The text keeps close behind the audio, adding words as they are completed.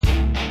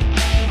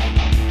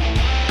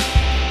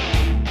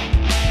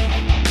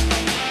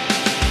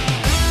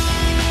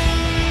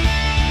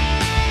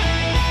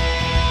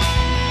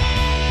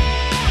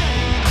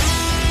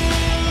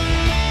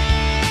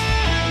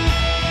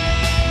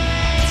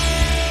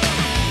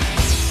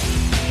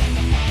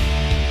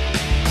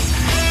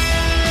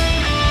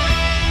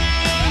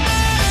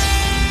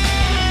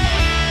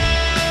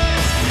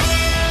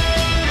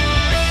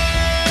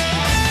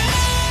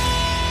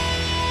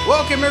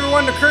Welcome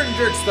everyone to Curtain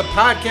Jerks, the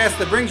podcast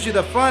that brings you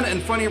the fun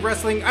and funny of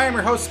wrestling. I am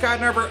your host, Scott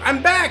Narver.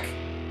 I'm back!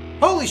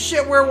 Holy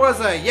shit, where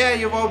was I? Yeah,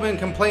 you've all been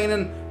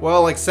complaining.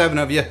 Well, like 7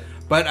 of you.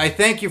 But I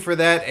thank you for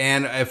that,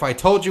 and if I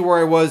told you where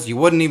I was, you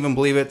wouldn't even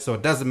believe it, so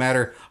it doesn't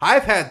matter.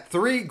 I've had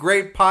 3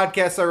 great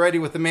podcasts already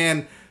with the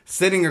man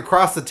sitting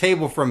across the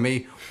table from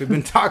me. We've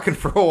been talking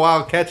for a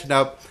while, catching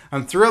up.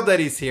 I'm thrilled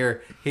that he's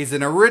here. He's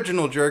an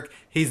original jerk.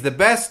 He's the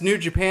best New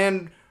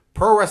Japan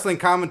pro wrestling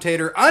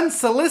commentator,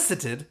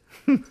 unsolicited.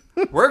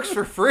 Works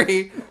for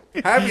free.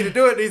 Happy to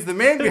do it. He's the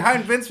man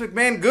behind Vince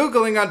McMahon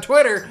Googling on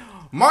Twitter.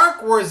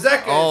 Mark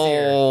Warzeka is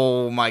here.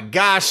 Oh my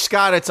gosh,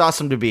 Scott, it's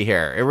awesome to be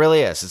here. It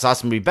really is. It's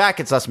awesome to be back.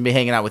 It's awesome to be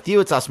hanging out with you.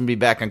 It's awesome to be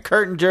back on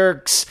Curtain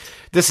Jerks.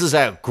 This is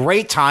a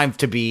great time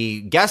to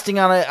be guesting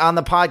on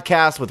the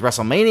podcast with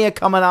WrestleMania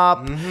coming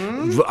up.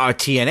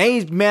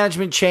 TNA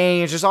management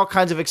change. There's all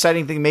kinds of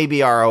exciting things.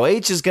 Maybe ROH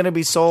is going to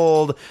be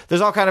sold.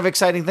 There's all kind of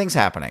exciting things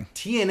happening.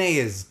 TNA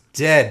is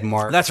dead,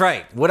 Mark. That's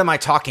right. What am I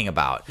talking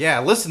about? Yeah,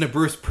 listen to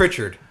Bruce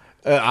Pritchard.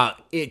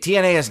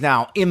 TNA is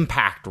now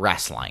Impact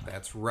Wrestling.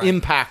 That's right.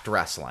 Impact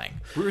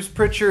Wrestling. Bruce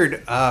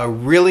Pritchard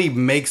really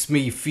makes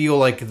me feel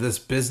like this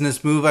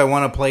business move I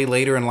want to play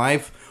later in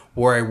life,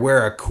 where I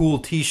wear a cool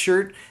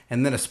t-shirt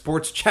and then a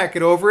sports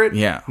jacket over it.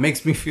 Yeah.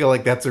 Makes me feel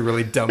like that's a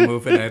really dumb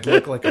move and I'd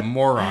look like a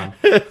moron.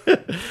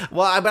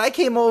 Well, but I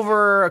came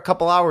over a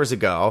couple hours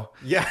ago.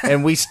 Yeah.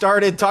 And we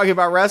started talking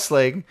about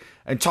wrestling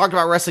and talked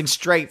about wrestling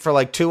straight for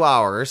like 2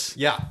 hours.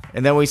 Yeah.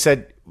 And then we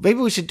said, maybe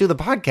we should do the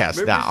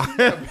podcast now.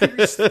 Maybe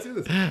we should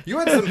do this.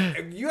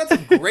 You had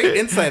some great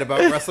insight about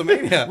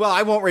WrestleMania. Well,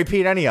 I won't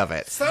repeat any of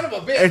it. Son of a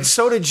bitch. And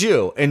so did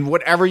you. And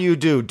whatever you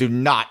do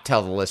not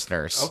tell the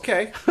listeners.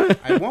 Okay.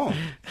 I won't.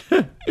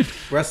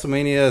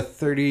 WrestleMania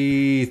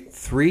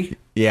 33?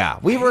 Yeah.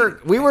 We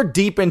were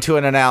deep into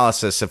an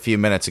analysis a few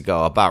minutes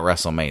ago about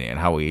WrestleMania and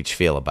how we each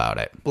feel about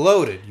it.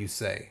 Bloated, you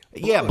say?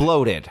 Bloated. Yeah,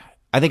 bloated.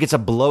 I think it's a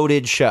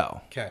bloated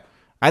show. Okay.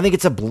 I think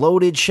it's a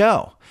bloated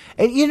show.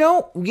 And you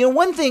know,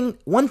 one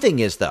thing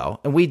is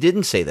though, and we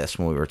didn't say this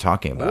when we were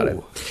talking about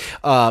it.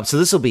 So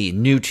this will be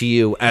new to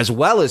you as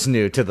well as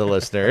new to the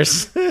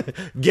listeners.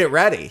 Get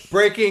ready.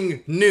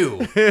 Breaking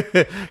new.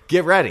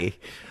 Get ready.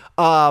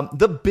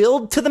 The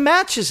build to the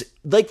matches,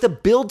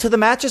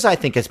 I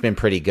think has been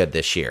pretty good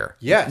this year.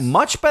 Yes.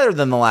 Much better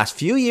than the last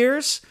few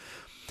years.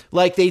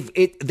 Like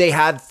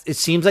it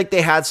seems like they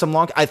had some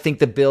long. I think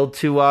the build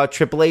to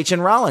Triple H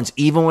and Rollins,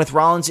 even with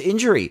Rollins'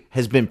 injury,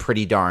 has been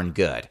pretty darn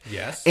good.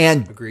 Yes,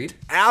 and agreed.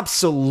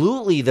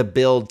 Absolutely, the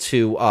build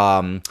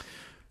to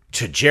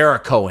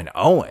Jericho and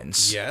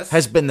Owens,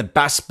 has been the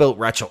best built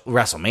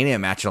WrestleMania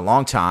match in a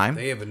long time.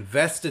 They have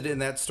invested in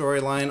that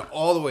storyline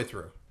all the way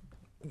through.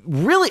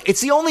 Really,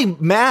 it's the only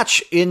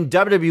match in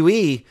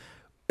WWE.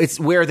 It's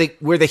where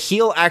the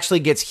heel actually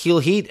gets heel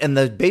heat and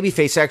the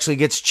babyface actually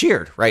gets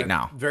cheered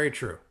now. Very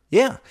true.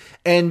 Yeah,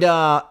 and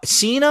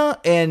Cena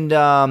and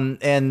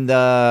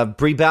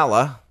Brie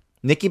Bella,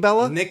 Nikki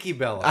Bella.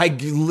 I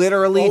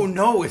literally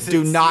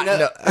do not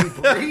know. And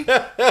Brie?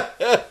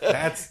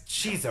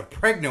 She's a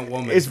pregnant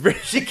woman.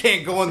 She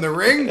can't go in the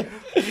ring.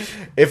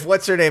 If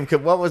what's her name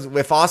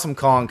if Awesome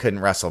Kong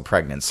couldn't wrestle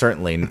pregnant,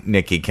 certainly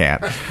Nikki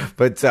can't.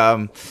 But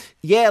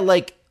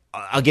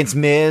against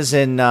Miz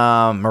and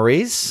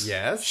Maryse?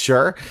 Yes.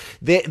 Sure.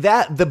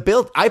 The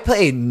build, I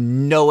paid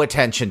no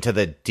attention to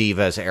the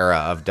Divas era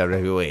of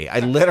WWE.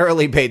 I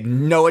literally paid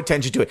no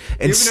attention to it.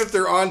 And even if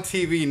they're on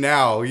TV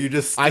now, you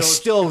just I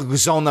still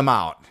zone them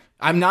out.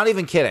 I'm not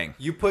even kidding.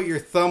 You put your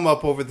thumb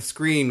up over the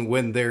screen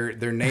when their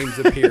names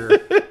appear,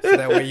 so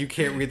that way you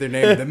can't read their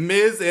name. The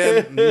Miz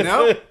and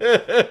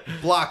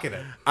blocking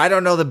it. I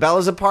don't know the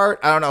Bellas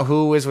apart. I don't know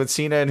who is with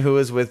Cena and who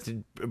is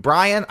with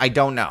Bryan. I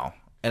don't know.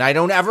 And I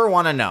don't ever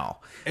want to know.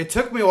 It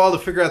took me a while to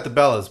figure out the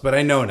Bellas, but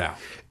I know now.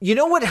 You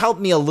know what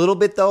helped me a little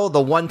bit, though? The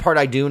one part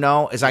I do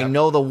know is I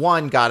know the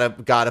one got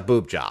a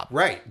boob job.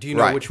 Right. Do you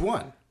know which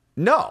one?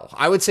 No.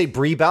 I would say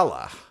Brie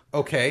Bella.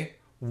 Okay.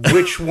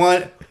 Which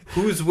one?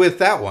 Who's with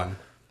that one?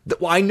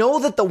 Well, I know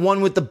that the one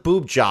with the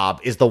boob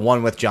job is the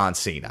one with John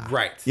Cena.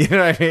 Right. You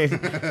know what I mean?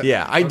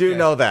 Yeah, I do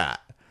know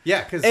that.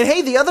 Yeah, because and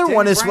hey, the other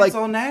one is Bryan's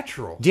all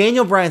natural.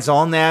 Daniel Bryan's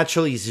all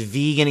natural. He's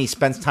vegan. He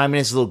spends time in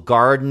his little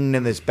garden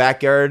in his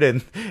backyard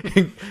and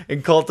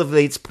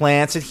cultivates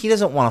plants. And he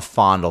doesn't want to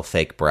fondle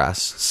fake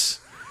breasts,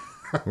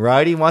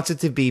 right? He wants it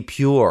to be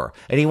pure,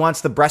 and he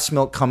wants the breast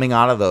milk coming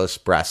out of those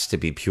breasts to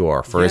be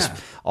pure for his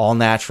all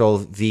natural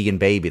vegan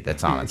baby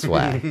that's on its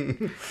way.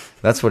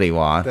 That's what he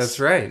wants. That's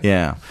right.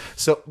 Yeah.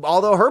 So,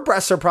 although her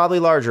breasts are probably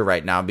larger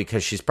right now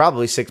because she's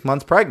probably 6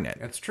 months pregnant.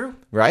 That's true.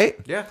 Right?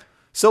 Yeah.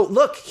 So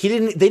look, they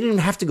didn't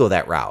have to go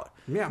that route.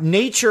 Yeah.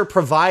 Nature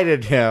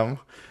provided him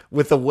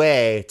with a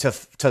way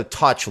to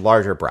touch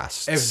larger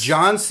breasts. If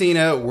John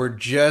Cena were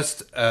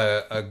just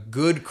a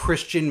good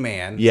Christian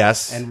man,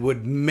 and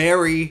would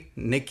marry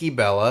Nikki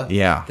Bella,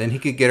 then he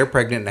could get her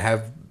pregnant and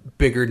have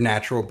bigger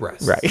natural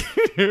breasts.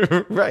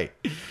 Right. Right.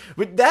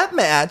 But that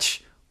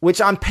match, which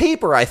on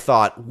paper I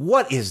thought,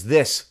 what is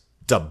this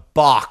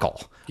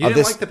debacle? You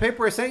didn't like the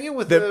paper I sent you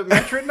with the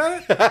match written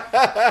on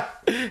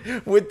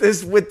it? with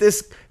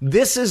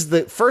this is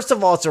the first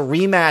of all, it's a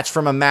rematch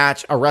from a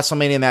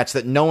WrestleMania match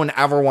that no one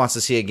ever wants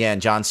to see again.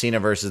 John Cena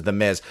versus The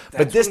Miz.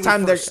 But this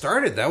time they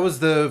started. That was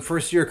the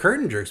first year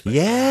Curtain Jerks.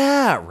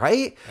 Yeah,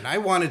 right. And I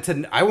wanted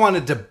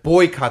to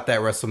boycott that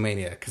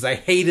WrestleMania because I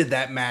hated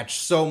that match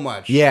so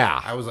much.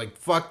 Yeah, I was like,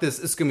 fuck this.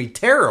 It's gonna be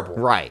terrible.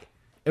 Right.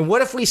 And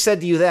what if we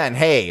said to you then,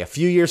 hey, a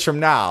few years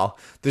from now,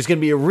 there's going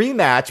to be a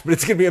rematch, but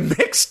it's going to be a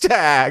mixed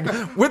tag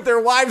with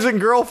their wives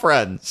and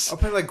girlfriends? I'll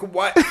be like,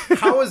 what?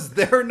 How is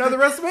there another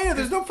WrestleMania?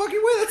 There's no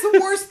fucking way. That's the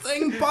worst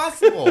thing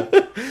possible.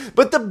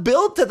 But the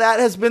build to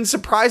that has been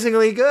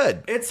surprisingly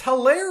good. It's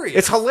hilarious.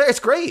 It's hilarious. It's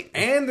great.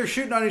 And they're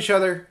shooting on each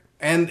other,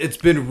 and it's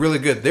been really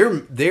good.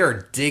 They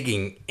are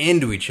digging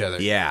into each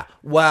other. Yeah.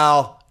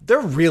 Well,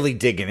 they're really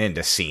digging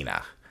into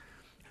Cena.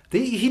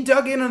 He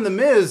dug in on The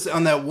Miz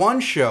on that one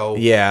show.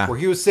 Yeah. Where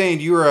he was saying,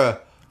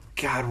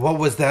 God, what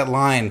was that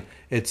line?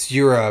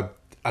 You're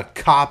a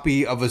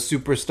copy of a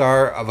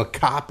superstar of a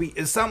copy.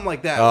 It's something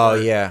like that. Oh,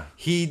 yeah.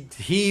 He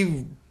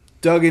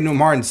dug into him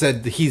hard and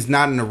said he's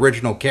not an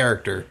original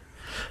character.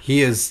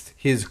 He is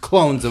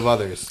clones of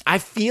others. I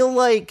feel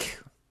like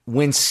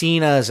when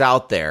Cena is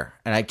out there,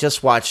 and I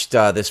just watched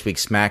this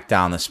week's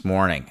SmackDown this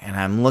morning, and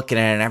I'm looking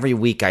at it, and every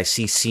week I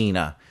see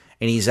Cena,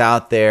 and he's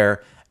out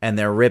there, and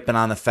they're ripping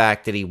on the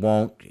fact that he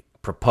won't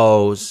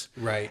propose.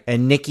 Right.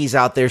 And Nikki's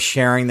out there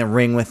sharing the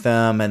ring with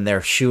them, and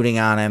they're shooting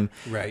on him.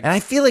 Right. And I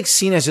feel like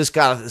Cena's just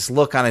got this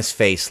look on his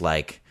face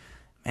like,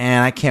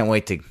 man, I can't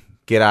wait to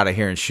get out of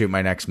here and shoot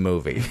my next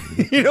movie.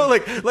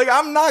 Like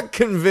I'm not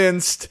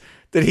convinced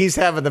that he's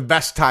having the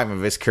best time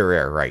of his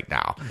career right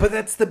now. But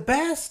that's the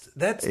best.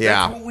 That's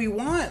what we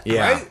want,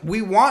 right?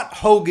 We want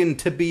Hogan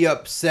to be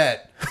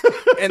upset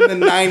in the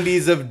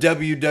 90s of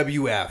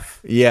WWF.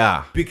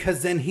 Yeah.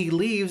 Because then he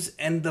leaves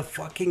and the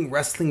fucking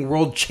wrestling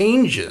world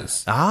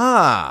changes.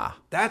 Ah.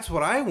 That's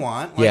what I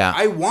want. Yeah.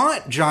 I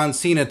want John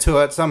Cena to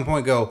at some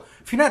point go,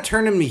 if you're not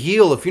turning me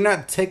heel, if you're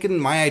not taking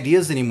my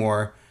ideas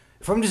anymore,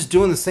 if I'm just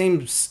doing the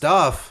same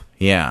stuff,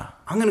 I'm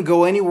going to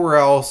go anywhere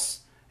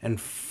else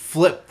and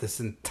flip this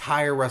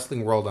entire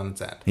wrestling world on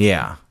its end.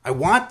 Yeah. I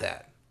want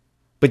that.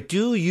 But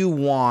do you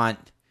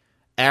want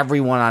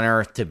everyone on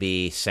earth to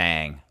be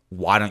saying,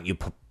 why don't you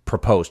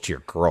propose to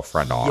your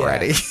girlfriend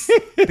already? Yes,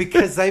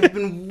 because I've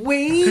been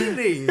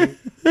waiting.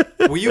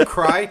 Will you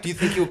cry? Do you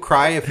think you'll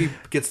cry if he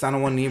gets down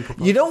on one knee and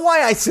proposes? You know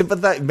why I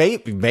sympathize?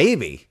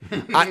 Maybe.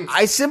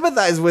 I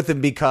sympathize with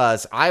him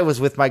because I was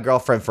with my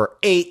girlfriend for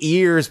 8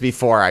 years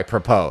before I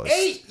proposed.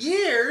 8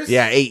 years?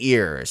 Yeah, 8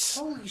 years.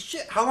 Holy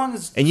shit. How long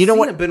has and you know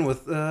Cena what? been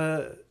with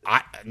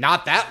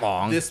not that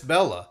long. This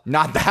Bella?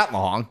 Not that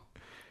long.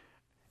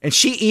 And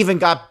she even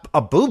got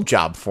a boob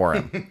job for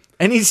him.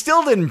 And he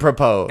still didn't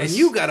propose. And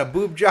you got a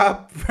boob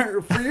job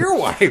for your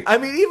wife. I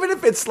mean, even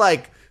if it's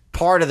like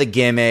part of the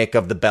gimmick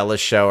of the Bella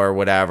show or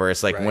whatever,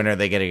 it's like, when are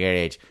they going to get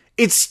age?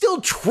 It's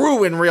still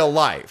true in real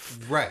life.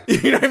 Right.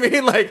 You know what I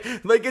mean?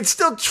 Like it's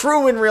still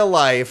true in real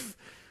life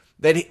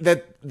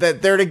that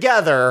they're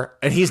together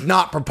and he's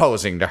not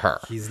proposing to her.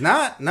 He's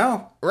not,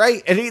 no.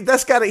 Right? And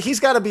he's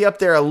got to be up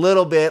there a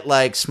little bit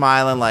like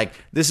smiling like,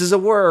 this is a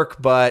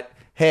work, but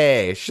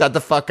hey, shut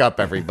the fuck up,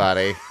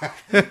 everybody.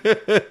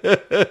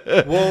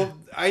 Well,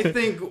 I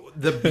think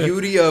the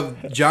beauty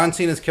of John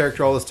Cena's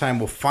character all this time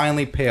will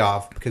finally pay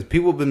off because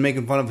people have been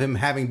making fun of him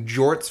having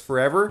jorts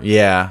forever.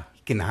 Yeah.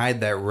 He can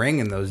hide that ring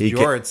in those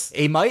jorts.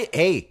 He might,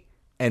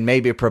 and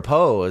maybe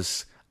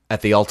propose at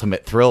the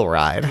Ultimate Thrill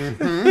Ride.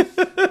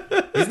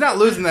 Mm-hmm. He's not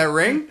losing that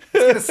ring.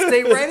 He's going to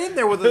stay right in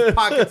there with his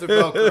pockets of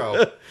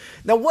Velcro.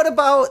 Now, what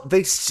about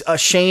the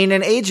Shane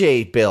and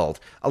AJ build?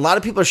 A lot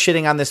of people are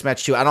shitting on this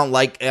match, too.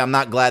 I'm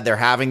not glad they're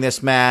having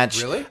this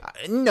match. Really?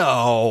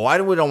 No,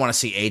 we don't want to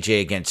see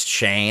AJ against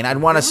Shane. I'd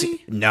want to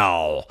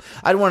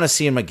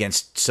see him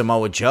against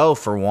Samoa Joe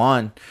for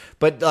one,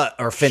 but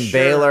or Finn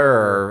Balor,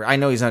 or I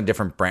know he's on a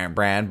different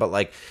brand, but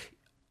like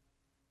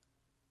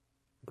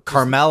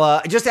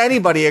Carmella, just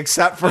anybody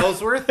except for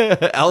Ellsworth.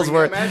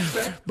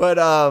 But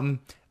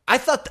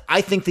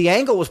I think the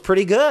angle was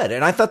pretty good,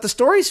 and I thought the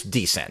story's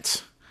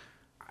decent.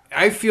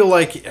 I feel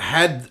like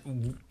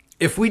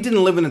if we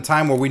didn't live in a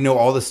time where we know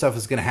all this stuff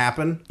is going to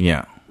happen,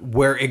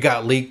 where it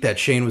got leaked that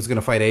Shane was going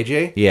to fight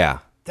AJ,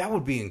 that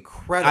would be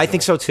incredible. I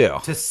think so too.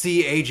 To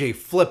see AJ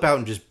flip out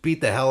and just beat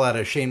the hell out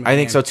of Shane McMahon. I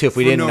think so too. If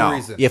we didn't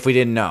know, if we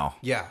didn't know,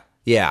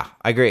 I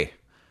agree.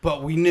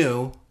 But we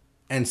knew,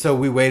 and so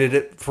we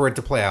waited for it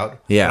to play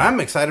out. Yeah, and I'm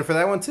excited for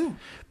that one too.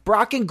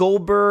 Brock and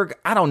Goldberg.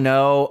 I don't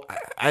know.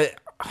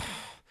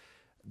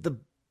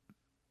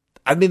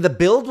 The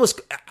build was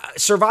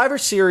Survivor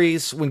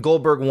Series when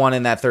Goldberg won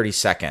in that 30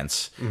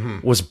 seconds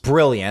was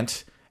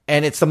brilliant.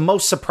 And it's the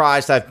most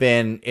surprised I've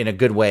been in a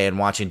good way in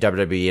watching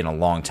WWE in a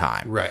long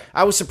time. Right.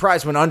 I was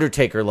surprised when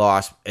Undertaker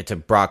lost it to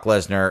Brock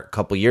Lesnar a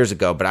couple years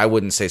ago, but I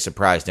wouldn't say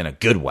surprised in a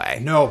good way.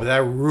 No, but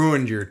that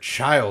ruined your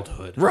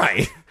childhood.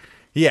 Right.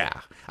 Yeah.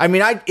 I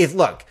mean,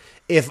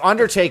 if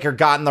Undertaker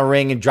got in the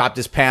ring and dropped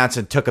his pants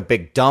and took a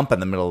big dump in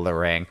the middle of the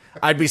ring,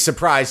 I'd be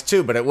surprised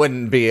too, but it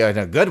wouldn't be in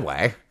a good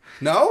way.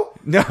 No?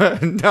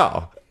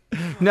 No.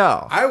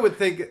 No. I would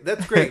think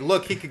that's great.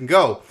 Look, he can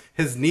go.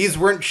 His knees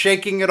weren't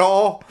shaking at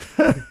all.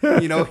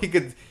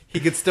 He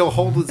could still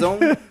hold his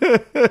own.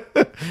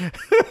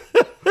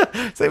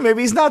 So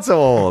maybe he's not so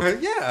old.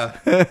 Yeah.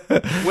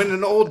 When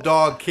an old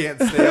dog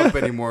can't stay up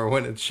anymore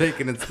when it's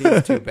shaking its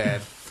knees too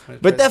bad.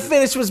 But that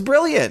finish was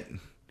brilliant.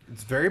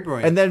 It's very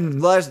brilliant. And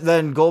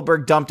then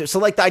Goldberg dumped it. So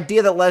like the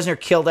idea that Lesnar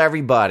killed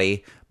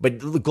everybody, but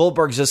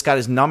Goldberg just got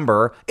his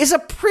number, is a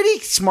pretty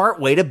smart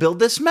way to build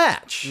this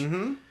match.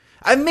 Mm-hmm.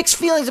 I have mixed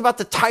feelings about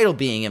the title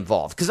being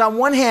involved. Because on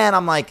one hand,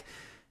 I'm like,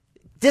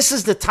 this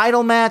is the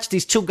title match.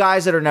 These two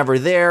guys that are never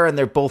there, and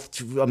they're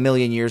both a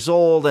million years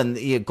old,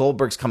 and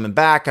Goldberg's coming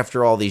back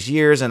after all these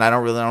years, and I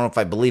don't know if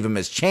I believe him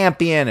as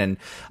champion, and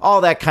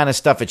all that kind of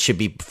stuff. It should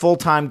be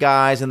full-time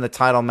guys in the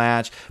title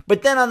match.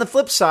 But then on the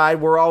flip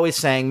side, we're always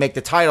saying make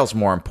the titles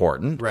more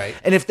important. Right.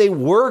 And if they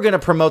were going to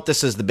promote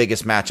this as the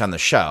biggest match on the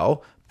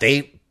show,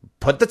 they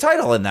put the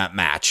title in that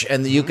match,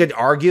 and you could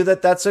argue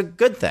that that's a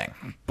good thing.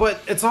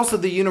 But it's also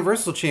the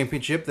Universal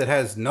Championship that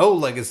has no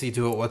legacy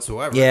to it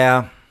whatsoever.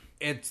 Yeah.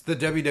 It's the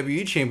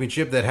WWE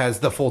Championship that has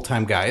the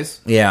full-time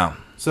guys. Yeah.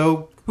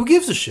 So who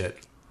gives a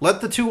shit?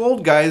 Let the two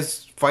old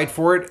guys fight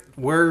for it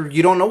where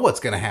you don't know what's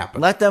going to happen.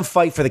 Let them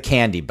fight for the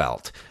candy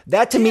belt.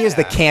 That to me is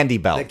the candy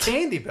belt. The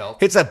candy belt.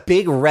 It's a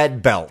big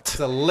red belt. It's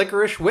a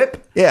licorice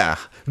whip. Yeah.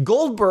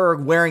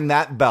 Goldberg wearing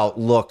that belt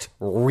looked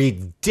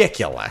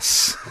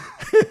ridiculous.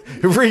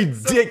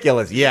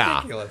 Ridiculous. Yeah.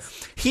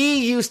 Ridiculous.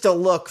 He used to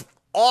look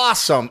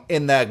awesome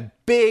in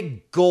that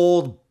big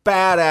gold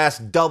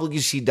badass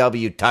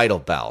WCW title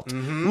belt.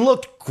 Mm-hmm.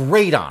 Looked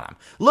great on him.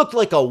 Looked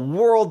like a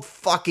world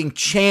fucking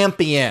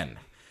champion.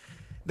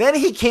 Then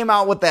he came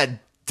out with that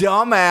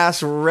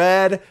dumbass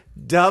red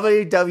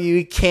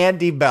WWE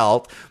candy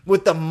belt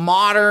with the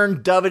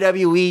modern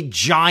WWE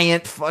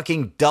giant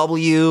fucking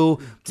W.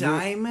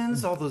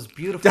 Diamonds? All those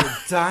beautiful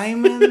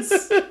diamonds?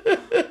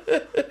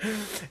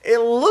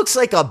 It looks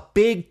like a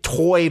big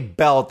toy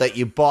belt that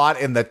you bought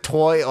in the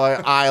toy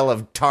aisle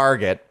of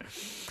Target.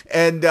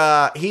 And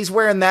he's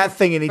wearing that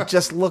thing, and he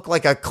just looked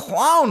like a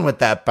clown with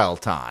that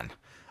belt on.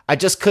 I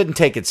just couldn't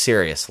take it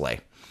seriously.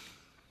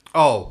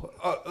 Oh,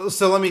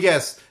 so let me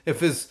guess.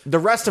 The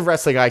rest of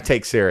wrestling I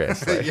take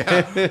seriously.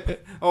 Yeah.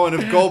 Oh, and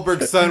if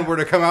Goldberg's son were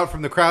to come out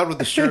from the crowd with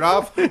the shirt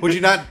off, would you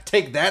not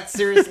take that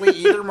seriously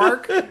either,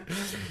 Mark?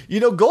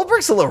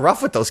 Goldberg's a little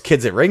rough with those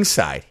kids at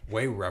ringside.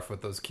 Way rough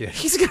with those kids.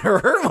 He's going to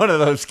hurt one of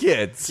those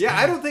kids. Yeah,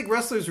 I don't think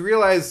wrestlers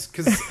realize,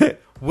 because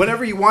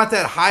whenever you want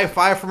that high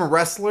five from a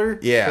wrestler, or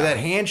that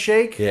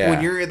handshake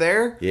when you're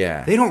there,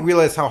 they don't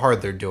realize how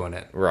hard they're doing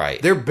it.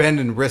 Right. They're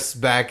bending wrists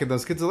back, and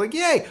those kids are like,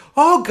 yay,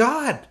 oh,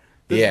 God.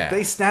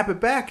 They snap it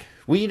back.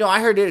 Well,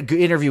 I heard an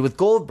interview with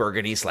Goldberg,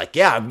 and he's like,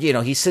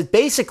 he said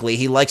basically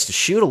he likes to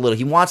shoot a little.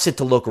 He wants it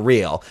to look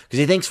real because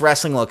he thinks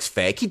wrestling looks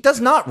fake. He does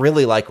not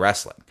really like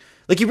wrestling.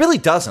 Like, he really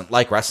doesn't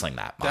like wrestling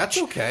that much. That's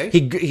okay.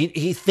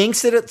 He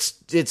thinks that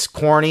it's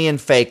corny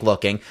and fake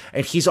looking,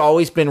 and he's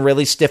always been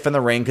really stiff in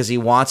the ring because he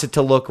wants it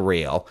to look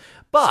real.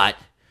 But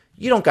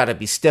you don't got to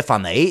be stiff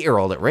on the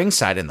 8-year-old at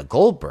ringside in the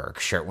Goldberg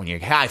shirt when you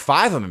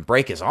high-five him and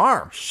break his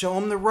arm. Show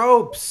him the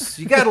ropes.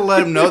 You got to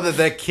let him know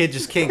that kid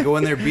just can't go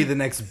in there and be the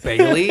next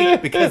Bailey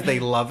because they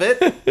love it.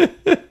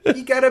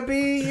 You got to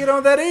be,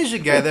 that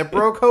Asian guy that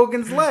broke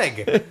Hogan's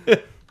leg.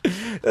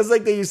 That's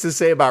like they used to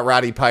say about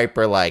Roddy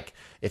Piper, like,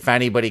 if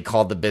anybody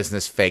called the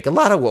business fake. A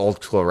lot of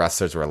old school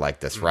wrestlers were like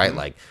this, right?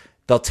 Like,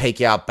 they'll take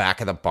you out back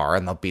of the bar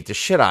and they'll beat the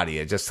shit out of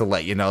you just to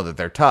let you know that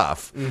they're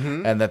tough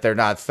and that they're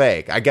not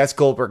fake. I guess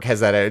Goldberg has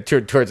that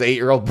attitude towards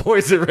 8-year-old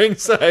boys at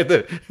ringside.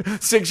 The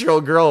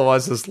 6-year-old girl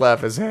wants to slap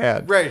his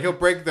hand. Right. He'll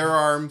break their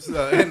arms,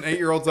 an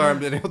 8-year-old's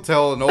arm, and he'll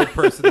tell an old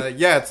person that,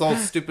 it's all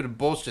stupid and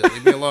bullshit.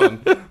 Leave me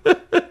alone.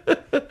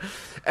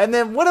 And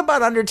then what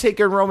about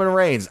Undertaker and Roman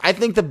Reigns? I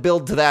think the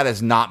build to that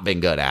has not been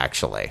good,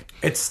 actually.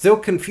 It's still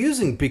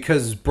confusing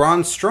because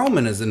Braun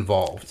Strowman is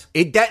involved.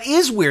 That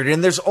is weird.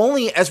 And there's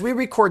only, as we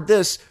record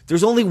this,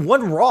 there's only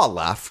one Raw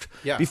left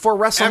before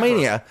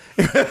WrestleMania.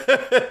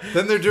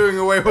 Then they're doing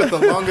away with the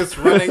longest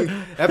running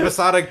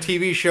episodic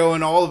TV show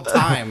in all of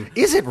time.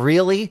 Is it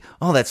really?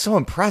 Oh, that's so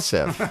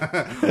impressive.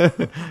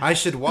 I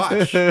should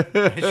watch.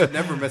 I should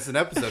never miss an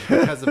episode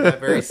because of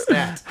that very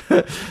stat.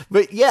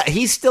 But yeah,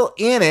 he's still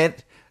in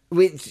it.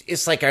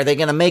 It's like, are they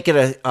going to make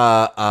it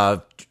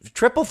a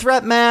triple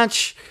threat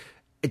match?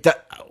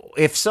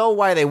 If so,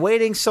 why are they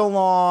waiting so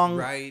long?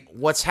 Right.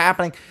 What's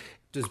happening?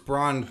 Does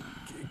Braun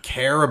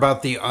care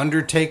about The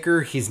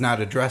Undertaker? He's not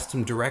addressed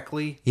him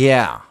directly.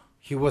 Yeah.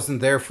 He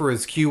wasn't there for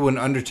his cue when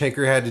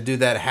Undertaker had to do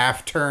that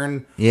half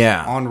turn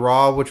on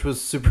Raw, which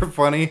was super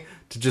funny,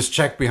 to just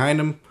check behind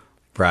him.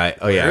 Right.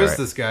 Oh, yeah. Where is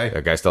this guy?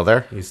 That guy still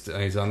there? He's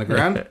on the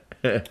ground?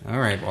 All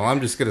right. Well, I'm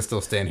just going to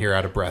still stand here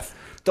out of breath.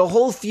 The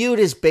whole feud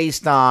is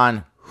based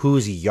on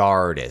whose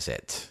yard is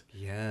it?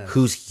 Yes.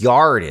 Whose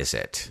yard is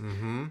it?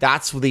 Mm-hmm.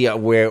 That's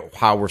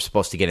how we're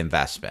supposed to get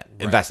invested.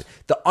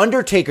 The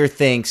Undertaker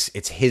thinks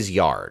it's his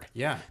yard.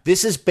 Yeah.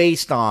 This is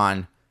based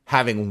on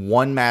having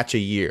one match a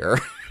year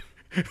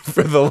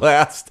for the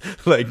last,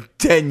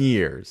 10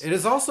 years. It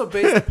is also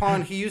based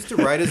upon he used to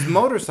ride his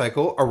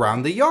motorcycle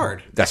around the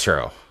yard. That's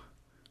true.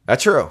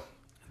 That's true.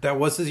 That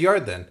was his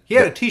yard then. He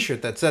had a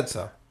t-shirt that said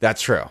so.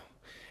 That's true.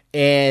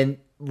 And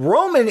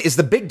Roman is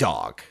the big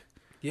dog.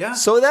 Yeah.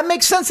 So that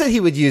makes sense that he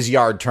would use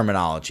yard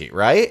terminology,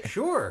 right?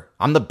 Sure.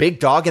 I'm the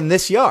big dog in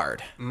this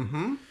yard.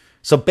 Mm-hmm.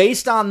 So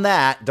based on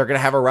that, they're going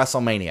to have a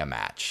WrestleMania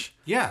match.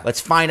 Yeah. Let's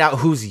find out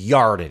whose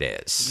yard it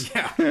is.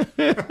 Yeah.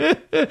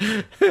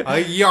 A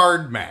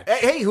yard match.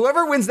 Hey,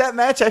 whoever wins that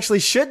match actually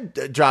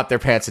should drop their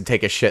pants and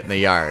take a shit in the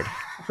yard.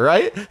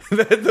 Right?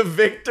 The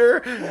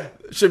victor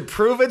should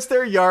prove it's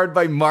their yard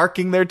by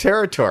marking their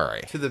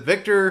territory. To the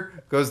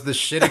victor goes the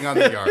shitting on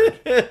the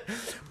yard.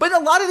 But a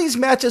lot of these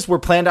matches were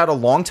planned out a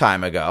long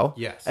time ago.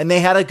 Yes. And they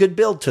had a good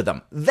build to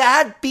them.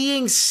 That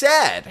being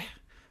said,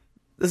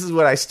 this is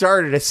what I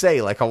started to say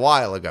a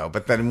while ago,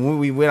 but then when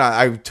we went on,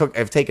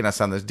 I've taken us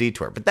on this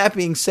detour. But that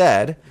being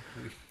said,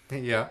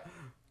 yeah.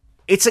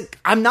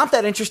 I'm not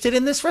that interested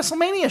in this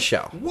WrestleMania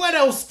show. What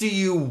else do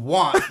you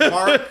want,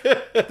 Mark?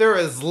 There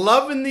is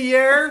love in the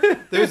air.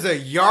 There's a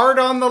yard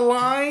on the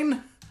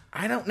line.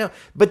 I don't know.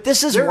 But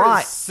this is There why.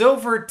 is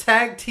silver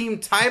tag team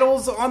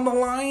titles on the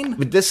line.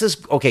 But this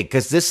is, okay,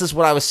 because this is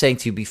what I was saying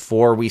to you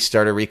before we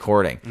started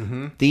recording.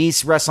 Mm-hmm.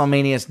 These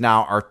WrestleManias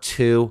now are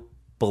too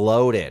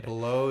bloated.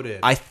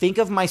 I think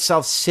of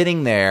myself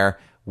sitting there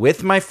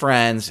with my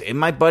friends in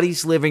my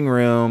buddy's living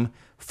room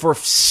for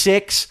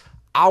 6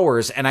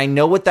 hours, and I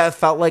know what that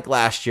felt like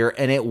last year,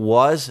 and it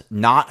was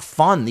not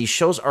fun. These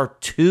shows are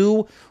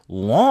too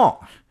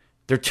long.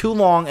 They're too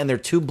long, and they're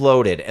too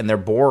bloated, and they're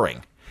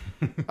boring.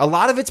 A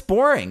lot of it's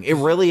boring. It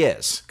really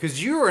is.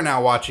 Because you are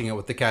now watching it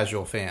with the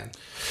casual fan.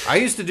 I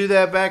used to do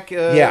that back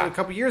a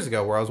couple years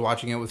ago where I was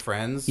watching it with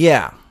friends.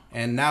 Yeah.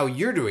 And now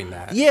you're doing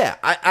that. Yeah.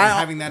 I'm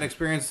having that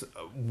experience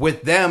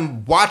with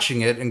them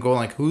watching it and going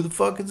like, who the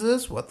fuck is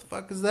this? What the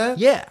fuck is that?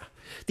 Yeah.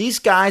 These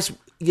guys,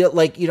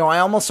 I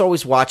almost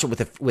always watch it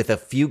with a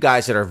few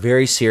guys that are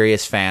very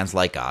serious fans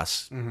like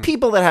us. Mm-hmm.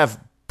 People that have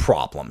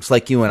problems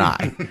like you and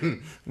I.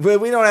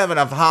 We don't have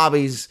enough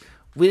hobbies.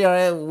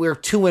 We're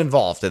too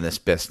involved in this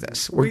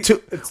business. We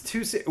took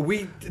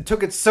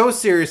it so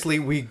seriously.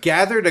 We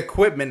gathered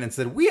equipment and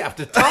said we have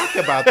to talk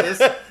about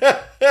this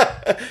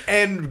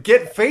and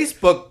get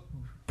Facebook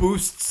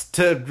boosts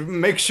to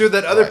make sure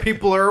that other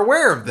people are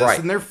aware of this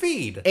in their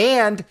feed.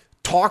 And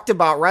talked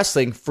about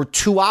wrestling for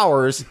 2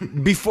 hours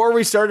before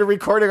we started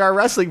recording our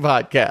wrestling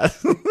podcast.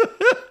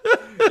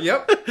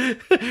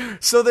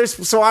 Yep.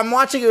 So I'm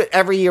watching it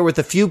every year with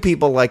a few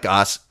people like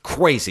us,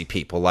 crazy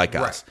people like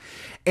us.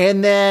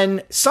 And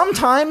then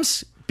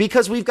sometimes,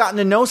 because we've gotten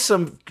to know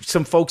some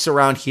folks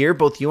around here,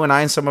 both you and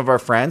I and some of our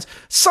friends,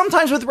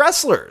 sometimes with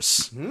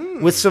wrestlers,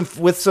 with some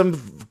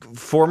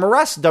former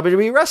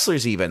WWE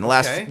wrestlers even,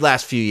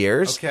 last few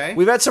years. Okay.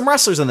 We've had some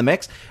wrestlers in the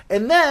mix.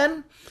 And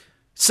then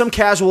some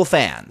casual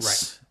fans.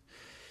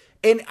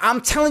 Right. And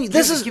I'm telling you,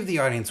 give the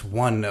audience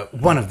one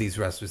of these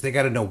wrestlers. They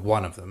got to know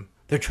one of them.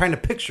 They're trying to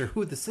picture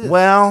who this is.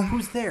 Well,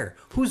 who's there?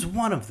 Who's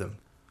one of them?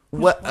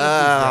 Well,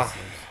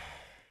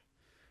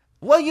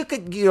 you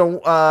could,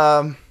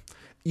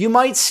 you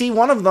might see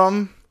one of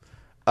them.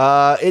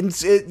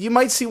 You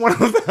might see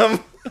one of them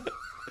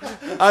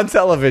on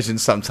television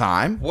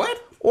sometime. What?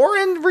 Or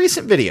in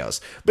recent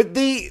videos. But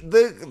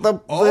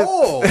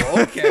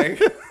okay.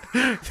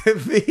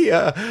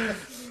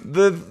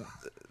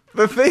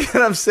 The thing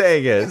that I'm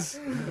saying is,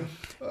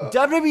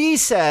 WWE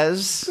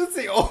says... That's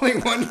the only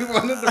one you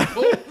wanted to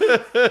pull?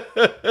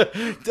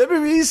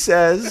 WWE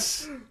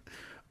says,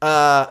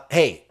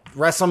 hey,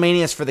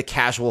 WrestleMania is for the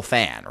casual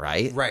fan,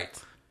 right?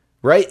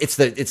 Right? It's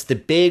the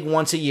big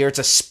once a year. It's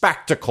a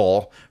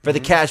spectacle for the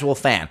casual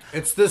fan.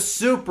 It's the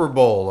Super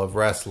Bowl of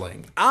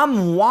wrestling.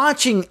 I'm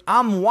watching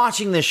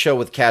this show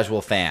with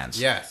casual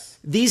fans. Yes.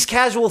 These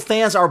casual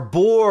fans are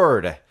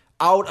bored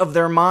out of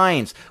their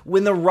minds.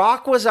 When The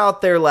Rock was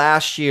out there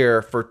last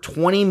year for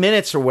 20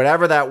 minutes or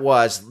whatever that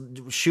was,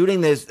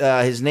 shooting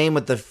his name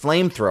with the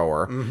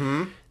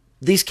flamethrower,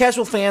 these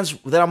casual fans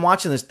that I'm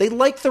watching this, they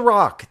like The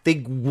Rock. They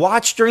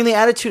watched during the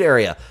Attitude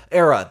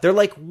Era. They're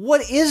like,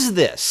 what is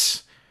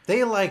this?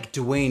 They like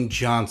Dwayne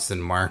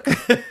Johnson, Mark.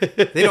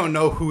 They don't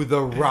know who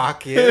The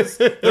Rock is.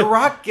 The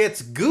Rock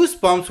gets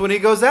goosebumps when he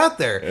goes out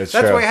there. That's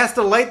true. why he has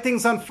to light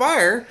things on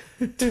fire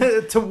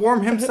to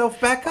warm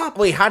himself back up.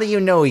 Wait, how do you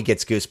know he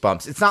gets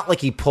goosebumps? It's not like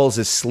he pulls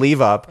his sleeve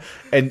up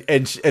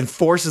and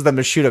forces them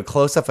to shoot a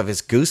close-up of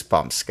his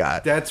goosebumps,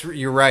 Scott.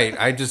 You're right.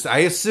 I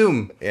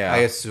assume. Yeah. I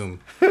assume.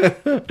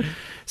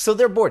 So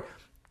they're bored.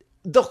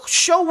 The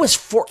show was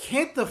for...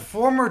 Can't the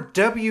former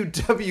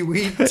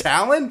WWE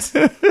talent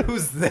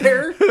who's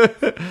there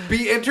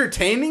be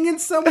entertaining in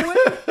some way?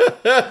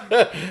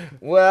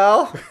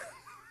 Well,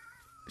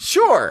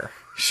 sure.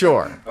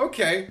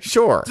 Okay.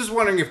 Sure. Just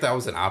wondering if that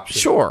was an option.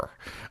 Sure.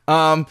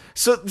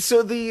 So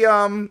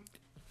the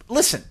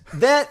listen,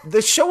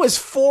 the show is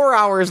 4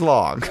 hours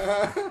long.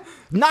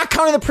 Not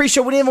counting the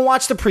pre-show. We didn't even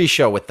watch the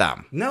pre-show with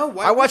them. No,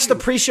 why I watched the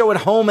pre-show at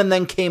home and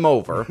then came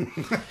over.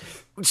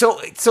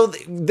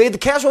 the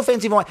casual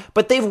fans even watch,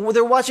 but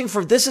they're watching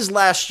for, this is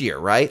last year,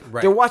 right?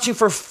 Right. They're watching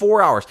for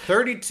 4 hours.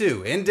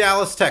 32 in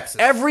Dallas, Texas.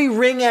 Every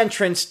ring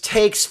entrance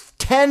takes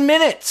 10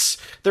 minutes.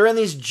 They're in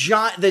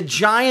the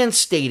Giant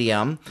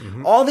Stadium.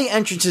 Mm-hmm. All the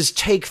entrances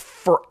take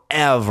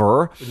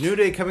forever. New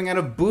Day coming out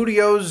of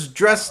Bootios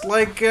dressed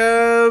like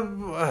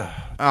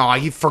Oh,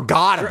 you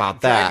forgot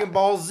about that. Dragon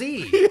Ball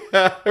Z.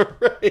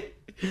 Right.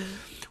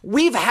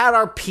 We've had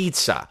our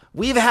pizza.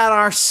 We've had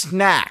our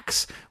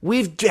snacks.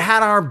 We've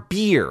had our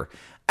beer.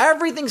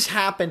 Everything's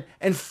happened,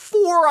 and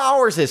 4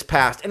 hours has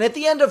passed. And at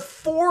the end of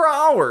 4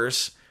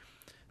 hours,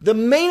 the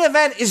main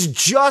event is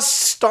just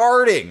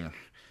starting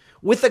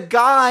with a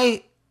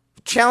guy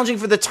challenging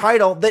for the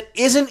title that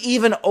isn't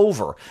even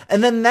over.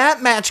 And then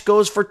that match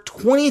goes for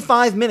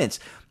 25 minutes.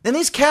 And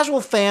these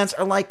casual fans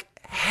are like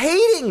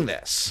hating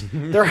this.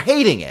 They're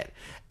hating it.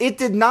 It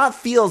did not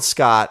feel,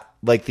 Scott,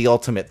 like the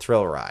ultimate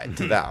thrill ride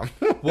to them.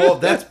 Well,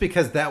 that's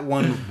because that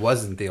one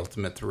wasn't the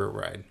ultimate thrill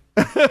ride.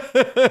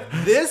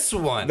 This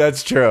one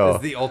That's true.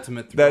 is the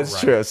ultimate thrill That's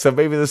ride. true. So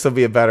maybe this will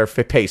be a better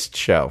paced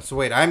show. So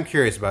wait, I'm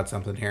curious about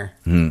something here.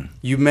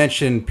 You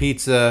mentioned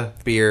pizza,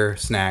 beer,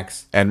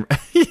 snacks. And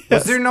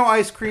Was there no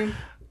ice cream?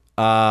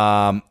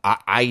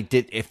 I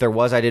did. If there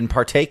was, I didn't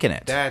partake in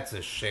it. That's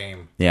a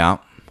shame. Yeah.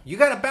 You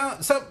got to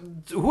balance. So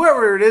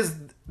whoever it is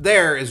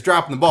there is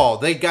dropping the ball.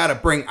 They got to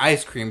bring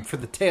ice cream for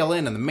the tail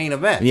end of the main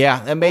event.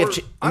 Yeah, that may Or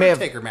have,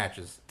 Undertaker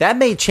matches. that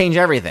may change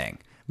everything.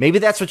 Maybe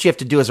that's what you have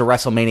to do as a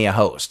WrestleMania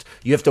host.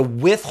 You have to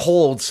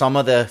withhold some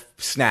of the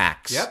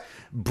snacks. Yep.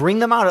 Bring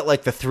them out at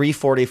like the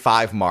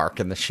 3:45 mark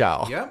in the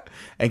show. Yep.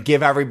 And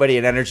give everybody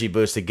an energy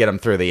boost to get them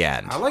through the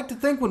end. I like to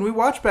think when we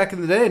watched back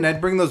in the day and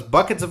I'd bring those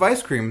buckets of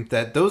ice cream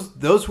that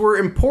those were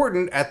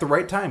important at the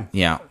right time.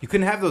 Yeah. You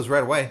couldn't have those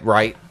right away.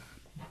 Right.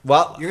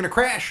 Well, You're going to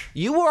crash.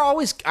 you were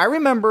always. I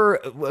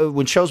remember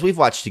when shows we've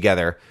watched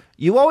together.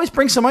 You always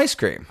bring some ice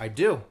cream. I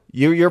do.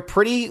 You're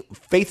pretty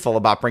faithful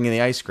about bringing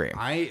the ice cream.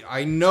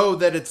 I know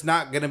that it's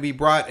not going to be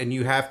brought and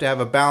you have to have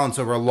a balance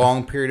over a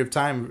long period of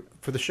time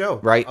for the show.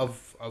 Right.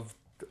 Of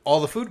all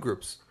the food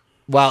groups.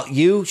 Well,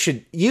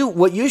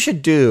 what you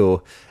should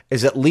do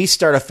is at least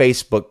start a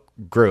Facebook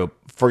group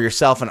for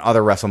yourself and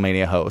other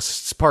WrestleMania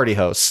hosts, party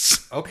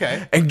hosts,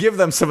 Okay. and give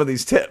them some of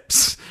these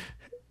tips.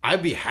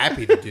 I'd be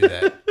happy to do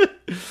that.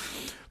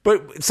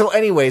 But so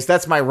anyways,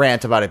 that's my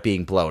rant about it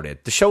being bloated.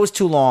 The show is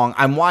too long.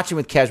 I'm watching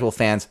with casual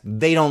fans.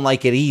 They don't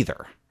like it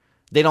either.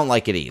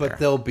 But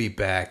they'll be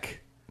back.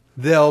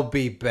 They'll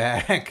be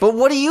back. But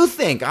what do you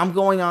think? I'm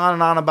going on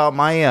and on about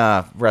my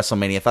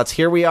WrestleMania thoughts.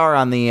 Here we are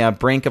on the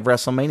brink of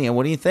WrestleMania.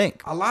 What do you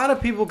think? A lot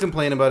of people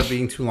complain about it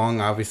being too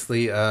long,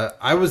 obviously.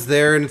 I was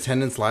there in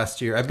attendance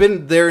last year. I've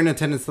been there in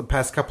attendance the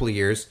past couple of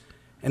years,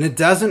 and it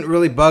doesn't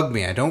really bug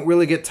me. I don't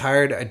really get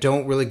tired. I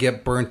don't really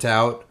get burnt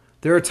out.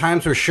 There are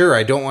times where, sure,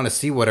 I don't want to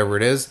see whatever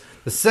it is.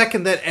 The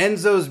second that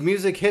Enzo's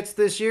music hits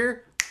this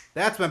year,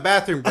 that's my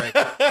bathroom break.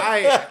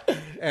 I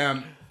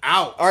am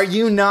out. Are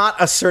you not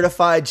a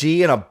certified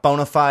G and a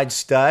bona fide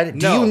stud? Do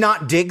No. you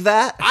not dig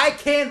that? I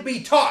can be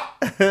taught.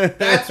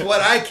 That's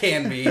what I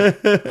can be.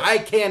 I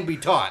can be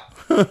taught.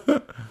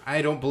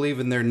 I don't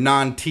believe in their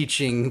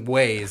non-teaching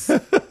ways.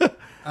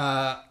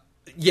 Yeah,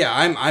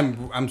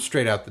 I'm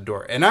straight out the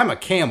door, and I'm a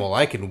camel.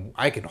 I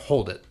can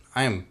hold it.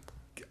 I am,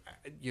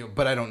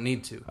 but I don't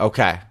need to.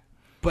 Okay.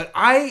 But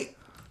I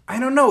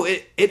don't know.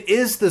 It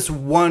is this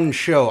one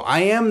show.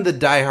 I am the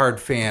diehard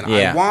fan.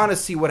 Yeah. I want to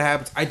see what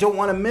happens. I don't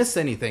want to miss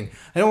anything.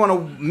 I don't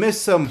want to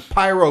miss some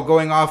pyro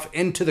going off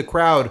into the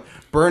crowd,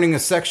 burning a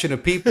section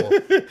of people.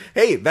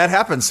 Hey, that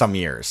happens some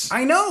years.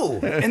 I know,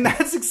 and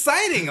that's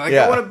exciting. Like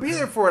Yeah. I want to be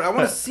there for it. I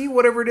want to see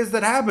whatever it is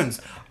that happens.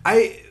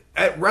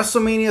 At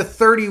WrestleMania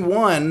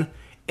 31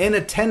 in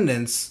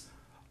attendance,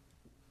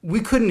 we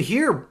couldn't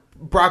hear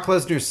Brock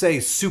Lesnar say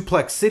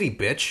 "Suplex City,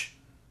 bitch."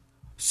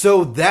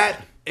 So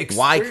that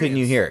Why couldn't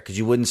you hear it? Because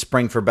you wouldn't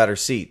spring for better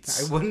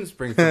seats. I wouldn't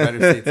spring for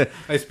better seats.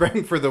 I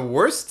sprang for the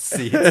worst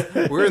seats.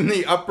 We're in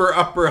the upper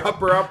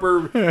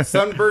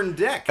sunburned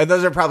deck. And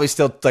those are probably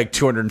still like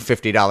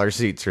 $250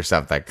 seats or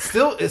something.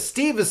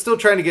 Steve is still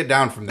trying to get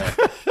down from there.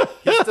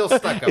 He's still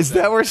stuck up Is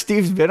there. that where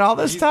Steve's been all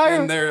this He's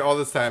time? been there all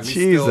this time. He's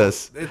Jesus.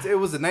 still, it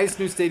was a nice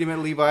new stadium at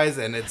Levi's,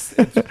 and it's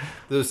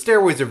the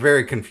stairways are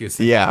very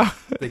confusing. Yeah.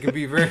 They can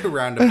be very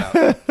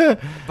roundabout.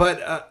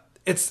 But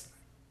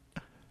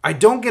I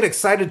don't get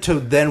excited to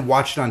then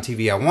watch it on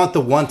TV. I want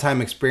the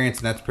one-time experience,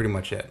 and that's pretty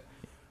much it.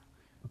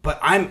 But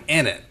I'm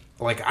in it.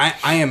 Like,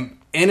 I am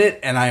in it,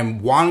 and I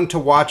am wanting to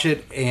watch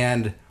it,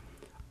 and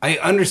I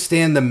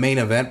understand the main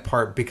event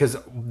part, because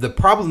the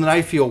problem that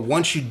I feel,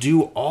 once you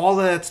do all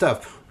of that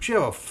stuff, once you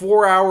have a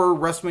 4-hour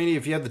WrestleMania,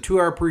 if you have the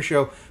 2-hour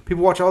pre-show,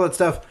 people watch all that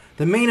stuff,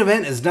 the main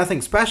event is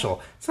nothing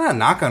special. It's not a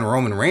knock on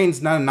Roman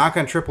Reigns, not a knock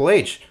on Triple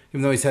H,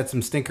 even though he's had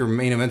some stinker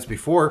main events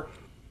before.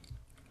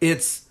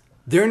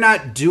 They're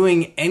not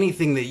doing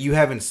anything that you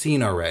haven't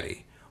seen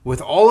already.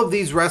 With all of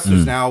these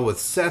wrestlers now, with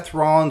Seth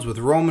Rollins, with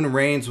Roman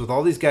Reigns, with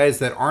all these guys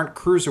that aren't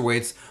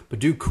cruiserweights, but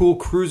do cool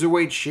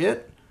cruiserweight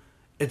shit,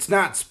 it's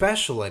not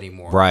special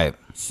anymore. Right.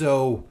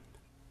 So,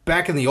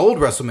 back in the old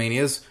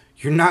WrestleManias,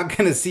 you're not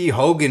going to see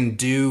Hogan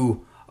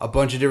do a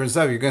bunch of different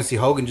stuff. You're going to see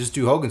Hogan just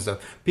do Hogan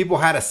stuff. People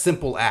had a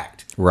simple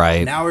act.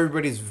 Right. Now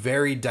everybody's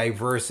very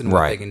diverse in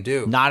what they can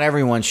do. Not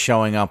everyone's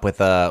showing up with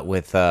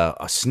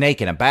a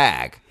snake in a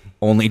bag.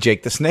 Only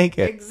Jake the Snake.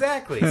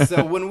 Exactly.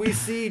 So when we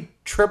see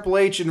Triple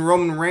H and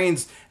Roman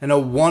Reigns in a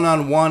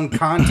one-on-one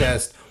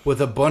contest with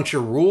a bunch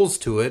of rules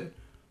to it,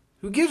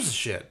 who gives a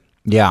shit?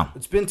 Yeah.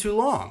 It's been too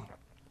long.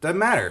 Doesn't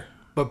matter.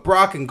 But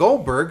Brock and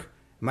Goldberg, it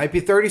might be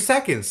 30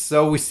 seconds.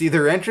 So we see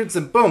their entrance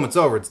and boom, it's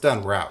over. It's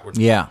done. We're out. We're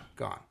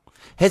gone.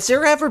 Has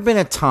there ever been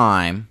a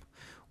time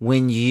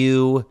when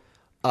you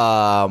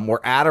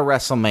were at a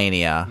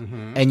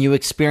WrestleMania and you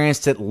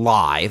experienced it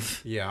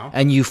live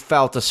and you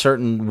felt a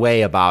certain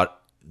way about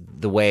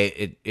the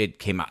way it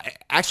came out?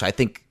 Actually, I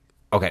think...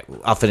 Okay,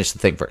 I'll finish the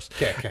thing first.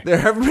 Okay. There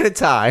ever been a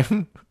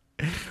time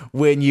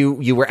when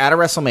you were at a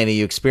WrestleMania,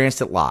 you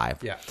experienced it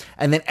live,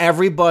 and then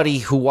everybody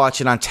who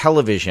watched it on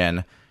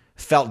television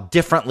felt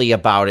differently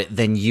about it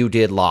than you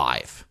did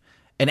live?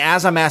 And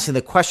as I'm asking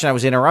the question, I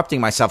was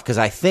interrupting myself because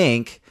I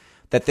think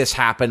that this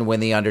happened when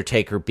The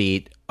Undertaker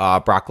beat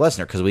Brock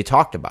Lesnar, because we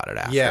talked about it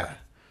after. Yeah.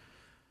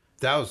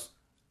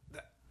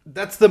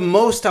 That's the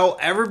most I'll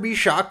ever be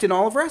shocked in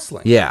all of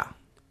wrestling. Yeah.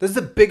 This is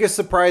the biggest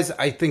surprise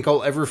I think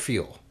I'll ever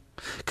feel.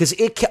 Because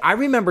I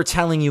remember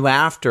telling you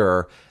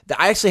after that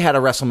I actually had a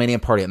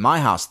WrestleMania party at my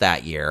house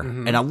that year,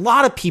 and a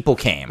lot of people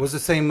came. Was the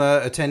same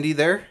attendee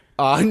there?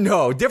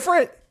 No,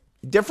 different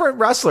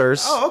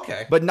wrestlers. Oh,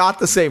 okay. But not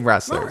the same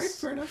wrestlers. All right,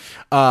 fair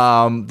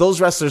enough. Those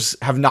wrestlers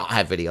have not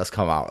had videos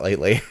come out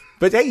lately.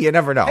 But hey, you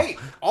never know. Hey,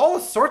 all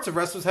sorts of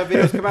wrestlers have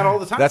videos come out all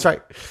the time. That's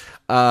right.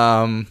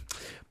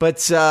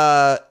 But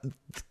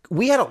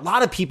we had a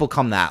lot of people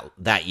come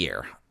that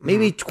year.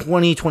 Maybe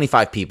 20,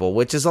 25 people,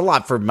 which is a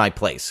lot for my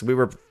place. We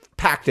were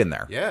packed in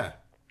there. Yeah.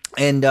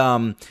 And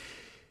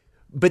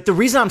but the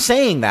reason I'm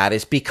saying that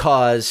is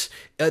because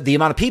the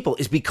amount of people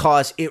is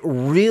because it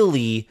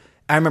really,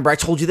 I remember I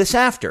told you this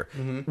after,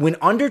 when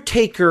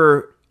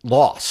Undertaker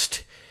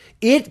lost,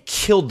 it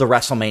killed the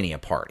WrestleMania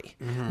party.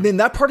 Then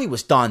that party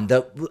was done.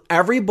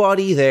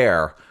 Everybody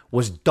there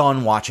was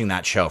done watching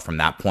that show from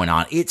that point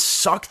on. It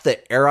sucked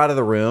the air out of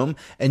the room,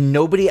 and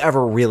nobody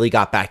ever really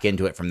got back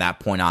into it from that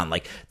point on.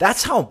 Like,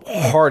 that's how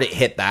hard it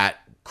hit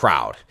that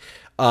crowd.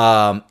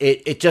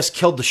 It just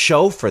killed the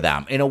show for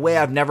them in a way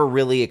I've never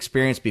really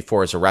experienced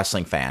before as a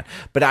wrestling fan.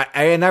 But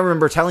I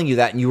remember telling you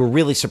that, and you were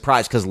really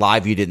surprised because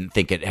live you didn't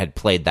think it had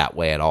played that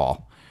way at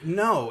all.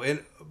 No,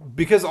 and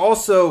because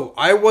also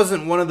I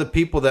wasn't one of the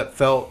people that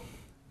felt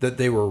that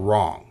they were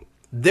wrong.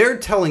 They're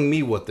telling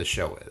me what the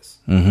show is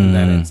in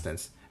that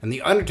instance. And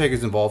The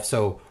Undertaker's involved,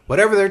 so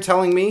whatever they're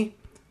telling me,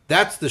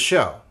 that's the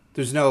show.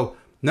 There's no,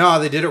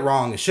 they did it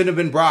wrong. It shouldn't have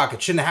been Brock.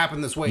 It shouldn't have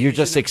happened this way. You're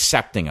just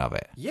accepting of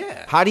it.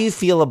 Yeah. How do you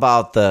feel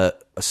about the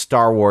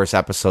Star Wars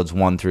episodes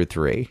 1 through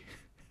 3?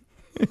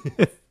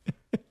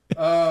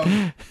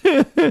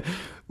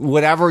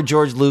 Whatever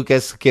George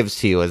Lucas gives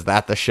to you, is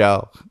that the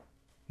show?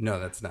 No,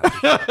 that's not the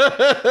show.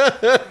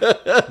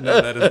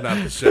 No, that is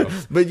not the show.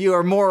 But you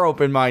are more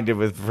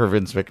open-minded for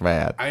Vince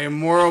McMahon. I am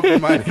more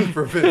open-minded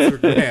for Vince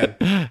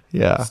McMahon.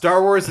 Yeah.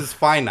 Star Wars is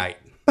finite.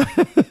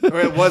 Or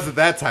it was at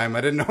that time.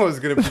 I didn't know I was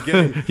going to be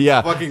getting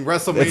fucking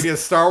WrestleMania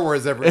Star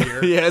Wars every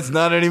year. Yeah, it's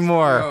not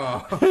anymore.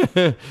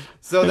 Oh.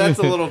 So that's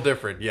a little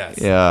different, yes.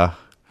 Yeah.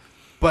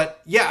 But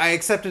yeah, I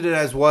accepted it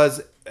as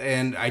was,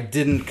 and I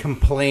didn't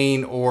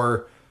complain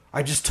or...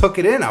 I just took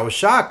it in. I was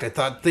shocked. I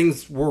thought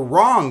things were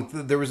wrong.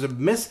 There was a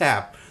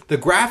mishap. The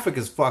graphic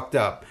is fucked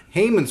up.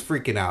 Heyman's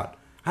freaking out.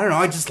 I don't know.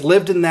 I just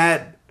lived in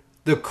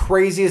the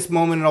craziest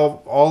moment in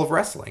all of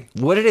wrestling.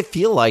 What did it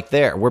feel like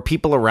there? Were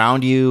people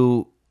around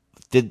you?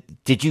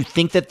 Did you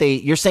think that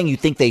you're saying you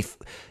think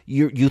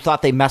you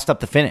thought they messed up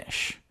the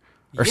finish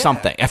or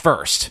something at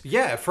first?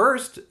 Yeah, at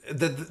first.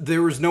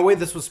 There was no way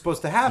this was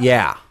supposed to happen.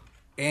 Yeah.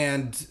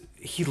 And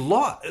he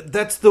lost.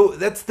 That's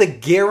the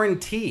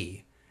guarantee.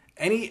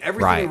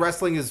 Everything in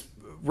wrestling is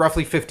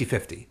roughly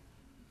 50-50.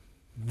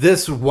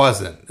 This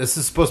wasn't. This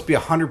is supposed to be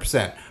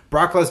 100%.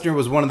 Brock Lesnar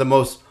was one of the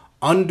most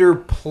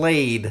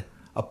underplayed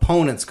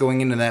opponents going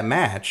into that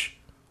match.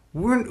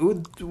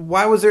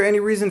 Why was there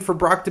any reason for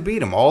Brock to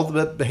beat him? All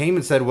that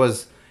Heyman said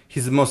was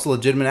he's the most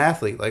legitimate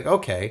athlete. Like,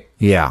 okay.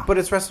 Yeah. But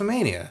it's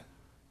WrestleMania.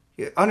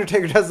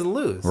 Undertaker doesn't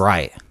lose.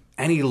 Right.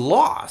 And he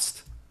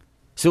lost.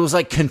 So it was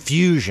like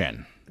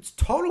confusion. It's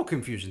total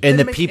confusion. And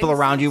the people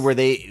around you, were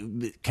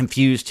they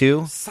confused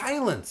too?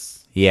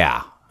 Silence.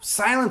 Yeah.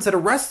 Silence at a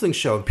wrestling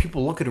show. And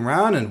people looking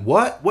around and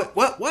what? What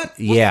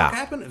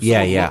happened? If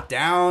someone looked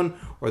down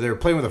or they were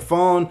playing with their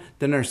phone,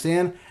 didn't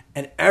understand.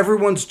 And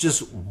everyone's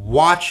just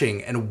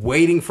watching and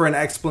waiting for an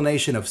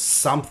explanation of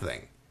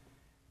something.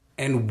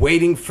 And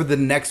waiting for the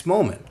next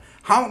moment.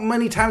 How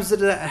many times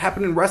did that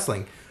happen in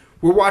wrestling?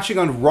 We're watching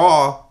on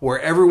Raw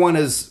where everyone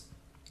is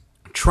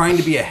trying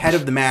to be ahead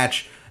of the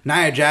match.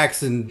 Nia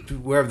Jackson,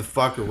 wherever the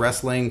fuck, are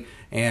wrestling,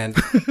 and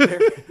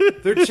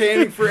they're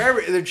chanting for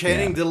they're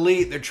chanting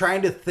delete. They're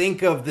trying to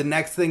think of the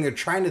next thing. They're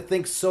trying to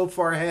think so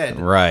far ahead,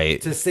 right,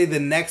 to say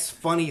the next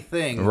funny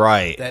thing,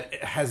 right, that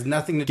has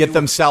nothing to get do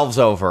themselves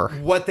over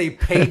what they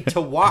paid to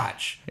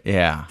watch.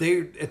 Yeah.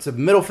 It's a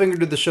middle finger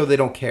to the show. They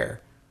don't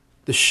care.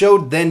 The show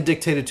then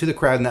dictated to the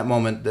crowd in that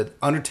moment that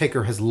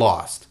Undertaker has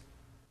lost.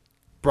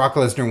 Brock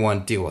Lesnar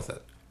won. Deal with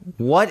it.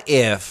 What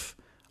if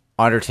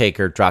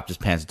Undertaker dropped his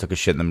pants and took a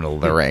shit in the middle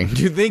of the ring?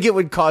 Do you think it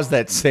would cause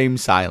that same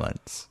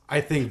silence? I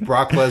think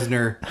Brock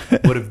Lesnar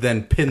would have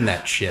then pinned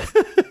that shit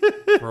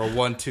for a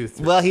 1, 2,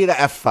 3. Well, he'd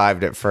have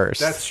F5'd it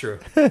first. That's true.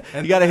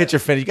 You got to hit your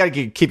finish. You got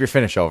to keep your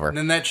finish over. And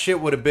then that shit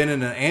would have been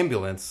in an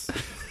ambulance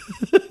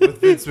with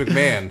Vince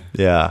McMahon.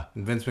 Yeah.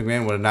 And Vince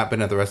McMahon would have not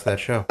been at the rest of that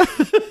show.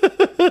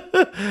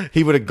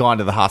 He would have gone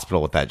to the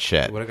hospital with that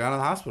shit. Would have gone to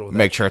the hospital with that.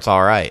 Make sure it's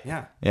all right.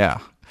 Yeah. Yeah.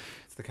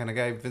 It's the kind of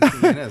guy Vince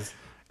McMahon is.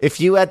 If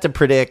you had to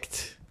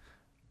predict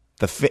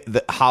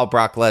how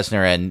Brock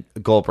Lesnar and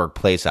Goldberg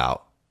plays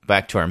out,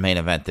 back to our main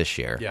event this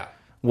year. Yeah.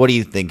 What do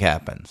you think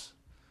happens?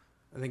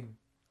 I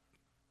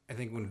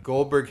think when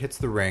Goldberg hits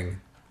the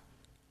ring,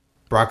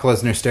 Brock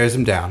Lesnar stares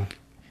him down,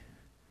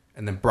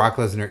 and then Brock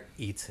Lesnar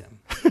eats him.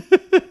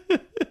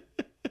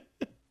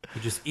 He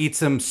just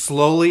eats him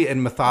slowly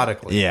and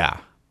methodically. Yeah.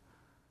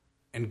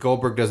 And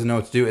Goldberg doesn't know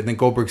what to do, and then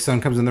Goldberg's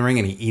son comes in the ring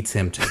and he eats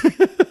him too.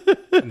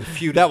 And the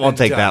feud That won't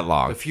take done. that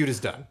long. The feud is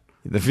done.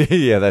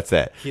 Yeah, that's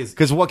it. He is-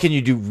 Because what can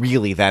you do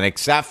really then,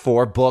 except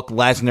for book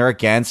Lesnar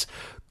against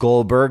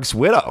Goldberg's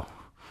widow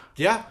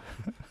Yeah.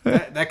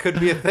 That could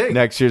be a thing.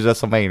 next year's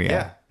WrestleMania?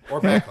 Yeah. Or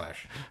Backlash.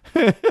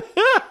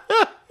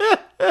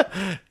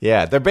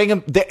 Yeah, they're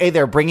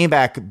bringing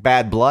back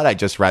Bad Blood. I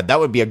just read that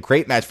would be a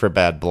great match for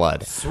Bad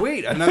Blood.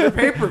 Sweet. Another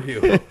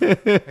pay-per-view. I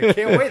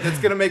can't wait. That's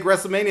going to make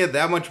WrestleMania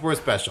that much more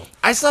special.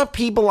 I saw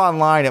people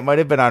online. It might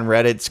have been on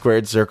Reddit,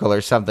 Squared Circle, or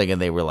something, and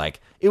they were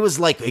like, it was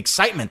like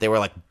excitement. They were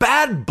like,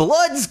 Bad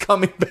Blood's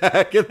coming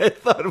back, and I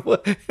thought,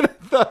 what? I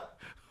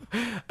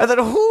thought,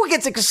 who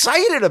gets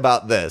excited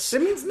about this?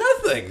 It means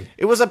nothing.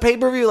 It was a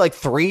pay-per-view like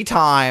 3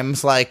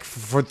 times, like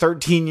for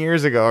 13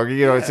 years ago.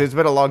 You know, it's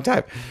been a long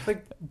time.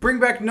 Like, bring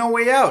back No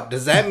Way Out.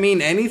 Does that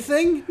mean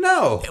anything?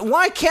 No.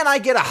 Why can't I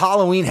get a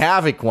Halloween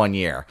Havoc one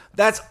year?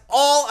 That's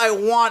all I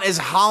want is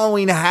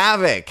Halloween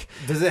Havoc.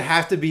 Does it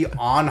have to be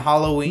on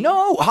Halloween?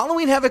 No,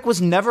 Halloween Havoc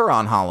was never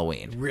on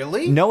Halloween.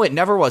 Really? No, it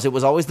never was. It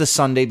was always the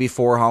Sunday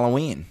before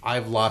Halloween.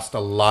 I've lost a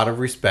lot of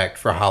respect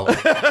for Halloween.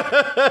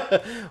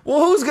 Well,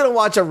 who's going to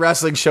watch a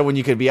wrestling show when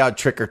you could be out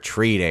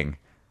trick-or-treating?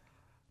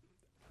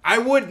 I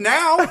would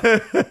now.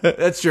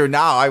 That's true.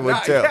 Now I would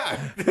too.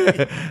 Yeah.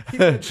 Keep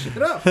that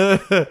shit up.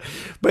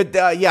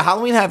 But yeah,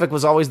 Halloween Havoc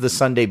was always the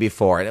Sunday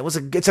before,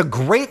 and it's a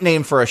great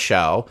name for a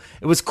show.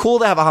 It was cool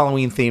to have a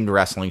Halloween themed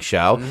wrestling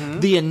show. Mm-hmm.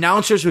 The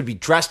announcers would be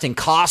dressed in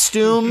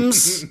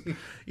costumes.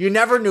 You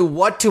never knew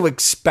what to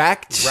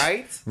expect.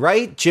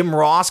 Right? Jim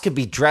Ross could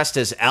be dressed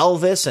as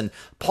Elvis, and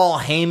Paul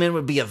Heyman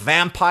would be a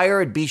vampire.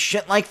 It'd be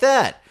shit like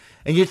that.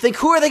 And you'd think,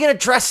 who are they going to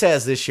dress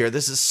as this year?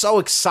 This is so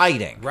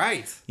exciting.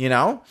 Right. You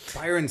know?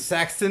 Byron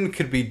Saxton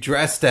could be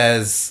dressed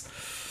as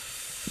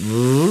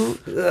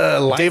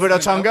David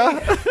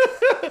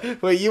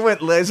Otunga? Well, you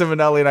went Liza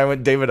Minnelli and I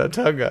went David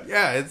Otunga.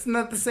 Yeah, it's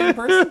not the same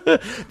person.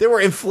 There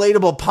were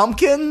inflatable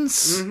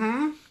pumpkins.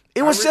 Mm-hmm.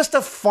 It was just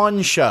a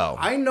fun show.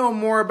 I know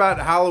more about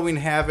Halloween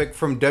Havoc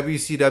from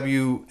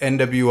WCW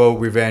NWO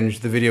Revenge,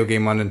 the video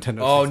game on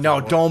Nintendo 64. Oh,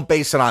 no, don't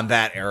base it on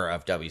that era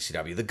of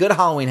WCW. The good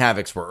Halloween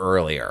Havocs were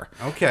earlier.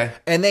 Okay.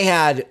 And they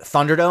had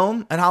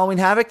Thunderdome and Halloween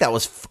Havoc. That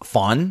was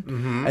fun.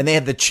 Mm-hmm. And they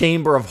had the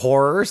Chamber of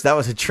Horrors. That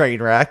was a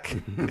train wreck.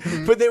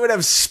 But they would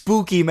have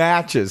spooky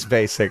matches,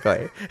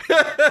 basically.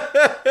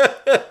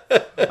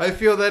 I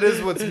feel that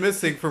is what's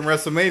missing from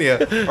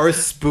WrestleMania, are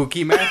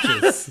spooky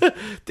matches.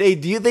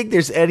 Dave, do you think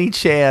there's any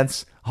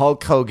chance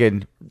Hulk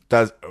Hogan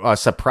does a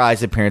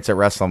surprise appearance at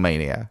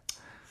WrestleMania?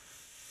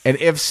 And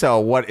if so,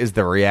 what is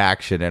the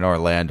reaction in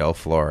Orlando,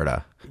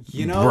 Florida?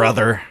 You know,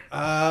 brother.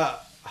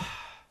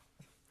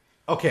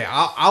 Okay,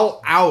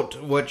 I'll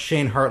out what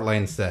Shane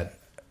Hartline said,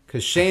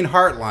 because Shane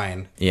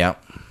Hartline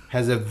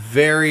has a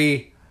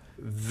very,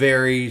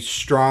 very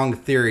strong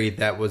theory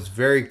that was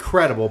very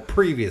credible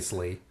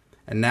previously.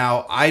 And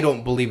now I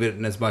don't believe it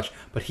in as much,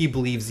 but he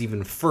believes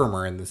even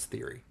firmer in this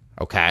theory.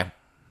 Okay.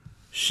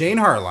 Shane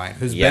Hartline,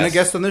 who's been a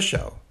guest on the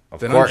show,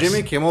 been on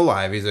Jimmy Kimmel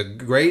Live, he's a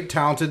great,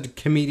 talented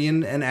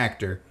comedian and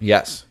actor.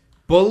 Yes.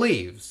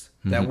 Believes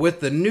that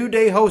with the New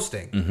Day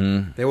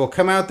hosting, they will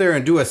come out there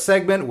and do a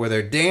segment where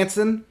they're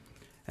dancing,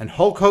 and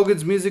Hulk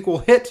Hogan's music will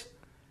hit,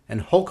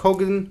 and Hulk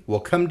Hogan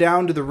will come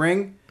down to the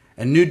ring,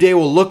 and New Day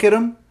will look at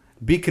him,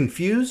 be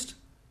confused,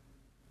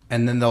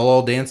 and then they'll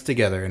all dance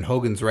together, and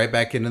Hogan's right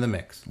back into the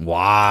mix.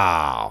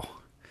 Wow.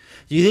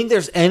 Do you think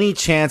there's any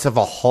chance of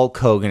a Hulk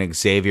Hogan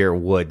Xavier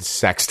Woods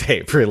sex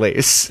tape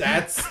release?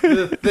 That's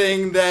the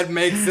thing that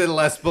makes it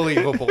less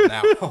believable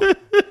now.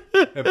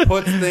 It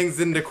puts things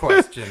into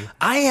question.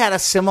 I had a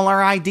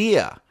similar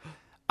idea.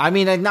 I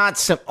mean,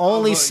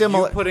 only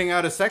similar. You putting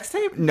out a sex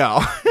tape? No.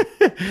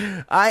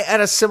 I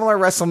had a similar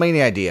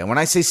WrestleMania idea. When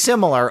I say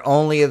similar,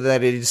 only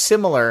that it is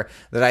similar,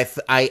 that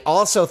I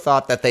also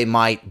thought that they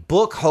might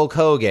book Hulk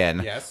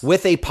Hogan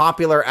with a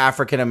popular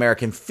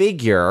African-American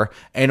figure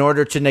in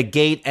order to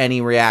negate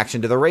any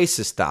reaction to the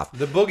racist stuff.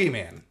 The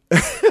Boogeyman.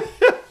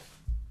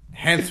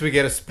 Hence, we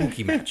get a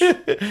spooky match.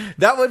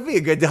 That would be a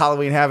good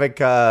Halloween Havoc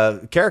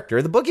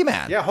character, the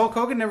Boogeyman. Yeah, Hulk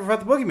Hogan never fought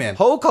the Boogeyman.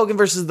 Hulk Hogan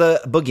versus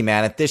the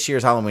Boogeyman at this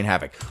year's Halloween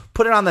Havoc.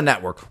 Put it on the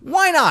network.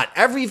 Why not?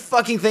 Every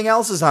fucking thing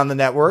else is on the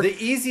network. The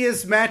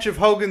easiest match of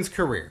Hogan's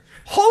career.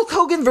 Hulk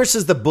Hogan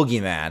versus the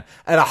Boogeyman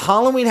at a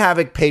Halloween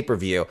Havoc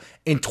pay-per-view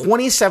in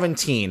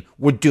 2017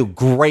 would do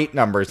great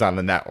numbers on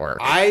the network.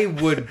 I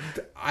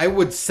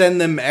would send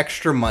them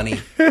extra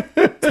money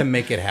to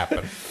make it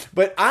happen.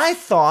 But I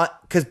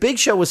thought, because Big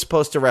Show was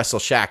supposed to wrestle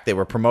Shaq, they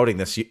were promoting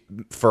this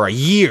for a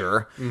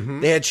year.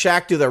 Mm-hmm. They had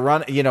Shaq do the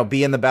run,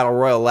 be in the Battle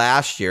Royal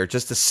last year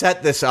just to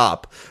set this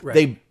up. Right.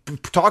 They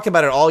talked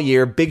about it all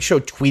year. Big Show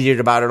tweeted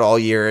about it all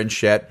year and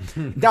shit.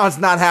 Now it's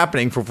not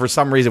happening for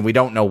some reason. We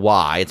don't know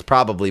why. It's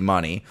probably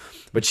money.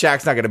 But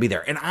Shaq's not going to be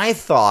there. And I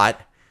thought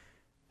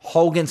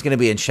Hogan's going to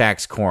be in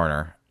Shaq's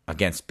corner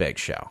against Big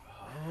Show.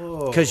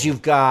 Because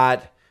you've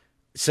got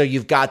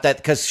that,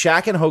 because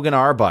Shaq and Hogan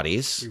are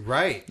buddies.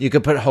 Right. You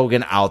could put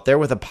Hogan out there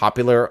with a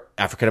popular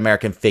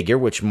African-American figure,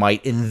 which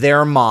might, in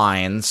their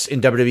minds, in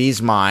WWE's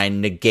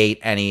mind, negate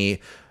any,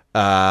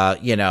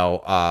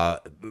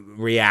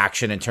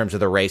 reaction in terms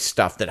of the race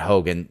stuff that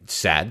Hogan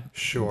said.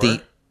 Sure.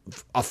 The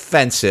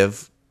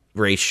offensive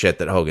race shit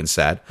that Hogan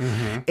said.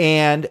 Mm-hmm.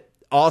 And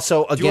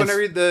also against... Do you want to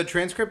read the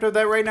transcript of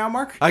that right now,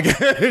 Mark?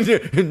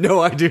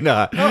 No, I do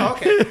not. Oh,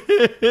 okay.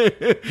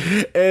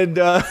 And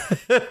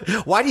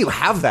why do you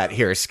have that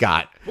here,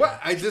 Scott? Well,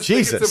 I just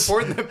think it's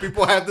important that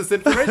people have this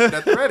information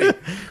at the ready.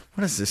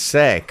 What does this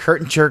say?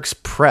 Curtain Jerks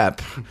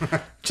prep.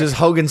 Just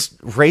Hogan's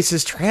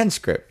racist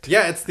transcript.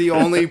 Yeah, it's the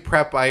only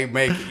prep I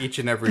make each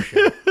and every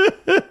show.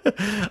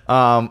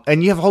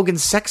 And you have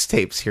Hogan's sex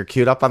tapes here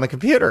queued up on the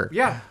computer.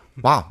 Yeah.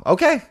 Wow.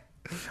 Okay.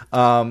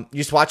 You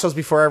just watch those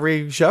before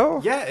every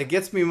show? Yeah, it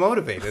gets me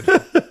motivated.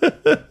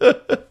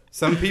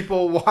 Some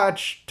people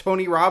watch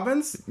Tony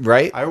Robbins.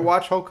 Right. I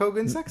watch Hulk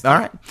Hogan sex. All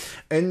right.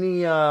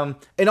 And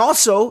and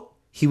also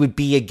he would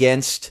be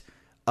against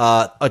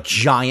a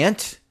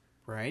giant.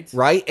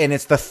 Right. And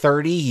it's the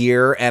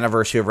 30-year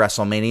anniversary of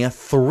WrestleMania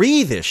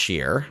 3 this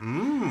year.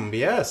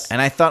 Yes.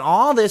 And I thought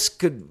all this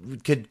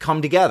could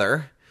come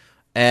together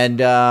and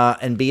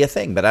be a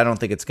thing, but I don't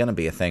think it's going to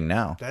be a thing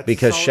now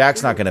because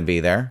Shaq's not going to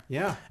be there.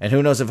 Yeah. And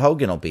who knows if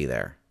Hogan will be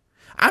there.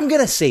 I'm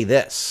going to say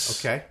this.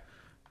 Okay.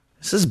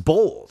 This is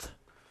bold.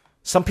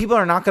 Some people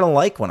are not going to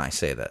like when I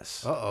say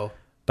this. Uh-oh.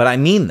 But I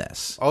mean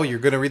this. Oh, you're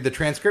going to read the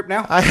transcript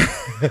now?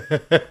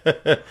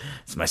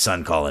 It's my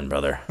son calling,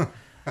 brother.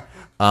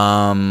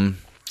 I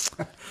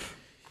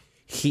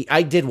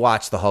did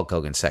watch the Hulk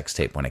Hogan sex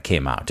tape when it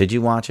came out. Did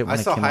you watch it when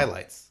I saw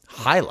highlights.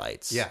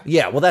 Highlights? Yeah.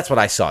 Yeah, well, that's what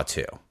I saw,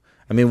 too.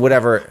 I mean,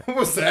 whatever. What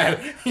was that?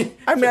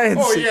 I mean,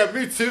 yeah,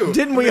 me too.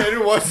 Didn't we? I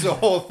didn't watch the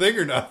whole thing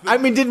or nothing. I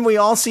mean, didn't we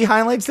all see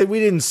highlights? That we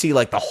didn't see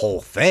like the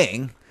whole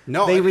thing.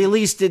 No, they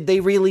released it. They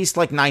released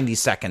like 90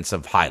 seconds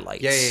of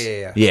highlights.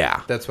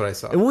 Yeah. That's what I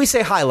saw. And when we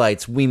say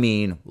highlights, we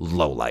mean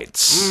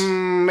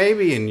lowlights.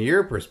 Maybe in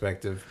your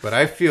perspective, but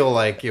I feel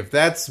like if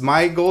that's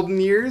my golden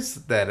years,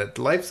 that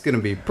life's going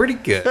to be pretty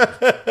good.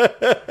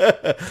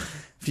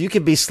 If you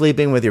could be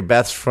sleeping with your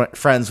best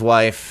friend's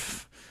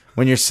wife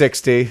when you're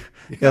 60,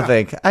 you'll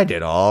think, I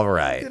did all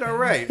right. I did all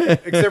right.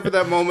 Except for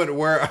that moment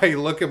where I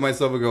look at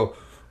myself and go,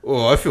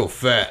 oh, I feel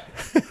fat.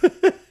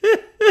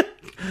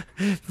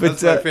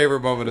 That's my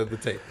favorite moment of the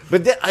tape.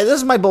 But this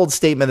is my bold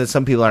statement that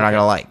some people are not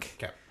going to like.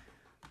 Okay.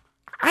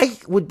 I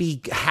would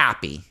be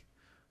happy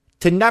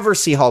to never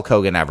see Hulk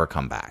Hogan ever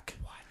come back.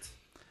 What?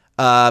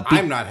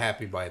 I'm not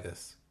happy by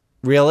this.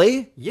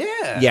 Really?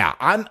 Yeah. Yeah,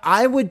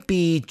 I would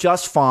be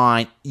just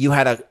fine. You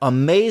had an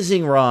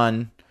amazing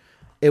run.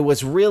 It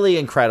was really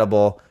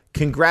incredible.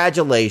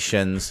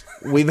 Congratulations.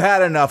 We've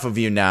had enough of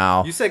you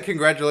now. You said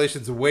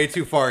congratulations way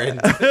too far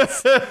into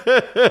this.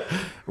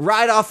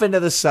 Right off into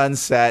the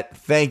sunset.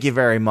 Thank you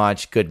very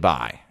much.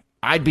 Goodbye.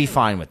 I'd be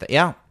fine with it.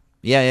 Yeah.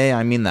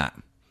 I mean that.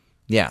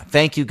 Yeah.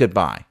 Thank you.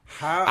 Goodbye.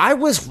 I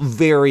was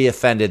very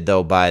offended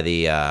though by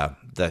the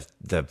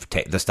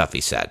stuff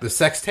he said. The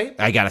sex tape?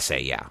 I gotta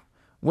say, yeah.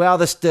 Well,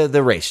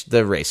 the race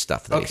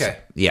stuff. That he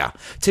said. Yeah.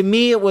 To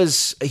me, it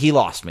was he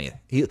lost me.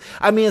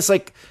 It's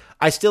like.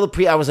 I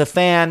was a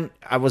fan.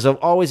 I was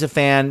always a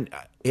fan.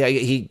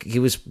 He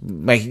was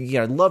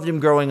loved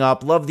him growing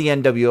up. Loved the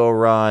NWO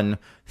run.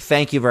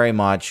 Thank you very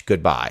much.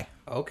 Goodbye.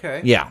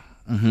 Okay. Yeah.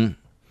 Mm-hmm.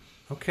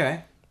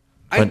 Okay.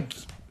 I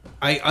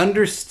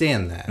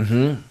understand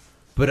that,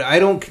 but I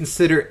don't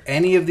consider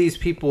any of these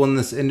people in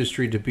this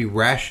industry to be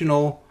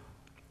rational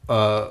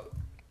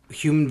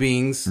human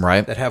beings,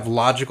 right? That have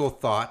logical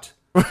thought.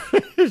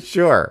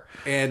 Sure.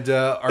 And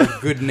are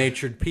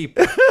good-natured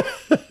people.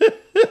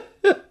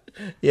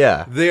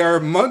 Yeah. They are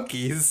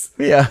monkeys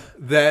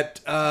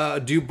that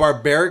do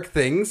barbaric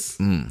things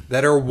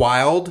that are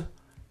wild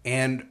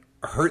and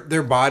hurt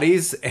their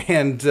bodies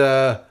and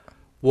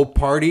will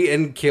party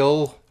and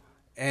kill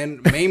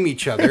and maim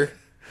each other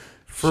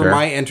for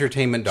my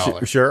entertainment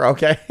dollar. Sure.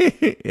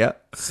 Okay. Yeah.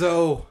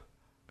 So.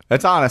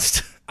 That's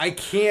honest. I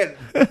can't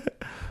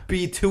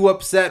be too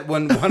upset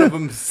when one of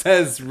them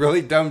says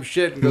really dumb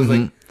shit and goes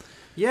like,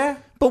 yeah.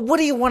 But what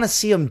do you want to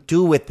see him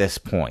do at this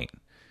point?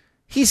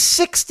 He's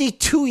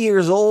 62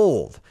 years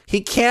old.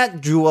 He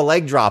can't do a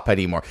leg drop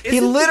anymore. He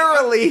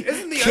literally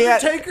isn't the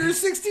can't. Undertaker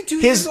 62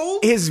 years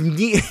old? His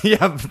knee,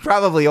 yeah,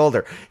 probably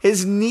older.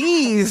 His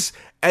knees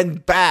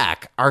and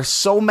back are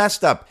so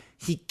messed up.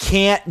 He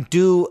can't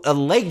do a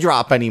leg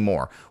drop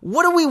anymore.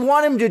 What do we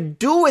want him to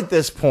do at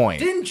this point?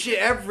 Didn't you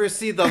ever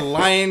see The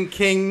Lion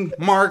King,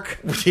 Mark?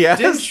 Yes.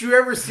 Didn't you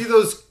ever see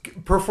those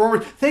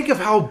performers? Think of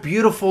how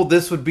beautiful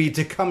this would be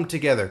to come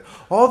together.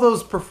 All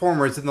those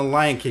performers in The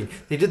Lion King,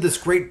 they did this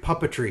great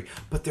puppetry,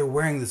 but they're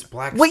wearing this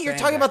black Wait, you're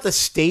talking about the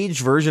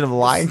stage version of The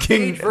Lion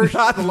King?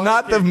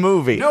 Not the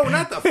movie. No,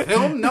 not the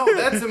film. No,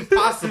 that's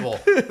impossible.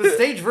 The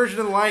stage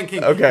version of The Lion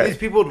King. Okay. These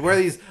people would wear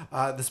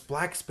this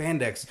black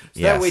spandex.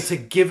 So that way to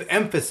give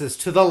emphasis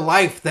to the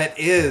life that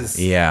is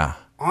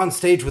on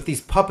stage with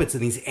these puppets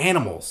and these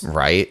animals.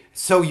 Right.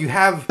 So you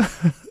have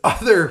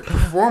other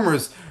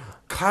performers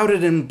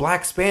clouded in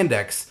black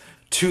spandex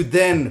to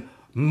then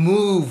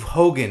move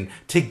Hogan,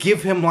 to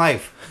give him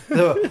life.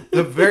 The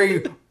very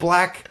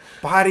black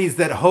bodies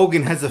that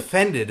Hogan has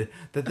offended,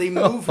 that they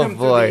move him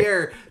through the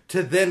air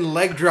to then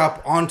leg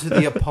drop onto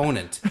the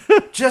opponent.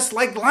 Just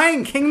like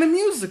Lion King the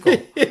musical.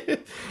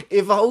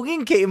 If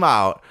Hogan came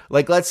out,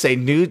 like let's say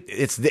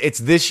it's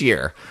this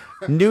year,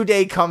 New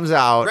Day comes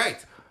out.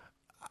 Right.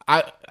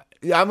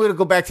 I'm going to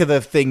go back to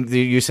the thing that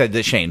you said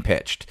that Shane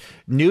pitched.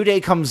 New Day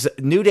comes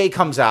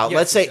out.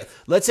 Yes,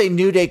 let's say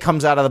New Day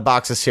comes out of the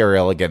box of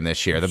cereal again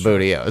this year. The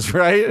Bootios,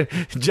 right?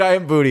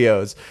 Giant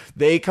Bootios.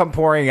 They come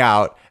pouring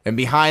out, and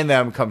behind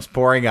them comes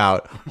pouring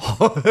out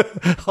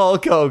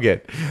Hulk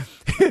Hogan.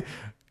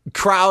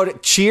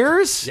 Crowd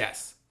cheers.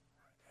 Yes.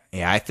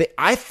 Yeah,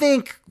 I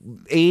think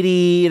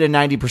 80 to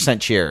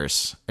 90%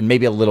 cheers, and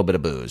maybe a little bit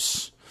of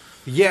booze.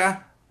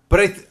 Yeah,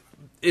 but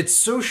it's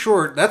so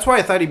short. That's why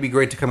I thought he'd be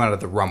great to come out of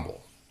the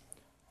Rumble.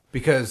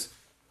 Because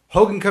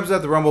Hogan comes out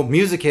of the Rumble,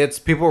 music hits,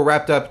 people are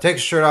wrapped up, takes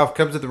his shirt off,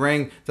 comes to the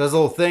ring, does a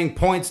little thing,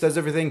 points, does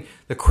everything.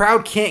 The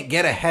crowd can't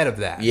get ahead of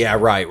that. Yeah,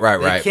 right.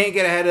 They can't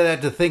get ahead of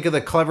that to think of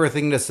the clever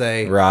thing to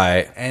say.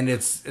 Right. And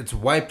it's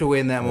wiped away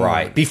in that moment.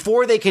 Right.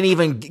 Before they can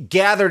even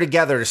gather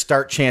together to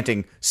start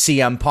chanting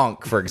CM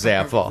Punk, for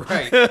example.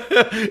 Right.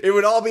 It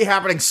would all be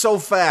happening so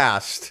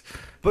fast.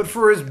 But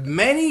for as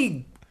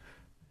many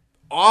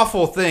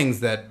awful things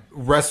that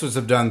wrestlers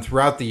have done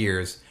throughout the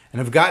years and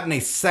have gotten a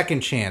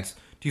second chance,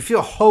 do you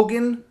feel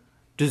Hogan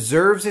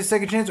deserves a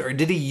second chance, or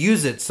did he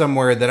use it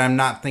somewhere that I'm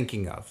not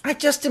thinking of? I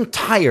just am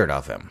tired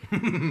of him.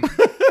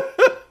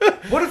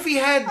 What if he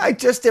had... I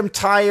just am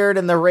tired,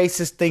 and the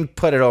racist thing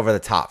put it over the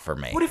top for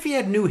me. What if he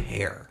had new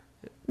hair?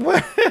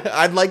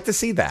 I'd like to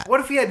see that. What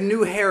if he had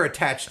new hair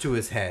attached to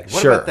his head?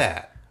 What Sure. about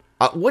that?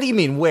 What do you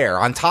mean, where?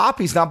 On top?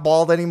 He's not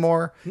bald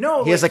anymore?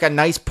 No. He has like a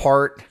nice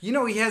part. You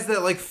know, he has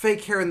that like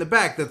fake hair in the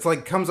back that's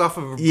like comes off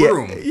of a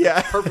broom.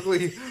 Yeah.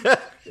 Perfectly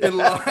in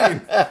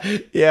line.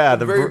 Yeah.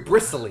 Very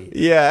bristly.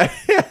 Yeah.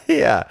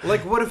 Yeah.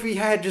 Like, what if he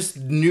had just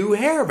new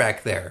hair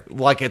back there?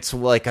 Like it's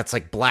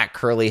like black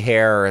curly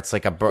hair. Or it's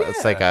like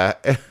Yeah,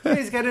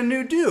 he's got a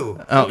new do.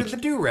 Oh. Look at the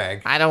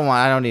do-rag. I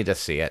don't need to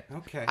see it.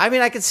 Okay. I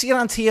mean, I could see it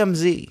on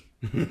TMZ.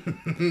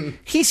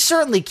 He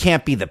certainly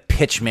can't be the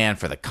pitch man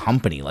for the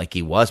company like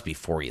he was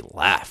before he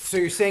left. So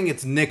you're saying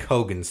it's Nick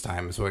Hogan's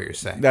time is what you're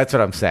saying? That's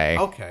what I'm saying.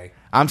 Okay.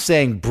 I'm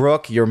saying,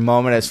 Brooke, your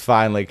moment has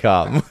finally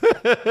come.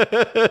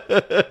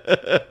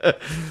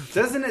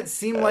 Doesn't it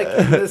seem like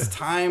in this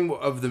time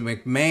of the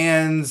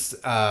McMahons,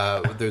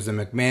 there's a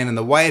McMahon in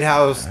the White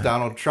House,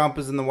 Donald Trump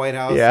is in the White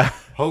House. Yeah.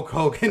 Hulk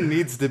Hogan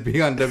needs to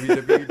be on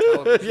WWE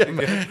television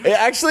again.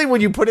 Actually,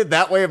 when you put it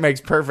that way, it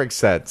makes perfect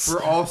sense.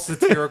 For all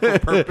satirical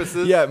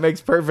purposes. Yeah, it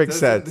makes perfect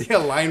Doesn't sense. the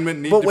alignment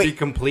need to be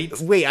complete?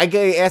 Wait, I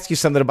gotta ask you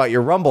something about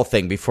your Rumble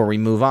thing before we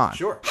move on.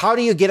 Sure. How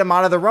do you get him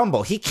out of the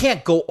Rumble? He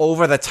can't go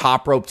over the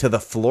top rope to the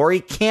floor. He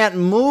can't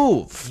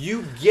move.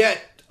 You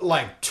get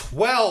like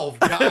 12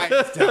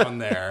 guys down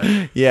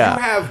there. Yeah.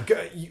 You have,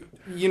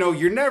 you know,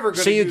 you're never going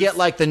to So you get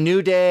like the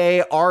New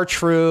Day,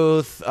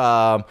 R-Truth,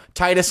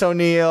 Titus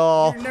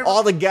O'Neil,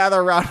 all to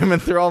gather around him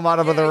and throw him out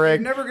of the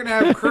ring. You're never going to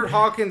have Kurt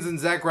Hawkins and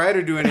Zack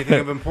Ryder do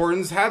anything of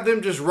importance. Have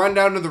them just run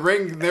down to the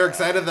ring. They're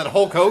excited that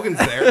Hulk Hogan's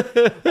there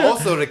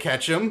also to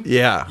catch him.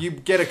 Yeah. You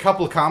get a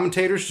couple of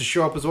commentators to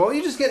show up as well.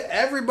 You just get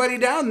everybody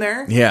down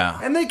there. Yeah.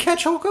 And they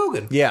catch Hulk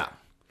Hogan. Yeah.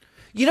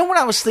 You know what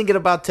I was thinking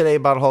about today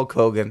about Hulk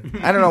Hogan?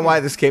 I don't know why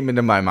this came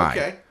into my mind.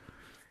 Okay.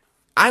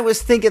 I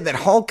was thinking that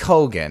Hulk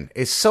Hogan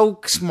is so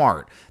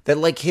smart that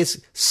like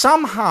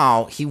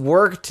somehow he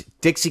worked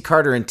Dixie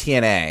Carter in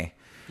TNA.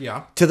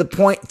 Yeah. To the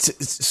point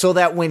so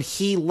that when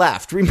he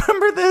left,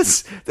 remember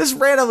this? This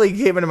randomly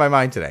came into my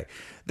mind today.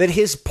 That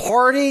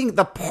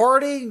the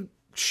parting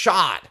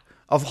shot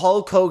of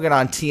Hulk Hogan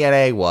on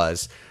TNA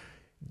was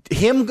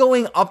him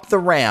going up the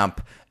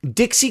ramp,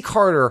 Dixie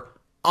Carter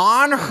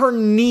on her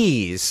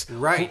knees,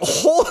 right,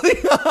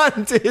 holding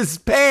on to his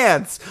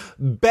pants,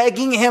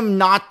 begging him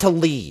not to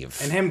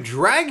leave. And him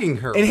dragging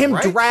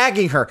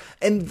her.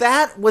 And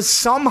that was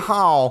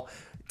somehow,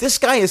 this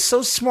guy is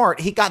so smart,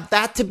 he got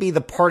that to be the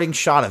parting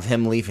shot of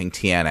him leaving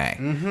TNA.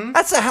 Mm-hmm.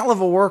 That's a hell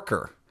of a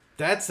worker.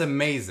 That's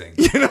amazing.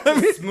 You know what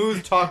I mean?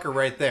 Smooth talker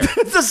right there.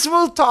 It's a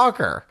smooth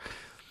talker.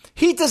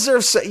 He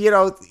deserves,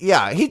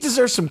 he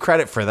deserves some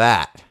credit for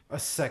that. A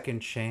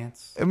second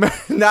chance.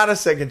 Not a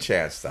second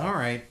chance, though. All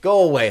right.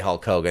 Go away,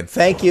 Hulk Hogan.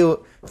 Thank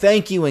you,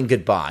 and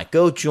goodbye.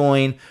 Go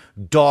join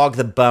Dog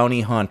the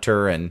Bounty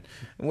Hunter and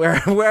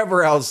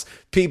wherever else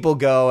people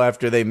go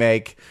after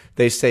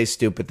they say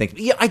stupid things.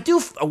 Yeah, I do.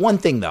 One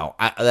thing, though,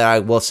 that I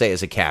will say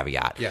as a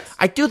caveat. Yes.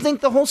 I do think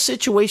the whole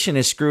situation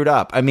is screwed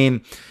up. I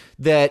mean,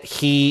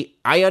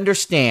 I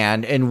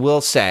understand and will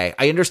say,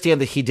 I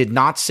understand that he did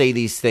not say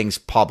these things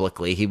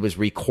publicly. He was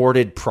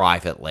recorded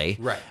privately,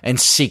 right, and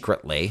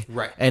secretly,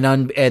 right, and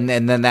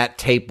then that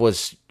tape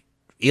was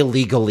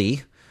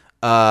illegally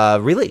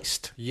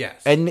released.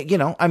 Yes, and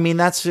I mean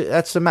that's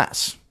a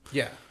mess.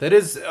 Yeah, that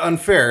is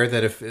unfair.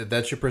 That if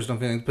that's your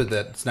personal feelings, but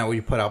that's not what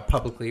you put out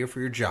publicly or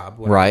for your job,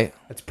 right?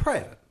 That's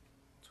private.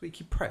 That's what you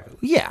keep privately.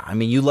 Yeah, I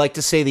mean, you like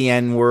to say the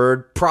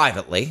N-word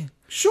privately.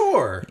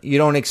 Sure. You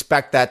don't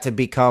expect that to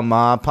become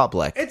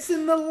public. It's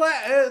in the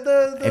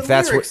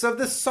lyrics of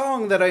this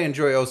song that I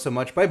enjoy oh so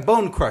much by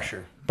Bone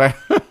Crusher.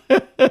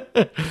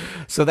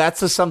 So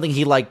that's something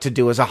he liked to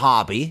do as a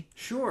hobby.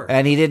 Sure.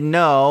 And he didn't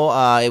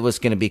know it was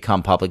going to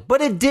become public.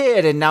 But it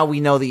did, and now we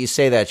know that you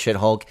say that shit,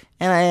 Hulk,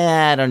 and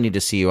I don't need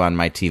to see you on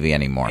my TV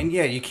anymore. And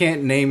yeah, you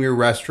can't name your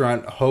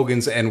restaurant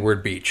Hogan's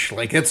N-Word Beach.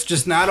 Like, it's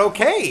just not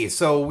okay.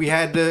 So we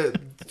had to...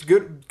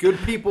 Good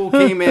people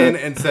came in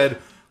and said...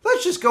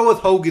 Let's just go with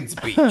Hogan's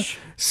Beach.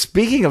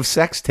 Speaking of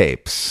sex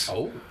tapes,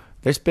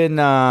 there's been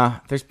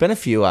a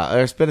few.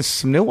 There's been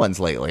some new ones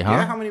lately, huh?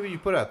 Yeah, how many would you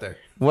put out there?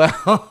 Well,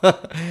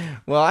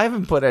 I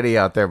haven't put any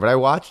out there, but I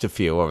watched a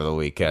few over the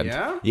weekend.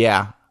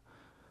 Yeah.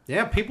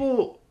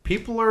 People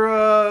are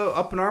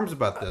up in arms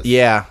about this.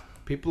 Yeah,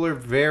 people are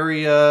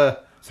very.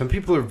 Some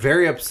people are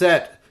very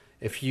upset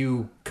if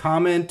you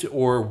comment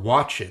or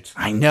watch it.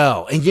 I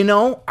know, and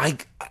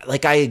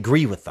I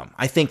agree with them.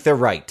 I think they're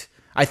right.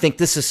 I think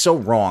this is so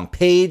wrong.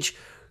 Paige,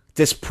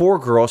 this poor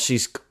girl,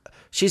 she's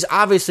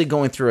obviously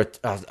going through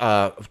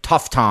a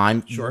tough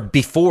time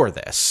before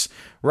this,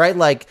 right?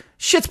 Like,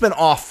 shit's been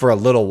off for a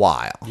little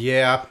while.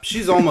 Yeah,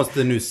 she's almost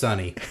the new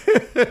Sunny.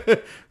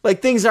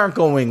 Like, things aren't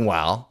going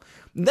well.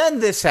 Then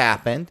this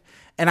happened,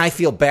 and I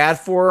feel bad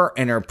for her,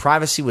 and her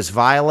privacy was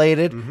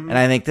violated, and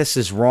I think this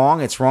is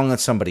wrong. It's wrong that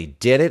somebody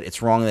did it.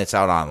 It's wrong that it's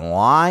out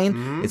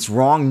online. It's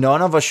wrong.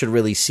 None of us should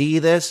really see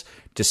this.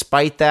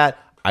 Despite that,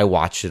 I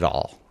watched it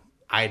all.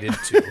 I did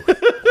too.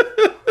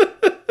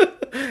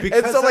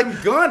 Because I'm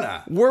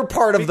gonna. We're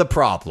part of the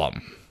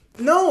problem.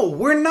 No,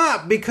 we're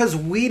not, because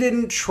we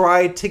didn't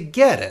try to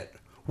get it.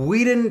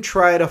 We didn't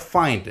try to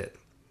find it.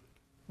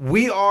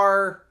 We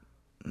are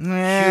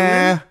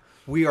human.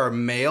 We are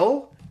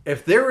male.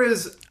 If there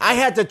is... I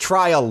had to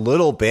try a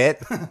little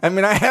bit. I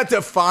mean, I had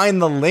to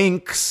find the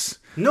links.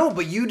 No,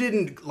 but you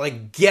didn't,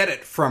 get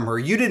it from her.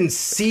 You didn't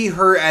see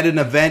her at an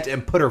event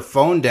and put her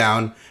phone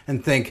down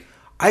and think,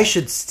 I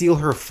should steal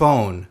her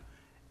phone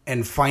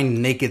and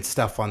find naked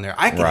stuff on there.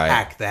 I could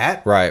hack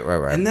that. Right.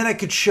 And then I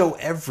could show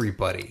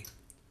everybody.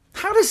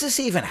 How does this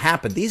even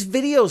happen? These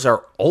videos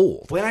are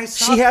old. When I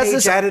saw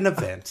Paige at an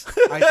event,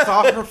 I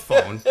saw her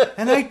phone,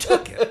 and I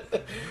took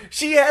it.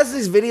 She has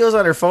these videos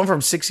on her phone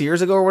from 6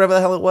 years ago or whatever the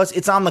hell it was.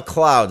 It's on the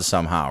cloud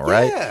somehow,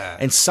 right? Yeah.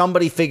 And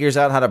somebody figures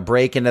out how to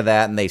break into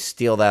that, and they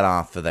steal that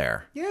off of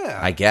there. Yeah.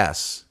 I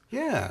guess.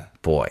 Yeah.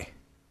 Boy.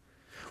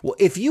 Well,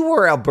 if you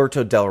were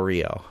Alberto Del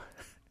Rio,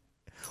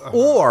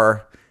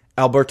 or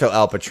Alberto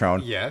El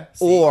Patron,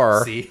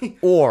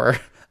 or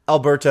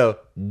Alberto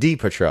Di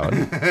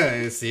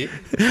Patron, see,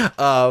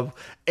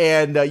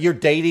 and you're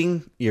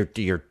dating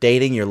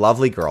your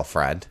lovely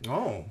girlfriend.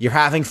 Oh, you're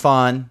having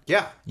fun.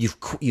 Yeah,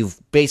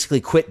 you've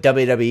basically quit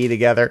WWE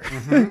together.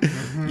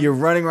 You're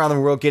running around the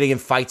world getting in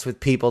fights with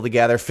people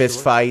together,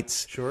 fist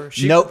fights. Sure.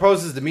 She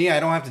proposes to me. I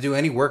don't have to do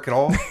any work at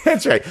all.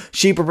 That's right.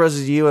 She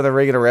proposes to you at a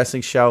regular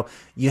wrestling show.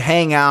 You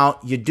hang out.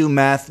 You do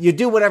meth. You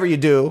do whatever you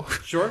do.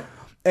 Sure.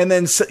 And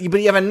then,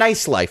 but you have a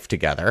nice life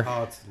together.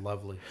 Oh, it's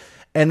lovely.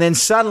 And then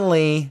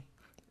suddenly,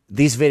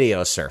 these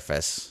videos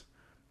surface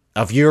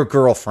of your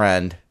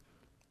girlfriend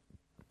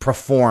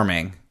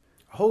performing.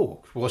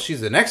 Oh, well,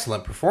 she's an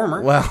excellent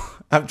performer. Well,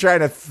 I'm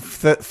trying to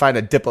find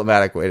a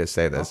diplomatic way to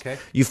say this. Okay.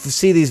 You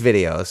see these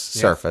videos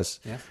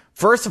surface. Yes.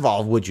 First of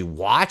all, would you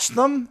watch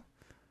them?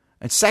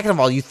 And second of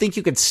all, you think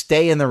you could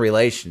stay in the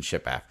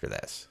relationship after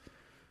this?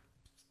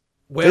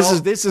 Well,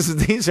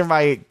 these are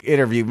my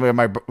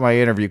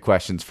interview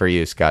questions for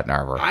you, Scott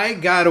Narver. I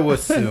got to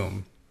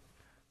assume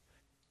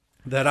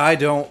that I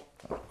don't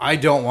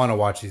want to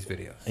watch these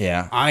videos.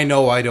 Yeah. I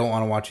know I don't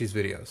want to watch these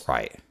videos.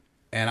 Right.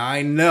 And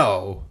I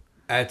know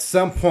at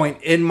some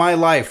point in my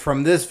life,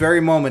 from this very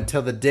moment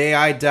till the day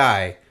I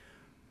die,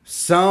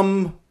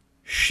 some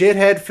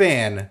shithead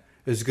fan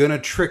is going to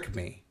trick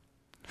me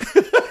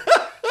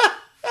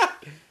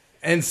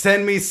and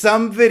send me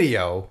some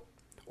video.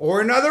 Or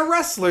another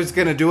wrestler's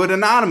going to do it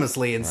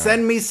anonymously and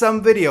send me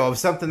some video of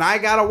something I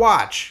got to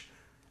watch.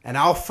 And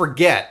I'll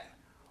forget.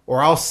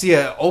 Or I'll see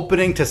an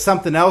opening to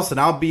something else and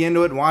I'll be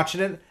into it and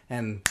watching it.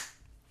 And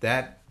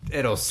that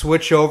it'll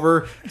switch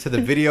over to the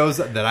videos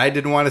that I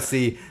didn't want to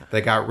see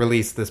that got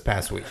released this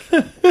past week.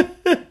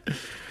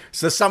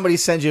 So somebody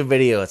sends you a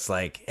video. It's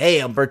like,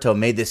 hey, Alberto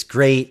made this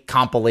great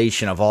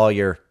compilation of all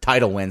your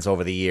title wins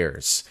over the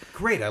years.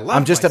 Great, I love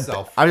I'm just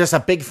myself. I'm just a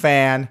big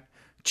fan.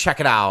 Check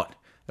it out.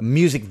 A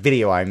music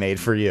video I made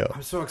for you.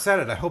 I'm so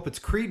excited. I hope it's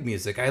Creed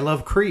music. I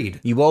love Creed.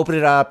 You open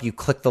it up, you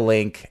click the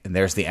link, and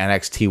there's the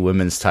NXT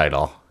Women's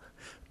title.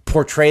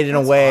 Portrayed in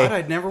a way. Odd,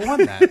 I'd never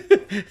won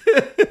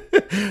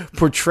that.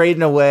 Portrayed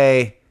in a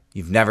way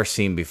you've never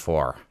seen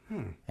before.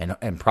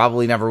 And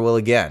probably never will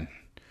again.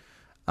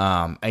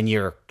 And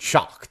you're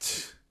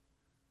shocked.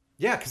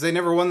 Yeah, because they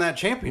never won that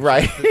championship.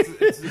 Right.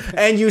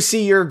 And you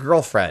see your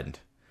girlfriend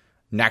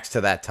next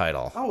to that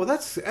title. Oh, well,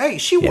 hey,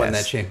 she won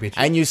that championship.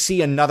 And you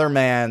see another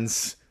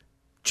man's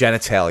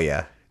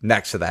genitalia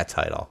next to that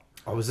title.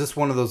 Oh, is this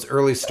one of those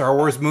early Star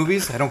Wars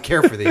movies? I don't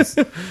care for these.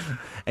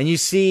 And you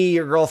see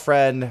your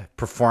girlfriend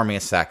performing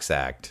a sex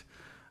act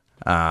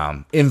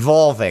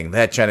involving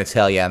that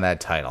genitalia and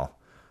that title.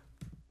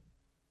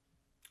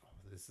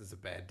 This is a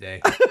bad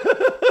day.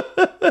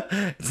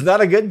 It's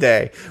not a good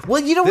day.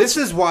 Well, you know This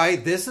is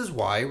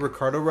why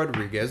Ricardo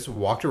Rodriguez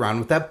walked around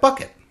with that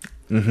bucket.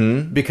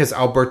 Mm-hmm. Because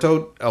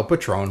Alberto El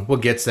Patron will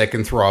get sick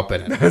and throw up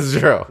in it. That's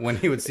true. When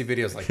he would see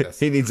videos like this.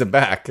 He needs it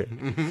back.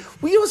 Mm-hmm.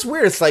 Well, you know what's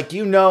weird? It's like,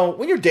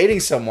 when you're dating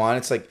someone,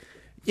 it's like,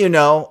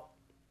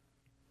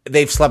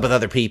 they've slept with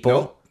other people.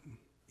 Nope.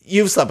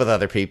 You've slept with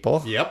other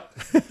people. Yep.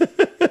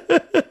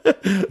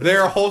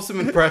 They're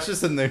wholesome and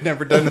precious, and they've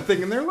never done a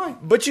thing in their life.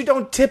 But you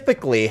don't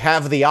typically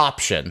have the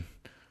option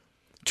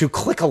to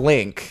click a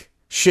link,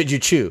 should you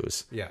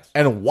choose, Yes.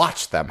 and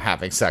watch them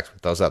having sex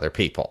with those other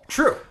people.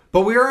 True.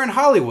 But we are in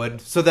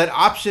Hollywood, so that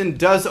option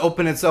does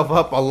open itself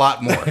up a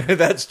lot more.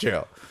 That's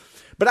true.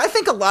 But I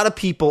think a lot of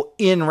people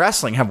in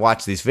wrestling have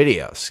watched these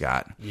videos,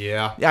 Scott.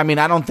 Yeah. I mean,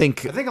 I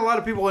think a lot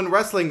of people in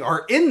wrestling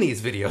are in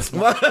these videos.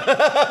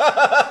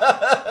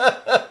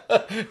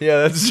 Yeah,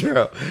 that's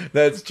true.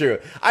 That's true.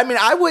 I mean,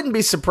 I wouldn't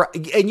be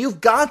surprised. And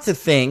you've got to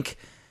think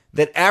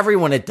that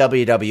everyone at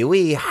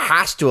WWE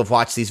has to have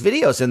watched these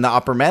videos in the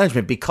upper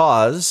management,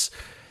 because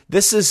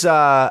this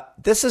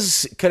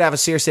could have a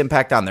serious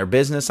impact on their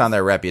business, on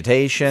their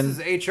reputation. This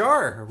is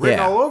HR written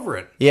all over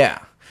it. Yeah.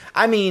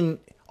 I mean,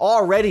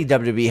 already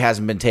WWE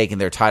hasn't been taking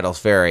their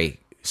titles very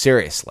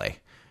seriously.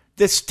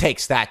 This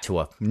takes that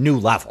to a new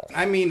level.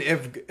 I mean,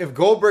 if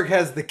Goldberg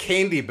has the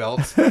candy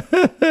belt,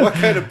 what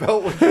kind of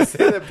belt would you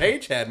say that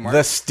Paige had, Mark?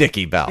 The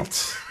sticky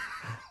belt.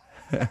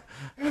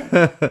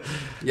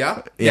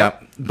 Yeah? Yeah.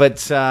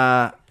 But,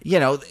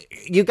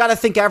 you got to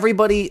think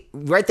everybody,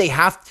 right?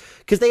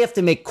 Because they have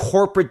to make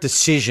corporate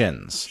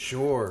decisions.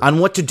 Sure. On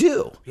what to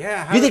do.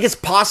 Yeah. You think it's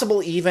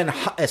possible even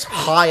as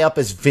high up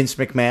as Vince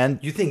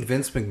McMahon? You think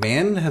Vince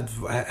McMahon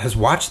has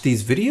watched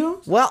these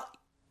videos? Well,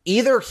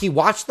 either he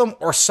watched them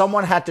or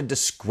someone had to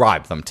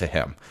describe them to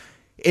him.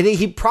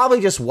 He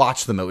probably just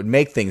watched them. It would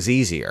make things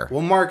easier.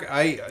 Well, Mark,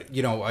 I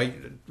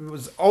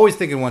was always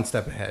thinking one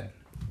step ahead.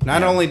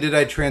 Not only did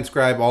I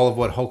transcribe all of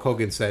what Hulk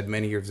Hogan said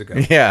many years ago.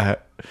 Yeah.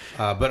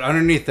 But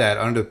underneath that,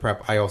 under the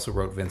prep, I also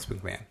wrote Vince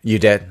McMahon. You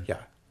did? Yeah.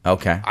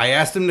 Okay. I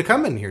asked him to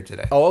come in here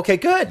today. Oh, okay,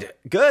 good.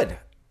 Good.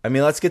 I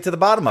mean, let's get to the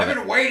bottom of I've it.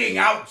 been waiting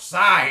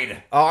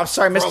outside Oh, I'm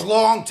sorry, for a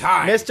long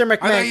time. Mr.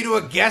 McMahon. I thought you do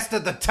a guest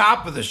at the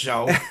top of the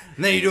show, and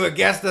then you do a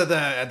guest at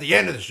the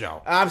end of the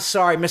show. I'm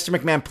sorry, Mr.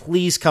 McMahon,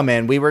 please come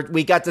in.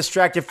 We got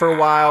distracted for a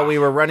while. We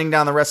were running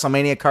down the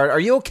WrestleMania card.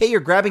 Are you okay? You're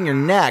grabbing your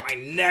neck. My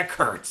neck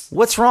hurts.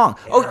 What's wrong?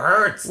 It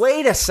hurts.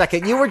 Wait a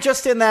second. You were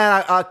just in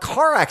that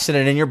car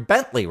accident in your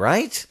Bentley,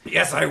 right?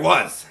 Yes, I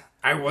was.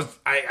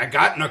 I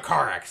got in a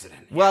car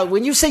accident. Well,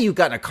 when you say you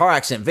got in a car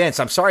accident, Vince,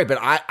 I'm sorry, but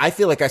I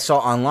feel like I saw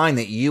online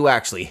that you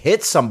actually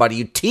hit somebody.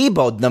 You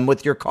T-boned them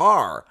with your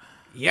car.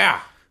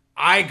 Yeah,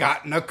 I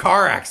got in a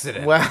car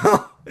accident.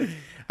 Well,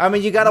 I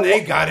mean, you got to...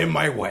 They got in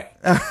my way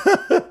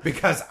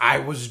because I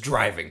was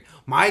driving.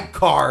 My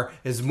car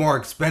is more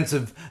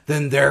expensive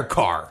than their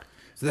car.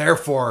 So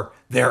therefore,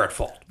 they're at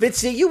fault.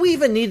 Vince, you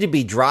even need to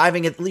be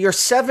driving it. You're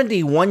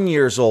 71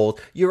 years old.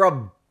 You're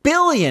a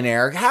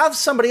billionaire. Have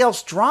somebody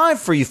else drive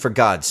for you, for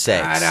God's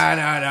sakes.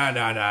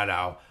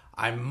 No.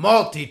 I'm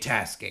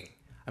multitasking.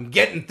 I'm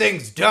getting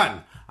things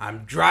done. I'm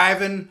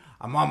driving.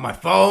 I'm on my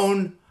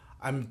phone.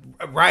 I'm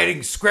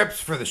writing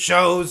scripts for the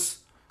shows.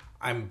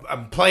 I'm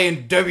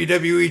playing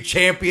WWE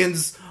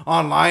Champions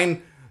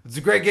online. It's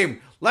a great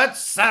game. Let's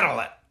settle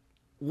it.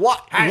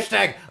 What?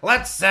 Hashtag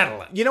let's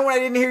settle it. You know what I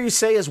didn't hear you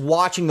say is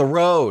watching the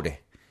road.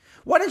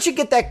 Why don't you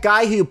get that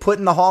guy who you put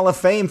in the Hall of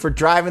Fame for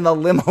driving the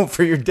limo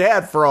for your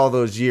dad for all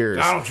those years?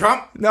 Donald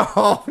Trump?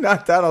 No,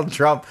 not Donald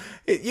Trump.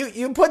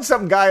 You put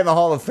some guy in the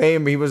Hall of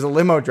Fame. He was a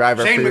limo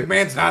driver. Shane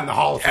McMahon's not in the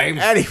Hall of Fame.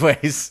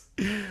 Anyways,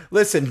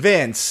 listen,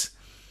 Vince,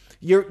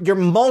 you're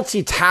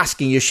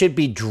multitasking. You should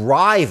be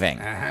driving.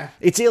 Uh-huh.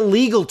 It's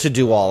illegal to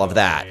do all of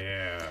that.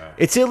 Yeah.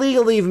 It's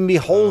illegal to even be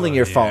holding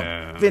your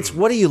phone. Vince,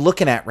 what are you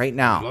looking at right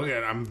now?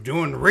 I'm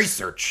doing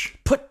research.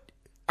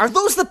 Are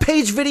those the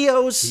Page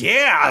videos?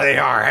 Yeah, they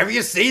are. Have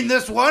you seen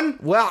this one?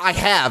 Well, I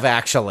have,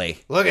 actually.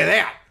 Look at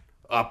that.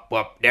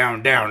 up,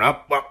 down, down,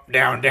 up,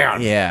 down,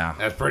 down. Yeah.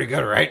 That's pretty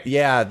good, right?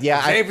 Yeah.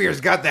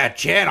 Xavier's got that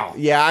channel.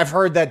 Yeah, I've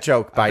heard that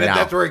joke by now.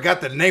 That's where he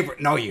got the neighbor.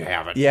 No, you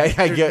haven't. Yeah,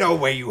 There's no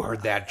way you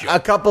heard that joke. A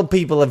couple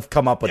people have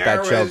come up with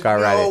that joke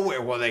already. No way.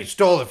 Well, they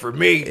stole it from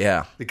me.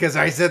 Yeah. Because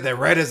I said that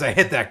right as I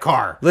hit that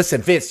car.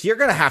 Listen, Vince, you're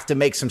going to have to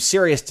make some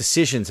serious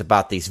decisions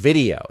about these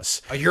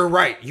videos. You're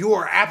right. You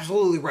are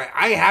absolutely right.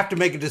 I have to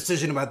make a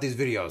decision about these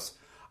videos.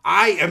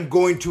 I am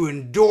going to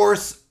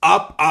endorse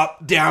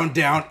up, down,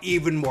 down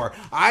even more.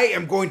 I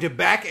am going to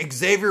back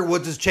Xavier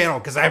Woods' channel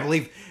because I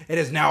believe it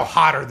is now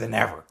hotter than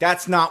ever.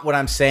 That's not what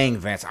I'm saying,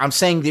 Vince. I'm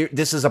saying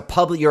this is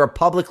you're a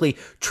publicly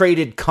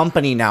traded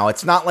company now.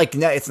 It's not like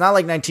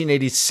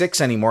 1986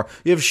 anymore.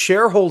 You have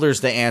shareholders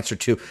to answer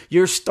to.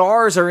 Your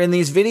stars are in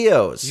these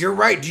videos. You're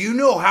right. Do you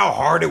know how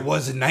hard it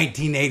was in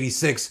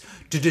 1986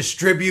 to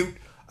distribute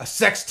a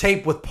sex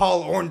tape with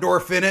Paul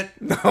Orndorff in it?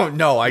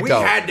 No, I don't. We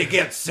had to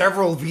get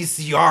several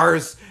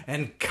VCRs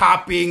and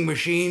copying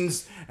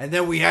machines, and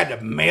then we had to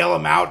mail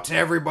them out to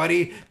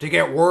everybody to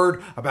get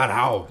word about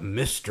how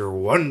Mr.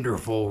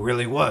 Wonderful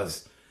really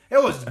was.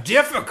 It was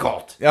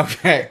difficult.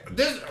 Okay.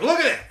 Look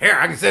at it. Here,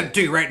 I can send it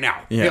to you right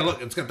now. Yeah. Here,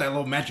 look, it's got that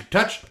little magic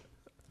touch.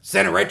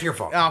 Send it right to your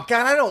phone. Oh,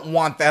 God, I don't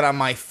want that on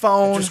my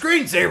phone. It's your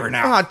screensaver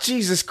now. Oh,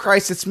 Jesus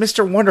Christ, it's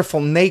Mr. Wonderful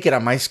naked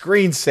on my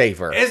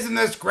screensaver. Isn't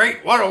this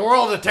great? What a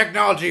world of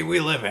technology we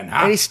live in,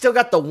 huh? And he's still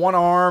got the one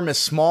arm is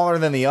smaller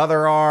than the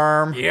other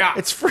arm. Yeah.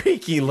 It's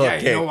freaky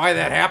looking. Yeah, you know why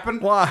that happened?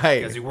 Why?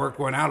 Because he worked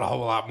one out a whole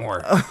lot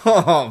more.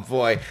 Oh,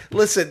 boy.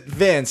 Listen,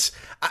 Vince,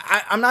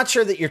 I'm not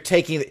sure that you're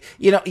taking,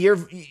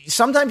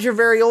 sometimes you're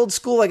very old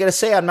school. I got to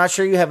say, I'm not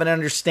sure you have an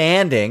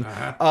understanding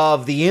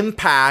of the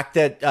impact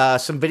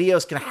that some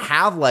videos can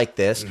have like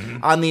this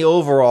on the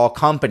overall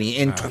company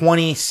in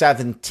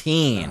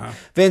 2017.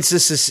 Vince,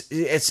 this is,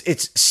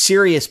 it's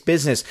serious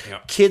business.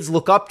 Yep. Kids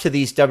look up to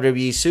these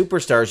WWE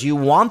superstars. You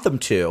want them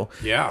to.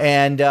 Yeah.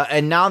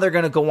 And now they're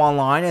going to go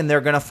online and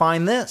they're going to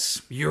find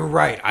this. You're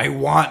right. I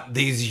want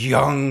these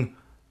young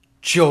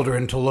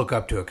children to look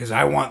up to it because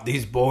I want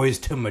these boys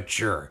to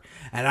mature.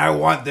 And I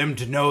want them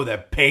to know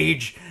that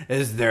Paige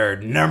is their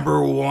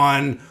number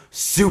one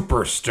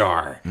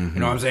superstar. You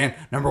know what I'm saying?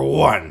 Number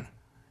one.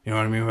 You know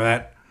what I mean by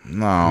that?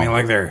 No.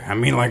 I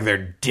mean like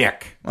their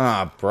dick.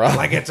 Oh, bro.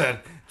 Like it's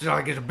a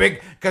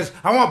big, because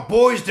I want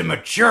boys to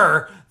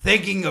mature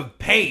thinking of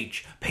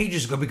Paige. Paige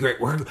is going to be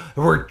great.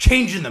 We're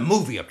changing the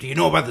movie up. Do you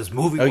know about this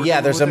movie? Oh, yeah,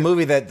 there's a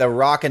movie that The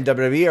Rock and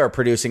WWE are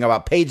producing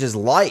about Paige's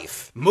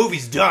life.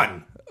 Movie's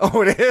done.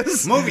 Oh, it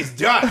is? Movie's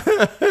done.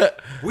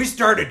 We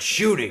started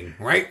shooting,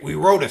 right? We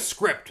wrote a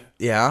script.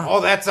 Yeah. All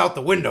that's out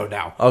the window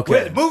now.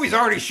 Okay. The movie's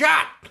already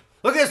shot.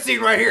 Look at this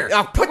scene right here. Put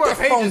Look the what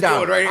Paige phone is down.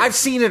 doing right here. I've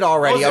seen it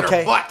already, Those are her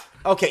okay? butt.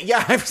 Okay,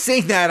 yeah, I've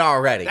seen that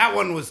already. That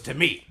one was to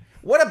me.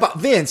 What about,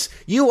 Vince,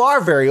 you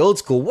are very old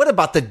school. What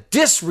about the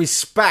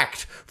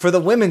disrespect for the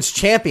women's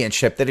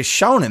championship that is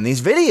shown in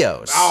these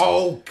videos?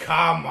 Oh,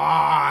 come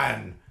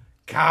on.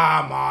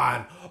 Come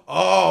on.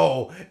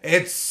 Oh,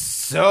 it's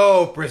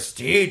so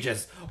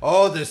prestigious.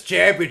 Oh, this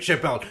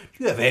championship belt. Do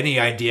you have any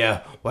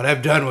idea what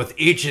I've done with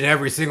each and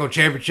every single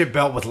championship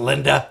belt with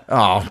Linda?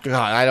 Oh,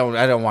 God, I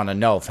don't want to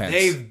know, Vince.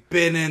 They've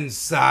been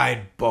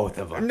inside both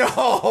of them.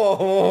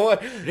 No!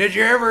 Did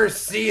you ever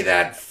see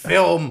that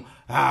film?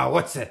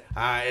 What's it?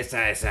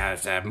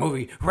 It's a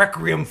movie,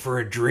 Requiem for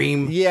a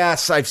Dream.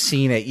 Yes, I've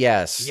seen it,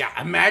 yes. Yeah,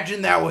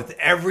 imagine that with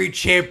every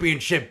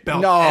championship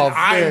belt. No, and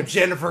I'm Vince.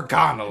 Jennifer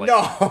Connelly.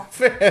 No,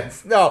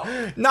 Vince, no.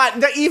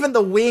 Not even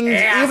the winged,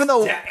 even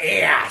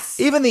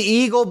the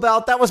eagle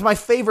belt. That was my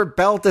favorite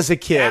belt as a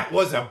kid. That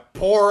was a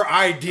poor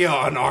idea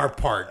on our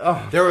part.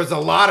 There was a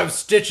lot of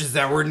stitches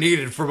that were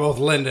needed for both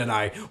Linda and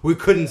I. We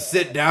couldn't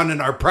sit down in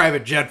our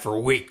private jet for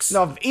weeks.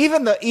 No,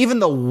 even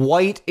the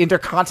white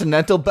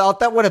intercontinental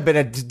belt, that would have been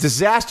a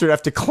disaster to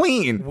have to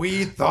clean.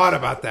 We thought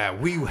about that.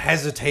 We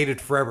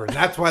hesitated forever. And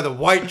that's why the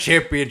white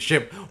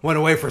championship went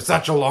away for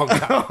such a long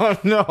time. Oh,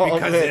 no.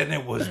 Because then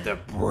it was the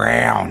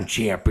brown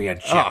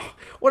championship. Oh,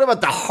 what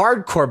about the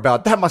hardcore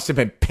belt? That must have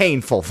been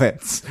painful,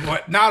 Vince.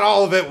 But not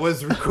all of it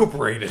was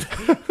recuperated.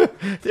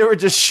 There were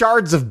just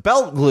shards of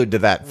belt glued to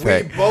that We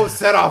thing. both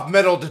set off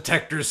metal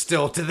detectors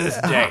still to this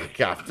day. Oh,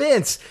 God,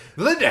 Vince.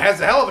 Linda has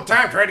a hell of a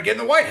time trying to get in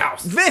the White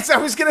House. Vince, I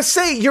was gonna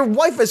say your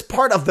wife is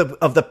part of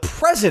the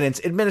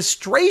president's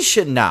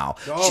administration now.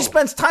 Oh. She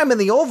spends time in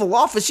the Oval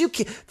Office.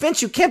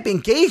 Vince, you can't be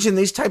engaged in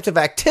these types of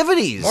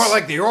activities. More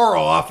like the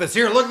Oral Office.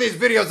 Here, look at these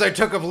videos I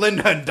took of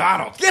Linda and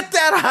Donald. Get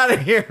that out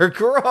of here!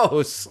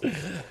 Gross.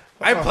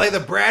 I play the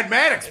Brad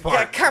Maddox part.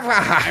 Yeah, come on.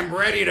 I'm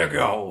ready to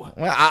go.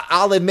 Well,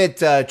 I'll admit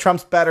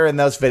Trump's better in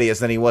those videos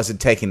than he was at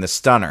taking the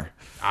stunner.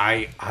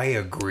 I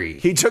agree.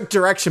 He took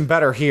direction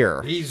better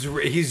here.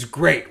 He's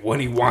great when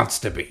he wants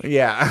to be.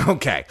 Yeah,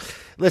 okay.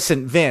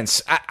 Listen,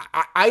 Vince,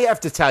 I have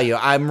to tell you,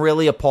 I'm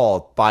really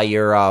appalled by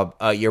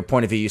your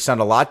point of view. You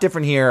sound a lot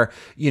different here,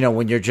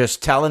 when you're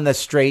just telling the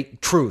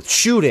straight truth,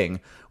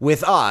 shooting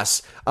with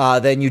us,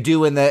 than you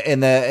do in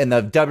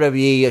the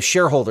WWE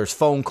shareholders'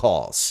 phone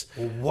calls.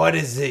 What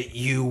is it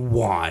you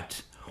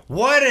want?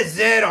 What is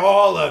it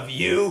all of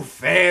you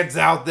fans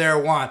out there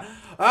want?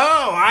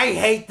 Oh, I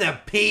hate the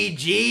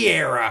PG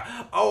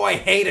era. Oh, I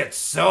hate it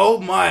so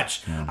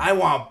much. I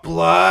want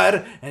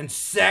blood and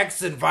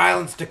sex and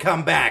violence to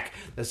come back.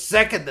 The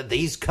second that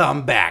these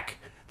come back,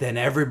 then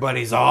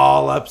everybody's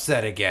all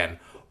upset again.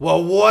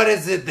 Well, what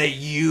is it that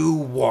you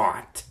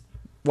want?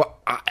 Well,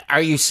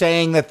 are you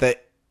saying that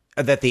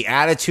the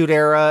Attitude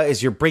Era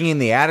is you're bringing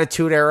the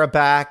Attitude Era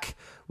back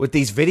with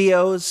these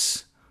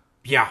videos?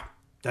 Yeah,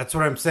 that's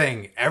what I'm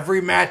saying.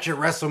 Every match at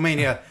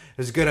WrestleMania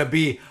is going to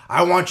be,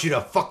 I want you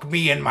to fuck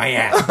me in my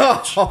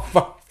ass.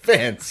 Oh,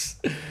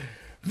 Vince.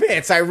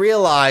 Vince, I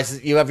realize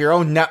that you have your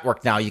own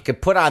network now. You can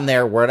put on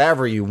there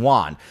whatever you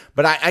want.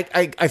 But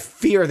I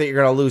fear that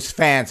you're going to lose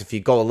fans if you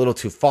go a little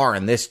too far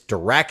in this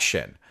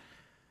direction.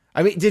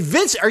 I mean,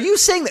 are you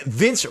saying that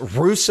Vince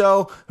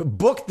Russo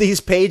booked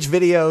these page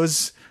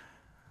videos?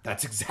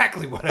 That's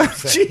exactly what I'm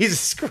saying.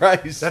 Jesus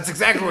Christ. That's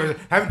exactly what.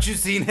 Haven't you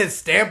seen his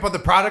stamp on the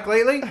product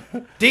lately?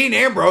 Dean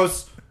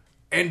Ambrose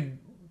and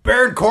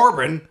Baron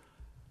Corbin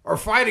are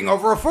fighting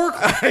over a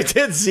forklift. I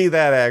did see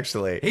that,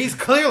 actually. He's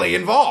clearly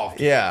involved.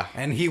 Yeah.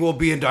 And he will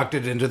be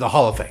inducted into the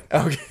Hall of Fame.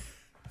 Okay.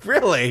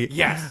 Really?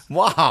 Yes.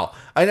 Wow.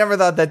 I never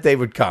thought that day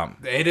would come.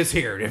 It is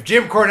here. If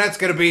Jim Cornette's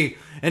going to be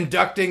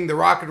inducting the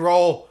Rock and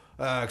Roll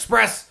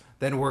Express,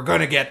 then we're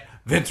going to get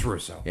Vince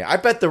Russo. Yeah, I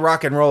bet the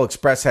Rock and Roll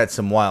Express had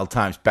some wild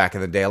times back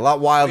in the day. A lot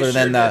wilder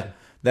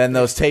than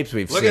those tapes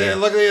we've seen.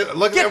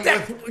 Look at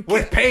them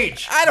with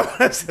Paige. I don't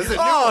want to.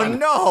 Oh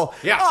no!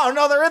 Yeah. Oh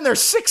no! They're in their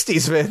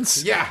 60s,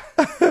 Vince. Yeah,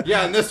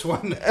 yeah. And this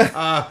one,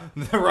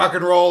 the Rock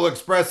and Roll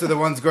Express are the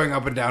ones going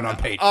up and down on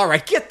Paige. All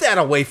right, get that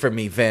away from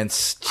me,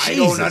 Vince. Jesus. I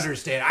don't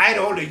understand. I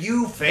don't.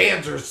 You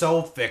fans are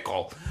so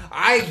fickle.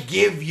 I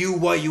give you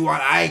what you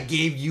want. I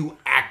gave you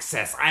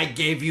access. I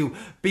gave you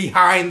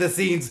behind the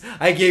scenes.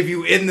 I gave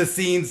you in the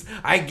scenes.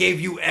 I gave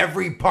you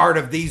every part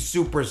of these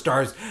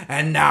superstars,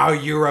 and now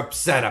you're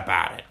upset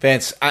about it.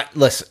 Vince,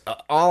 listen,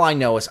 all I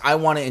know is I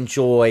want to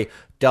enjoy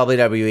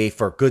WWE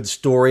for good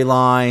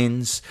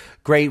storylines,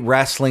 great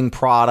wrestling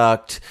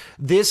product.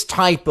 This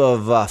type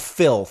of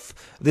filth,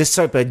 this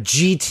type of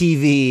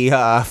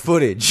GTV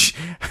footage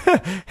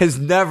has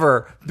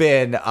never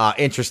been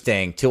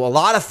interesting to a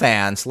lot of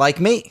fans like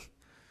me.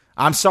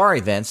 I'm sorry,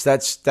 Vince.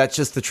 That's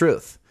just the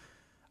truth.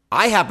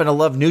 I happen to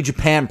love New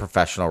Japan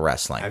Professional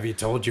Wrestling. Have you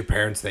told your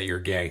parents that you're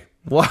gay?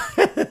 What?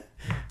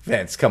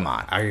 Vince, come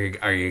on.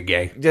 Are you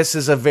gay? This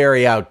is a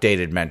very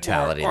outdated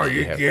mentality. Are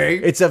you gay?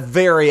 It's a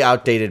very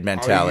outdated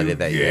mentality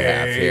that you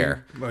have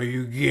here. Are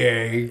you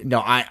gay?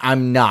 No,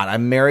 I'm not.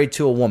 I'm married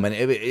to a woman.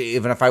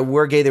 Even if I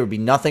were gay, there would be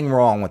nothing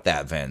wrong with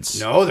that, Vince.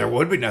 No, there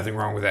would be nothing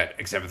wrong with that,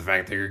 except for the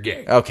fact that you're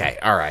gay. Okay,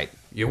 all right.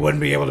 You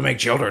wouldn't be able to make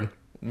children.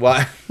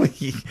 What?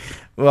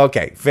 Well,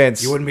 okay,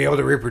 Vince. You wouldn't be able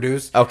to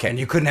reproduce. Okay. And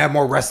you couldn't have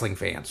more wrestling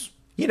fans.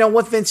 You know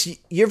what, Vince?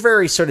 You're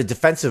very sort of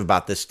defensive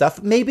about this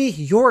stuff. Maybe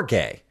you're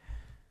gay.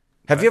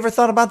 Have you ever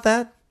thought about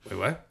that? Wait,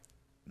 what?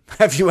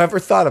 Have you ever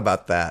thought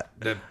about that?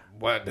 That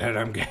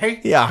I'm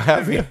gay? Yeah,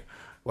 have you?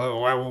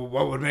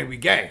 What would make me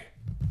gay?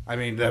 I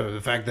mean,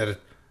 the fact that,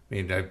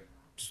 I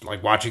just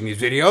like watching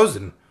these videos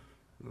and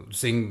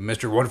seeing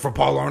Mr. Wonderful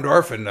Paul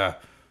Orndorff and the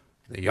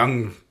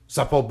young,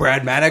 supple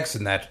Brad Maddox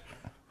and that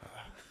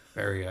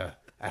very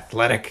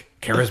athletic,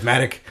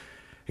 charismatic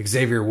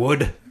Xavier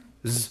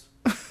Woods.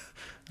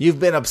 You've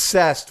been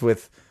obsessed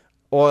with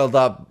oiled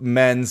up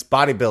men's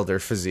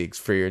bodybuilder physiques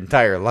for your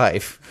entire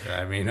life.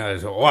 I mean,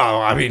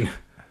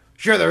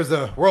 sure, there was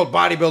the World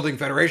Bodybuilding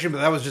Federation, but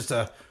that was just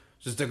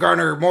to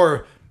garner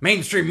more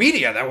mainstream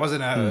media. That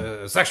wasn't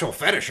a sexual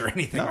fetish or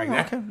anything like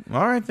that. Okay.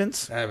 All right,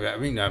 Vince. I'm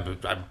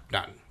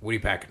not. What are you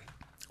packing?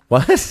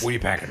 What? What are you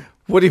packing?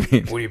 What do you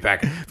mean? What are you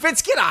packing?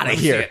 Vince, get out of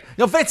see here. it.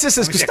 No, Vince, this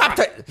is... Stop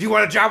that. Do you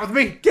want a job with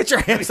me? Get your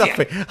hands off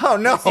me. Oh,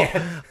 no.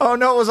 Oh,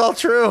 no, it was all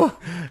true.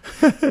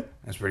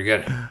 That's pretty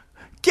good.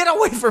 Get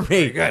away from me.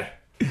 Pretty good.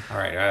 All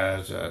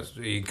right.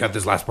 You cut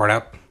this last part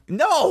out?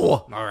 No.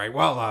 All right.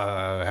 Well,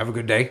 have a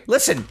good day.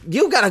 Listen,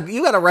 you got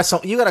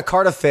a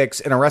car to fix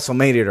and a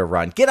WrestleMania to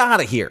run. Get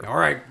out of here. All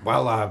right.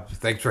 Well,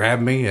 thanks for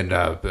having me, and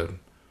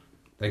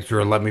thanks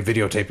for letting me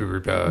videotape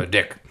your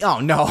dick. Oh,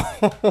 no.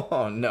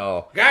 Oh,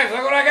 no. Guys,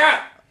 look what I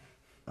got.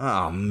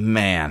 Oh,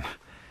 man.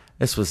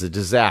 This was a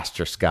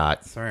disaster,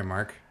 Scott. Sorry,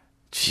 Mark.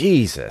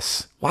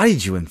 Jesus. Why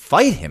did you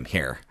invite him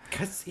here?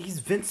 Because he's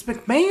Vince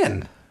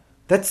McMahon.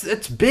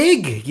 It's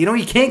big. You know,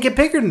 you can't get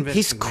bigger than Vince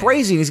He's McMahon.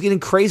 crazy. He's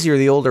getting crazier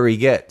the older he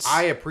gets.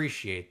 I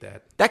appreciate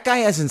that. That guy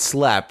hasn't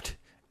slept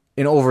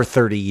in over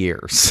 30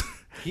 years.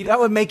 That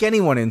would make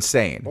anyone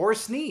insane. Or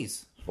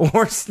sneeze.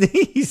 Or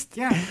sneezed.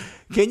 Yeah.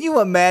 Can you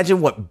imagine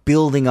what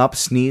building up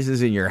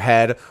sneezes in your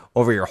head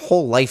over your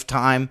whole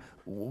lifetime?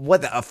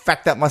 What the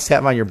effect that must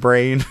have on your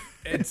brain?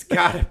 It's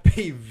got to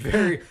be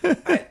very...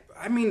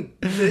 I mean,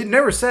 it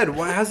never said,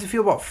 how does he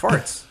feel about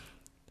farts?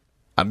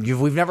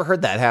 We've never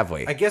heard that, have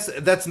we? I guess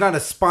that's not a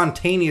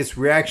spontaneous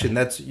reaction.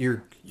 That's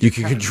you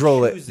can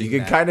control it. You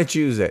can kind of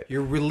choose it.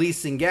 You're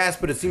releasing gas,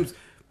 but it seems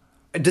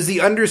Does he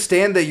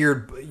understand that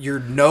your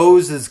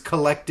nose is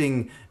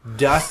collecting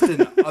dust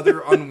and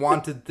other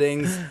unwanted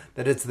things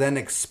that it's then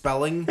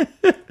expelling?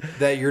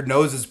 That your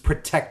nose is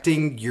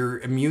protecting your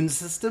immune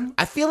system?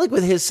 I feel like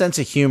with his sense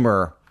of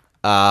humor,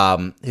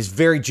 his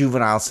very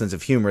juvenile sense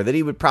of humor, that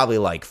he would probably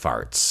like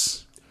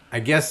farts. I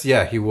guess,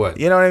 yeah, he would.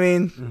 You know what I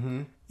mean?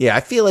 Mm-hmm. Yeah, I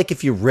feel like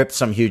if you ripped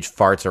some huge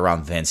farts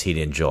around Vince, he'd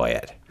enjoy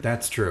it.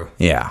 That's true.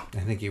 Yeah. I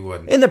think he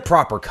would. In the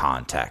proper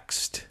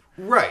context.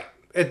 Right.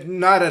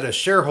 Not at a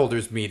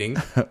shareholders meeting.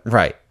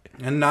 Right.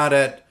 And not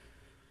at,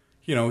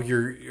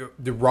 the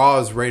Raw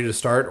is ready to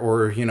start,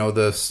 or,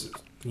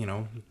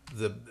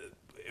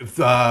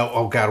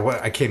 oh God,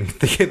 what? I can't even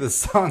think of the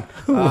song.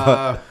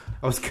 I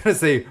was going to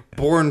say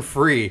Born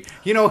Free.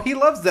 He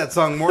loves that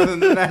song more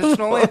than the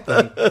national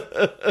anthem.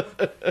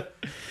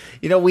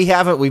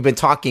 We've been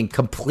talking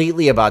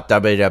completely about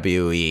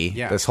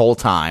WWE this whole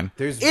time.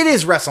 It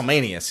is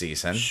WrestleMania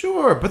season.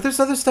 Sure, but there's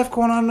other stuff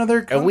going on in other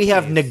companies. And we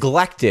have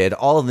neglected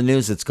all of the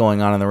news that's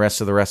going on in the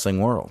rest of the wrestling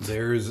world.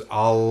 There's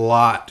a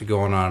lot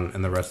going on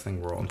in the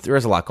wrestling world. There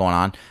is a lot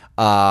going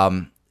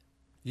on.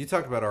 You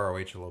talked about ROH a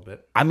little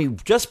bit. I mean,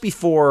 just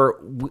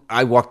before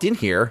I walked in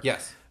here,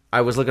 yes,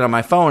 I was looking on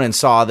my phone and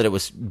saw that it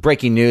was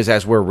breaking news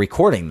as we're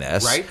recording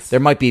this. Right. There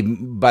might be,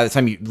 by the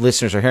time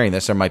listeners are hearing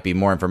this, there might be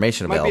more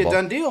information available. Might be a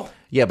done deal.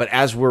 Yeah, but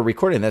as we're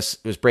recording this,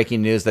 it was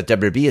breaking news that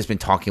WWE has been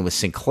talking with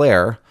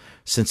Sinclair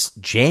since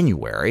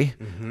January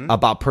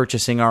about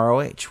purchasing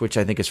ROH, which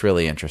I think is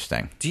really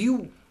interesting. Do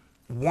you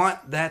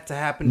want that to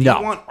happen? Do No.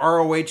 you want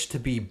ROH to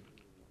be...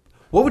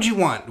 What would you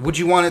want? Would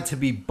you want it to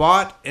be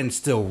bought and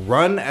still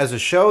run as a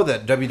show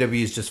that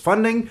WWE is just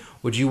funding?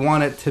 Would you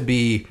want it to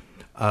be...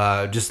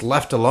 just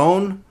left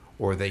alone,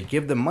 or they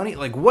give them money?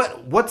 Like,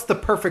 what's the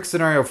perfect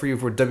scenario for you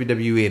for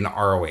WWE and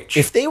ROH?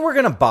 If they were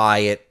going to buy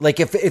it, like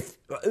if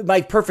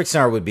my perfect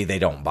scenario would be they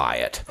don't buy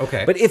it.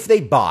 Okay. But if they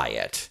buy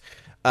it,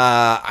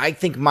 I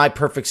think my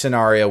perfect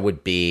scenario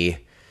would be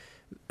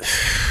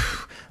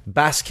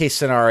best case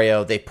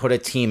scenario, they put a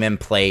team in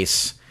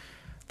place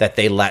that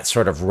they let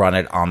sort of run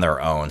it on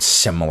their own,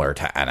 similar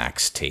to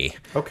NXT.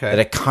 Okay. That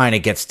it kind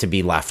of gets to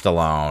be left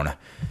alone.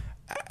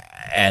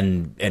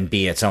 And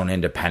be its own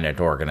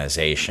independent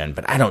organization,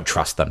 but I don't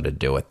trust them to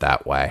do it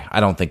that way. I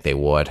don't think they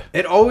would.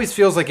 It always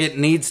feels like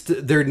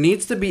there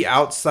needs to be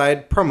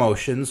outside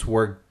promotions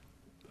where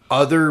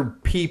other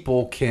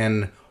people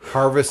can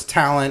harvest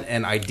talent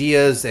and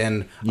ideas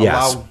and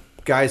allow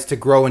guys to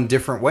grow in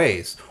different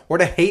ways, or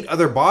to hate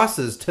other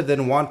bosses to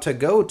then want to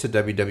go to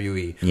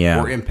WWE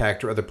or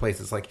Impact or other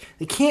places. Like,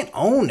 they can't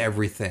own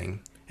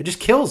everything. It just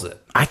kills it.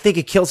 I think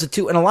it kills it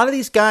too. And a lot of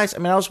these guys, I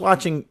mean, I was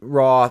watching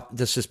Raw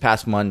this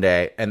past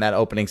Monday, and that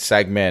opening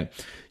segment,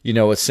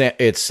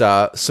 it's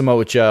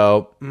Samoa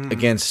Joe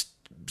against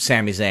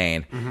Sami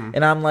Zayn.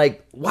 And I'm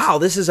like, wow,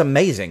 this is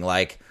amazing.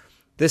 Like,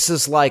 this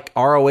is like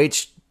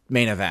ROH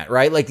main event,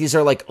 right? Like, these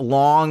are like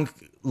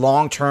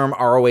long-term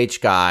ROH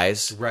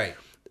guys. Right.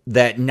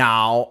 That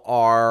now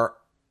are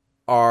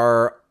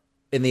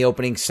in the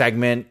opening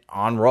segment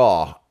on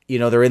Raw.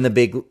 They're in the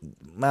big...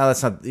 Well,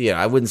 that's not...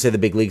 I wouldn't say the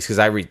big leagues, because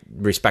I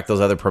respect those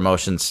other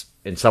promotions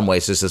in some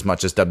ways just as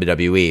much as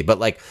WWE. But,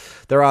 like,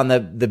 they're on the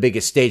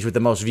biggest stage with the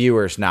most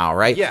viewers now,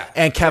 right? Yeah.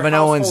 And Kevin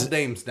Owens...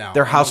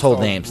 They're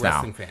household names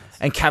now. Fans.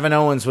 And Kevin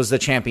Owens was the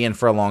champion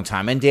for a long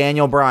time. And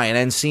Daniel Bryan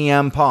and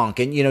CM Punk.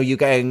 And, you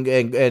guys...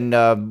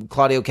 And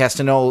Claudio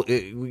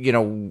Castagnoli,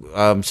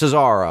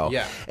 Cesaro.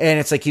 Yeah. And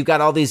it's like, you've got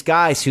all these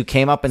guys who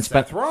came up and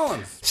spent...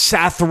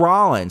 Seth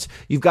Rollins.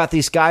 You've got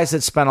these guys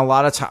that spent a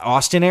lot of time...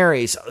 Austin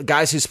Aries.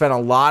 Guys who spent a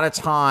lot of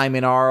time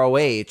in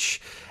ROH...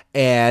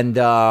 And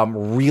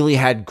really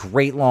had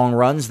great long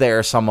runs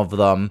there, some of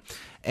them,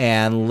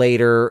 and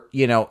later,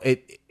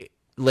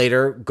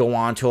 later go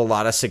on to a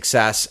lot of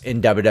success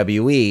in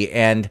WWE.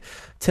 And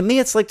to me,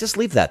 it's like, just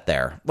leave that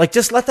there. Like,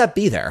 just let that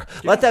be there.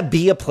 Yeah. Let that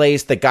be a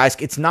place that guys,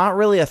 it's not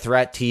really a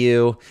threat to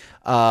you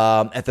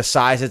at the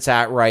size it's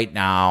at right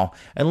now.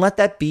 And let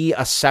that be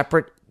a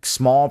separate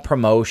small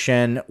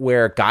promotion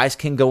where guys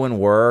can go and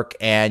work,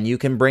 and you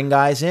can bring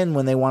guys in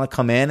when they want to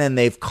come in and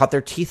they've cut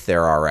their teeth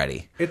there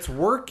already. It's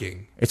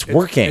working. It's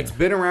working. It's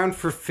been around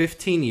for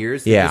 15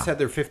 years. They just had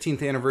their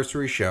 15th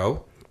anniversary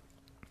show.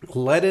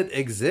 Let it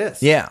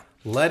exist. Yeah.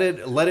 Let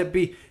it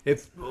be.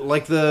 If,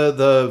 like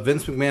the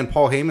Vince McMahon,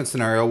 Paul Heyman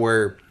scenario,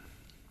 where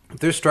if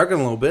they're struggling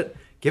a little bit,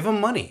 give them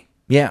money.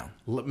 Yeah.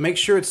 Make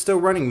sure it's still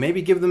running.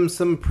 Maybe give them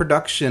some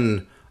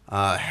production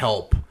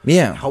help.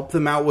 Yeah. Help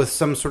them out with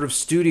some sort of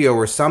studio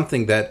or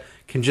something that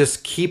can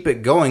just keep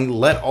it going.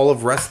 Let all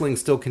of wrestling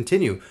still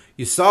continue.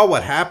 You saw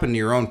what happened to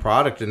your own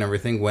product and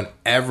everything when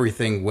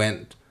everything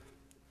went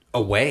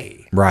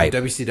away. Right.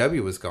 When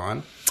WCW was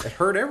gone. It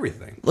hurt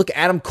everything. Look,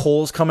 Adam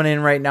Cole's coming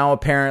in right now,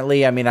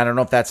 apparently. I mean, I don't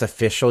know if that's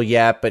official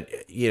yet, but,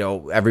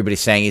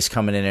 everybody's saying he's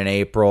coming in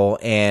April.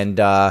 And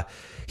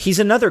he's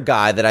another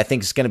guy that I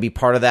think is going to be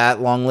part of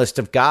that long list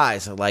of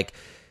guys. Like,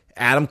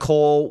 Adam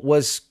Cole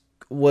was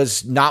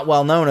was not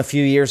well known a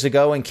few years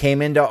ago and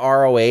came into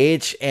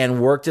ROH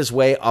and worked his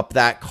way up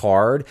that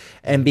card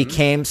and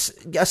became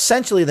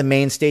essentially the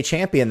mainstay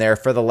champion there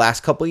for the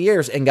last couple of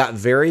years and got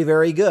very,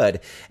 very good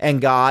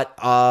and got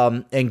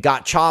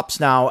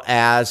chops now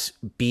as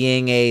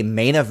being a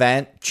main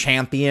event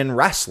champion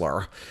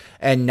wrestler.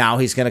 And now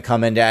he's going to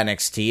come into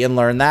NXT and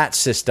learn that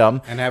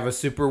system and have a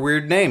super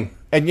weird name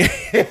and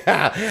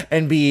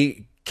and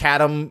be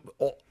Cadam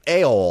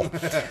Aol.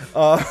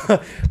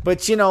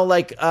 But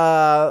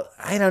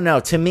I don't know.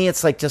 To me,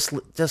 it's like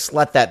just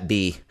let that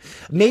be.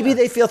 Maybe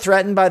they feel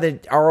threatened by the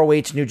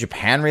ROH New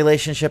Japan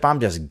relationship. I'm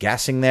just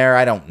guessing there.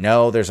 I don't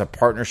know. There's a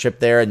partnership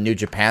there, and New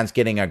Japan's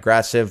getting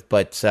aggressive.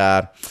 But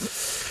I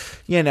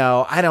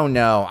don't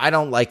know. I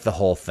don't like the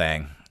whole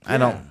thing. Yeah. I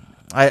don't.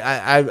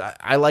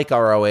 I like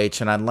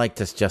ROH, and I'd like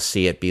to just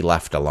see it be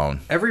left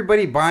alone.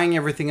 Everybody buying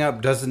everything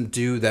up doesn't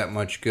do that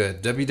much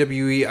good.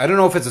 WWE, I don't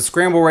know if it's a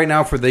scramble right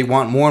now for they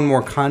want more and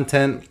more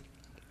content.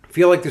 I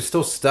feel like there's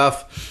still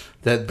stuff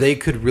that they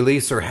could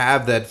release or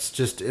have that's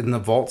just in the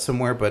vault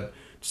somewhere, but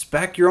just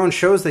back your own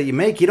shows that you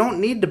make. You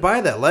don't need to buy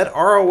that. Let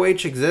ROH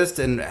exist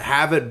and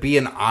have it be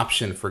an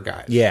option for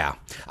guys. Yeah.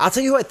 I'll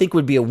tell you who I think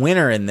would be a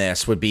winner in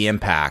this would be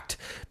Impact,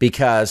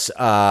 because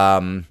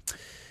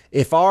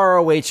if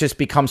ROH just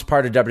becomes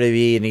part of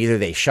WWE and either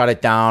they shut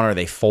it down or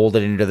they fold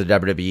it into the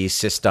WWE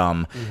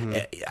system,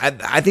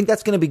 I think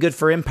that's going to be good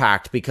for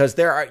Impact, because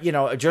there are,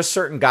 just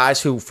certain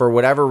guys who, for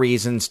whatever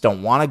reasons,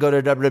 don't want to go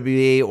to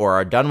WWE or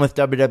are done with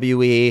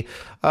WWE.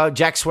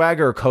 Jack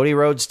Swagger, Cody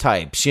Rhodes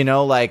types,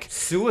 like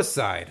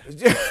Suicide.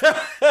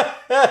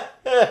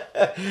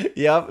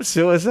 Yep,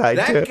 Suicide.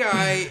 That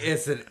guy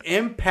is an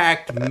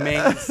Impact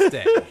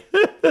mainstay.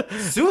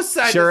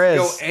 Suicide sure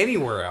doesn't is. go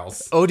anywhere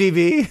else.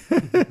 ODB.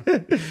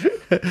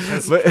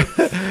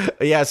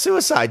 But, yeah,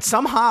 Suicide.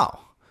 Somehow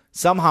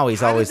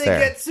he's always there. How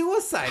did they get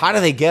Suicide? How do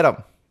they get him?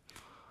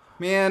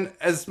 Man,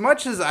 as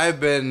much as I've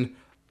been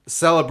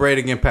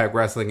celebrating Impact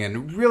Wrestling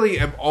and really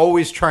am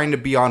always trying to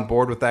be on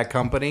board with that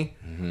company,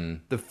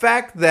 the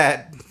fact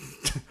that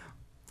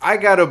I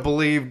gotta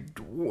believe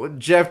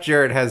Jeff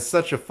Jarrett has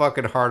such a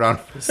fucking hard-on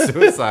for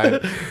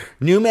Suicide.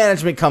 New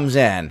management comes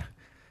in.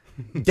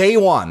 Day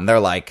one, they're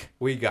like,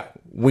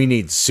 we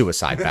need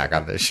Suicide back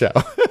on this show.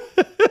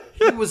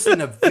 He was in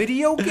a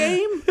video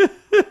game,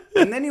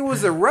 and then he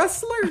was a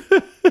wrestler,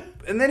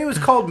 and then he was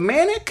called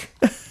Manic,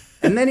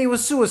 and then he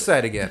was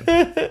Suicide again.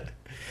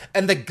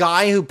 And the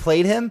guy who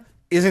played him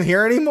isn't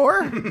here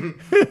anymore?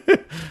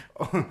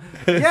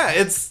 Yeah,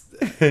 it's...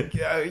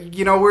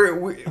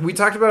 we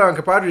talked about it on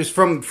Compadres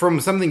from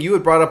something you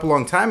had brought up a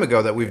long time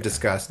ago that we've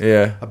discussed.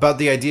 Yeah. About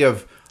the idea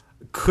of,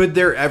 could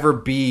there ever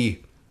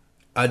be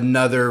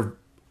another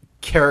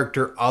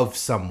character of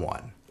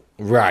someone?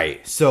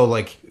 Right. So,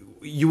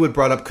 you had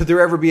brought up, could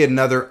there ever be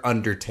another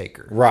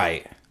Undertaker?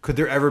 Right. Could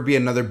there ever be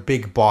another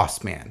Big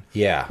Boss Man?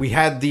 Yeah. We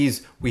had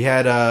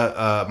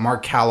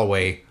Mark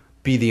Calloway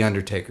be the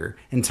Undertaker.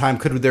 In time,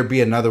 could there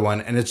be another one,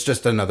 and it's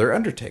just another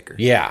Undertaker?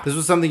 Yeah. This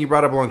was something you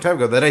brought up a long time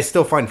ago that I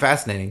still find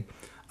fascinating.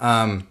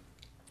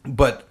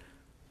 But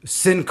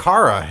Sin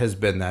Cara has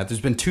been that.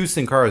 There's been 2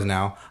 Sin Caras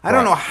now. I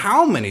don't know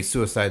how many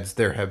Suicides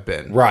there have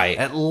been. Right.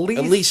 At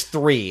least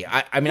 3.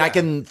 I mean, I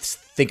can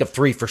think of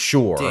 3 for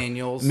sure.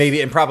 Daniels.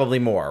 Maybe, and probably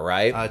more,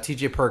 right?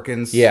 TJ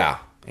Perkins. Yeah.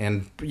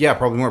 And,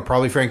 probably more.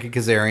 Probably Frankie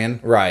Kazarian.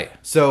 Right.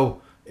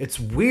 So, it's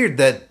weird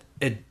that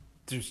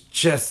there's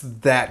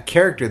just that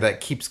character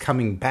that keeps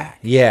coming back.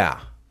 Yeah.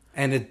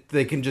 And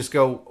they can just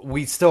go,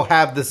 we still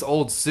have this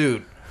old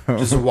suit.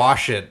 Just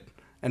wash it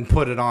and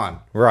put it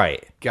on.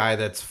 Right. Guy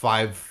that's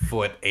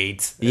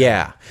 5'8".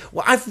 Yeah.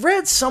 Well, I've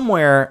read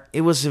somewhere,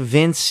 it was a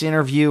Vince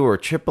interview or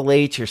Triple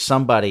H or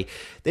somebody,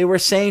 they were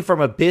saying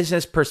from a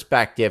business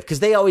perspective, because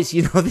they always,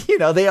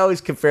 they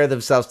always compare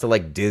themselves to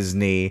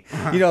Disney,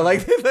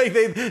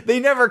 they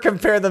never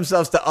compare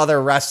themselves to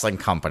other wrestling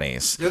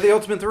companies. They're the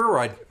ultimate thrill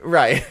ride.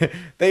 Right.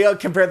 They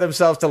compare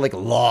themselves to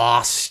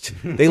Lost.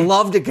 They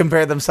love to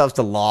compare themselves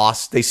to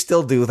Lost. They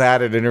still do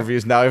that in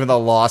interviews now, even though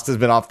Lost has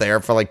been off the air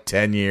for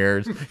 10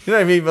 years. You know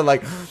what I mean?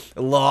 But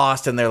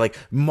Lost, and they're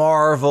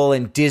Marvel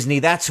and Disney.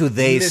 That's who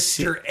they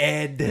see. Mr.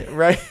 Ed.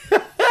 Right.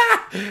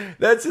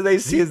 That's who they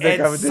see as their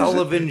competition. Ed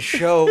Sullivan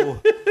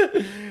Show.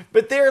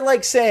 But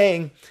they're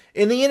saying,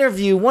 in the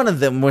interview, one of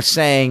them was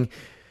saying,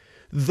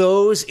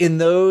 in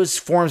those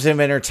forms of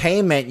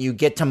entertainment, you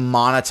get to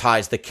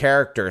monetize the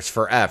characters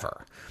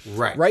forever.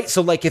 Right. Right?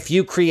 So, if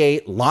you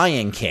create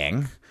Lion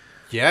King...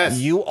 Yes.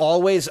 You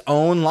always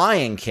own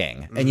Lion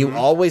King, and you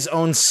always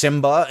own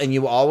Simba, and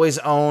you always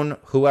own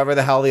whoever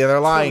the hell the other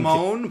Lion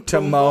King.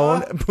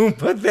 Timon,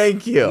 Pumbaa,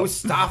 thank you.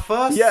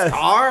 Mustafa, yes.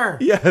 Scar.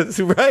 Yes,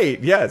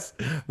 right, yes.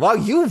 Wow,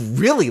 you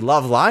really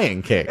love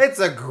Lion King. It's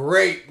a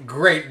great,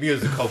 great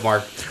musical,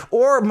 Mark.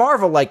 Or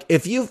Marvel,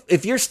 if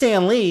you're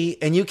Stan Lee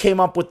and you came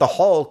up with the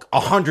Hulk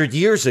 100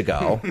 years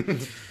ago...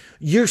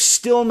 You're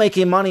still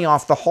making money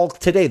off the Hulk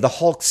today. The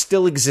Hulk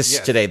still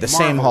exists today. The Marvel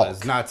same Hulk.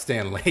 Is not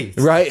Stan Lee.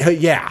 Right?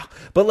 Yeah.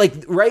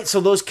 But right,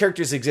 so those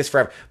characters exist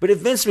forever. But if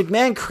Vince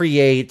McMahon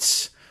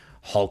creates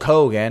Hulk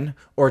Hogan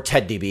or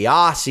Ted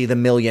DiBiase, the $1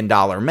 Million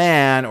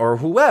Man, or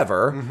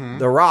whoever,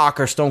 The Rock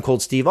or Stone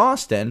Cold Steve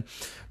Austin,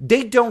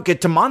 they don't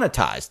get to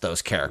monetize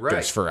those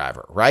characters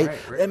forever, right?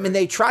 I mean,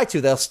 they try to.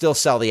 They'll still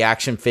sell the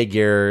action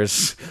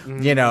figures,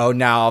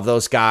 now of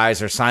those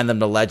guys or sign them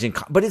to Legend.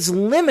 But it's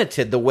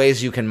limited the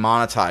ways you can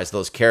monetize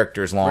those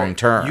characters long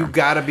term. You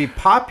got to be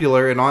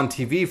popular and on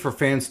TV for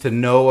fans to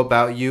know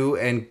about you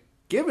and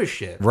give a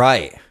shit.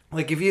 Right.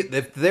 Like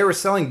if they were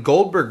selling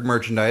Goldberg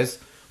merchandise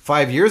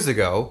 5 years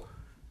ago,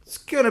 it's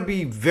going to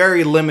be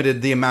very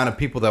limited the amount of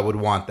people that would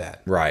want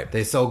that. Right.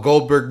 They sell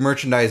Goldberg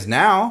merchandise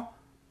now,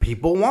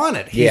 people want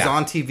it. He's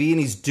on TV and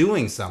he's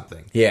doing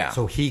something. Yeah.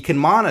 So he can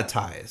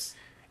monetize.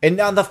 And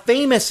now the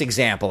famous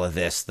example of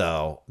this,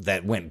 though,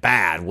 that went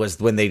bad was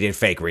when they did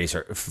Fake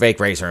Razor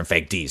and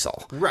Fake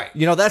Diesel. Right.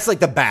 That's like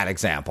the bad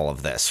example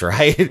of this,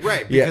 right?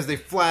 Right, because they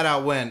flat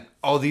out went,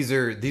 oh, these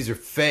are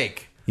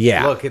fake.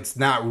 Yeah. Look, it's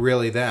not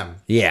really them.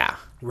 Yeah.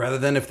 Rather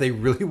than if they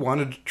really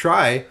wanted to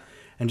try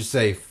and just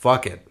say,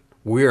 fuck it.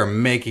 We are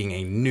making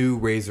a new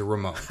Razor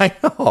Ramon. I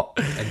know.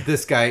 And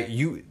this guy,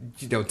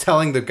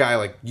 telling the guy,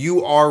 like,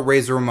 you are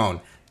Razor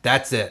Ramon.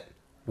 That's it.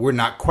 We're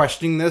not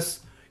questioning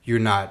this. You're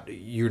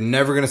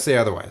never going to say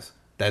otherwise.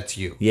 That's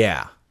you.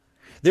 Yeah.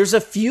 There's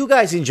a few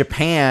guys in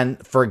Japan,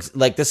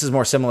 this is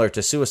more similar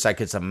to Suicide,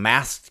 'cause it's a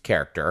masked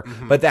character,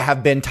 but that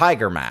have been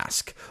Tiger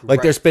Mask.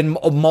 There's been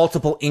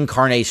multiple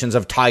incarnations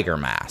of Tiger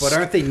Mask. But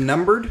aren't they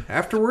numbered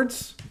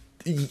afterwards?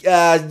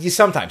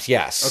 Sometimes,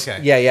 yes.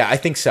 Okay. Yeah, I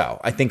think so.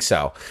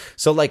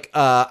 So,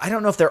 I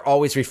don't know if they're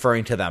always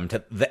referring to them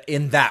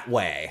in that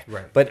way.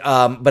 Right. But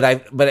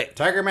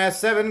Tiger Mask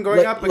 7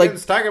 going up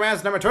against Tiger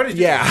Mask number 22.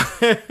 Yeah.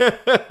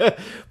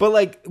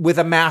 But with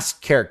a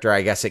masked character,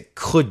 I guess it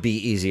could be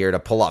easier to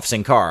pull off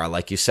Sin Cara,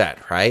 like you said,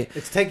 right?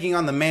 It's taking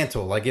on the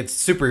mantle. Like, it's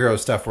superhero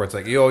stuff where it's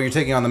like, you're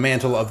taking on the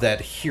mantle of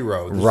that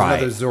hero. There's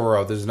another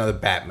Zorro. There's another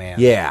Batman.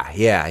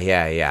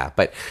 Yeah.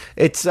 But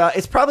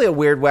it's probably a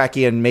weird,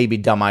 wacky, and maybe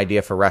dumb idea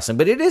for wrestling,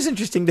 but it is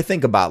interesting to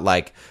think about.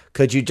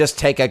 Could you just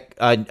take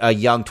a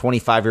young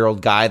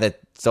 25-year-old guy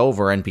that's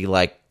over and be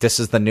like, this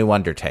is the new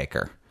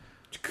Undertaker?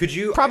 Could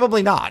you?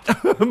 Probably not.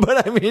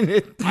 But I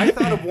mean, I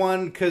thought of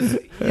one because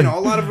a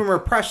lot of them are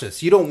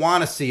precious. You don't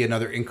want to see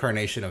another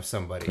incarnation of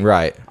somebody,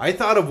 right? I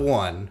thought of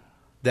one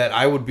that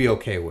I would be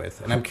okay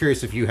with, and I'm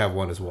curious if you have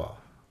one as well.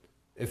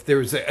 If there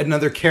was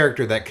another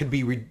character that could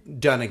be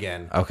done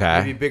again, okay,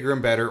 maybe bigger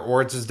and better,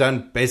 or it's just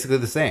done basically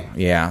the same.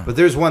 Yeah. But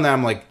there's one that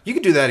I'm like, you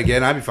could do that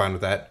again. I'd be fine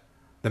with that.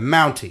 The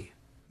Mountie.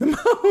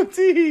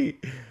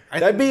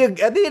 That'd be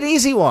an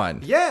easy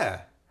one.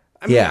 Yeah.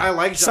 I mean, I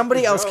like Jacques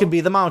somebody else Rougeau. could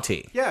be the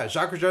Mountie. Yeah,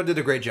 Jacques Rougeau did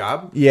a great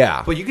job.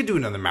 Yeah. But you could do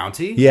another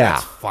Mountie. Yeah.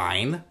 That's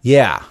fine.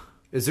 Yeah.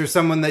 Is there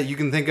someone that you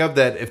can think of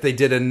that if they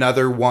did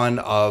another one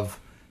of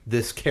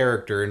this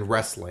character in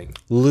wrestling?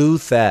 Lou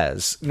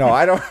Thez. No,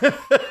 I don't.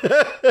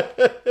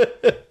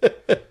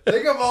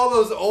 Think of all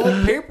those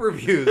old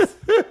pay-per-views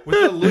with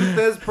the Lou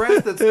Thez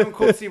press that Stone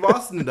Cold Steve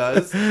Austin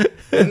does, and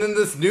then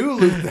this new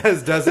Lou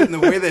Thez does it in the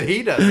way that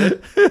he does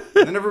it.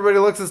 And then everybody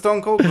looks at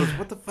Stone Cold and goes,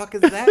 what the fuck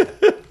is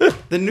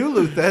that? The new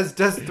Lou Thez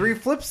does 3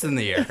 flips in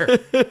the air.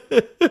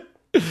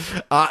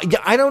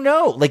 I don't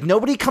know.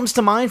 Nobody comes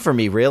to mind for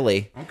me,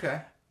 really.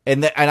 Okay.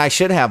 And I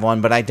should have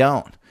one, but I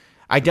don't.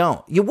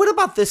 What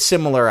about this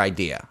similar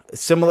idea?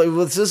 This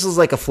is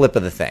like a flip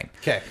of the thing.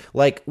 Okay.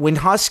 When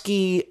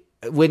Husky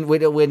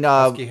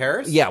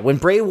Harris? Yeah, when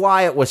Bray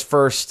Wyatt was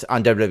first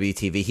on WWE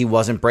TV, he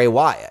wasn't Bray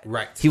Wyatt.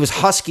 Right. He was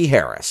Husky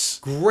Harris.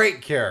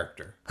 Great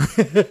character.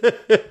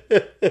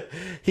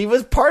 He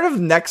was part of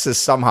Nexus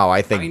somehow,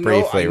 I think,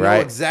 briefly, I know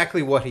right?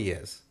 exactly what he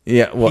is.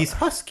 Yeah, well, he's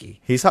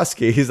Husky. He's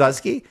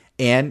Husky,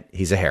 and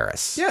he's a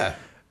Harris. Yeah.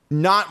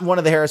 Not one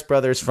of the Harris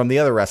brothers from the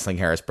other wrestling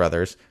Harris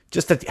brothers,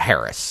 just a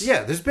Harris.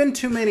 Yeah, there's been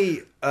too many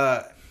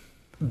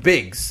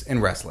bigs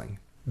in wrestling.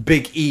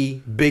 Big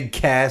E, Big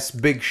Cass,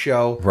 Big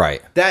Show.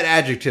 Right. That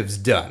adjective's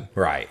done.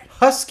 Right.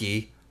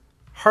 Husky,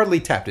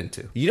 hardly tapped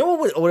into. You know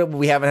what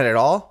we haven't had at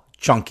all?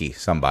 Chunky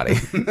somebody.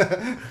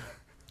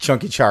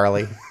 Chunky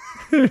Charlie.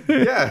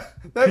 Yeah.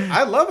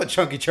 I love a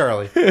Chunky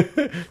Charlie.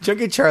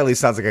 Chunky Charlie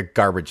sounds like a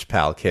Garbage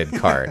Pal Kid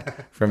card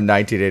from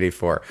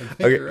 1984. I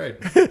think you're right.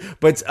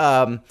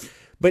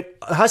 But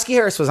Husky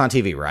Harris was on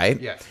TV, right?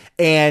 Yeah.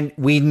 And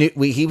we knew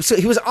he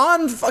was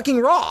on fucking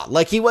Raw.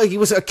 He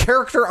was a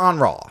character on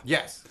Raw.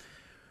 Yes.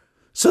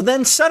 So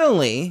then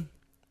suddenly,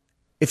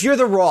 if you're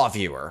the Raw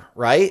viewer,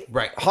 right?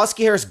 Right.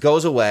 Husky Harris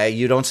goes away.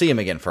 You don't see him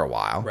again for a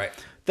while. Right.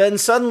 Then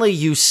suddenly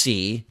you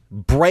see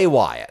Bray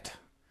Wyatt.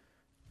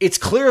 It's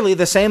clearly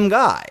the same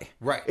guy.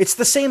 Right. It's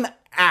the same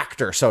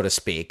actor, so to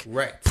speak.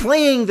 Right.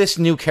 Playing this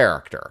new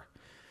character.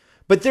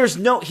 But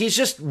he's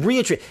just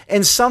reintroduced.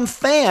 And some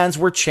fans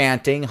were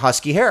chanting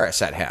Husky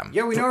Harris at him.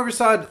 Yeah, we never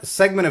saw a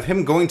segment of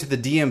him going to the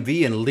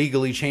DMV and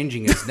legally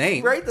changing his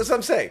name. Right? That's what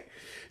I'm saying.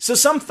 So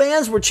some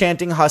fans were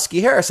chanting Husky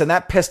Harris, and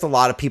that pissed a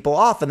lot of people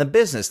off in the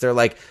business. They're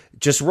like,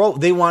 just roll.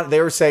 They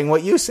were saying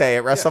what you say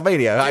at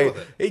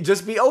WrestleMania.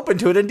 Just be open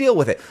to it and deal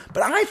with it.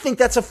 But I think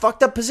that's a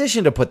fucked up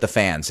position to put the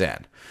fans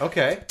in.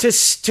 Okay. To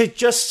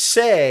just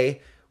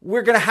say,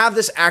 we're going to have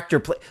this actor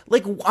play.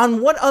 Like,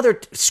 on what other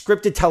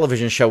scripted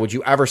television show would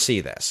you ever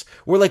see this?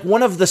 Where, like,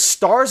 one of the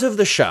stars of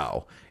the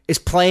show is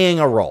playing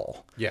a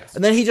role. Yes.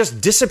 And then he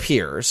just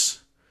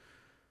disappears.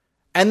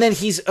 And then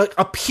he's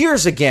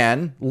appears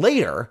again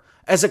later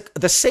as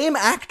the same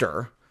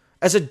actor,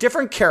 as a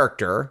different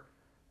character.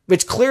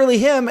 It's clearly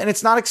him, and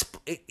it's not...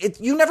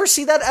 you never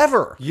see that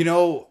ever. You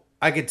know,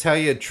 I could tell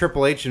you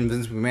Triple H and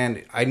Vince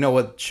McMahon, I know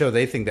what show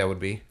they think that would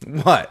be.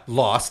 What?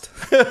 Lost.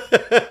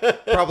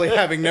 Probably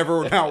having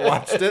never not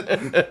watched it.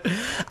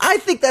 I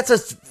think that's a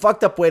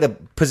fucked up way to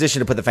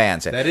position to put the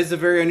fans in. That is a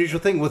very unusual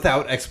thing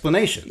without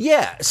explanation.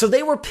 Yeah, so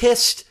they were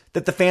pissed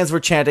that the fans were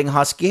chanting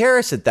Husky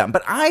Harris at them.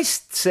 But I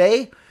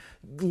say,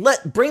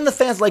 bring the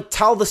fans, like,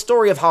 tell the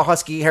story of how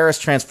Husky Harris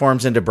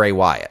transforms into Bray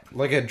Wyatt.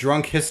 Like a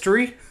drunk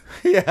history?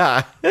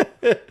 Yeah.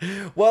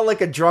 Well,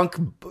 like a drunk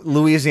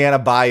Louisiana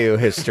Bayou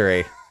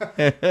history.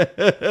 Like,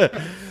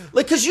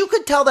 because you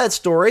could tell that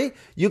story.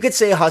 You could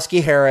say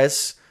Husky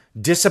Harris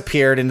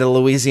disappeared into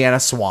Louisiana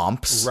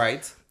swamps.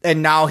 Right.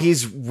 And now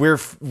he's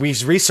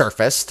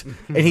resurfaced,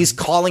 and he's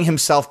calling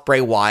himself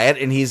Bray Wyatt,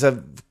 and he's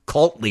a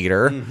cult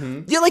leader.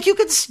 Yeah, like, you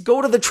could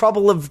go to the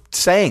trouble of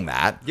saying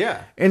that.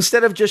 Yeah.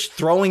 Instead of just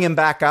throwing him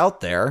back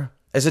out there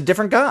as a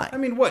different guy. I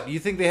mean, what? You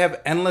think they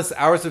have endless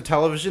hours of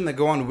television that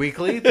go on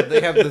weekly? That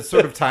they have the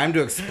sort of time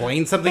to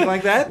explain something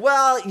like that?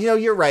 Well,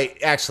 you're right.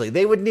 Actually,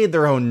 they would need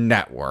their own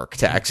network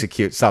to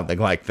execute something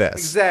like this.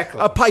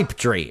 Exactly. A pipe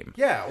dream.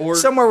 Yeah, or...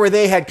 somewhere where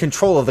they had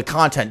control of the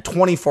content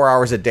 24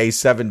 hours a day,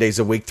 7 days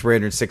a week,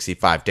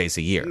 365 days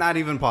a year. Not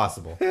even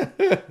possible.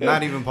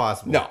 Not even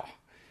possible. No.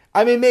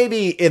 I mean,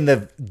 maybe in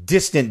the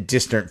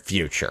distant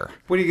future.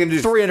 What are you going to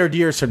do? 300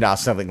 years from now,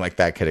 something like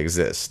that could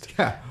exist.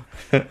 Yeah.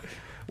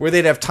 Where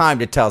they'd have time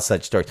to tell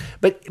such stories.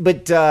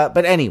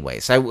 But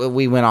anyways,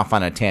 we went off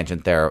on a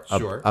tangent there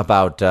Sure.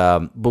 about,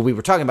 but we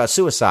were talking about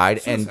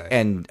suicide.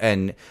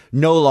 and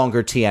no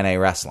longer TNA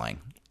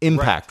wrestling.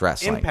 Impact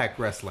Wrestling. Impact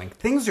Wrestling.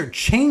 Things are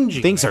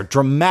changing. Things are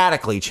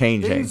dramatically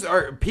changing.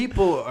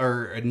 People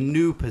are in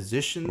new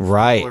positions.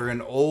 Right. People are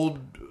in old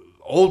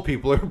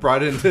people are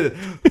brought into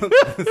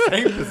the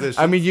same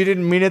position. I mean, you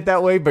didn't mean it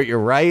that way, but you're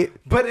right.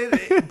 But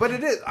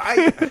it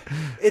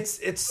is.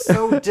 It's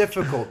so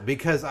difficult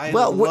because I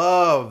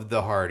love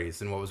the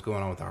Hardys and what was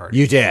going on with the Hardys.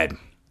 You did.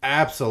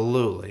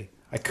 Absolutely.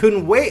 I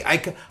couldn't wait.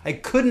 I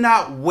could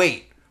not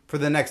wait for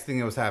the next thing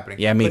that was happening.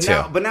 Yeah, me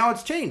too. Now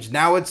it's changed.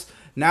 Now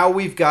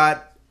we've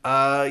got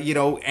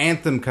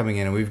Anthem coming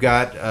in, and we've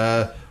got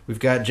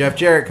Jeff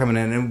Jarrett coming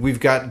in, and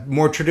we've got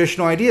more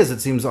traditional ideas, it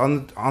seems,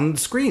 on the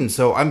screen.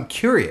 So I'm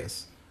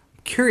curious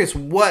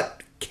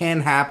what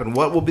can happen.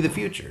 What will be the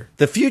future?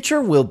 The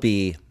future will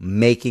be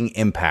making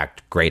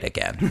Impact great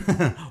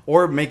again.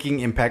 Or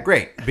making Impact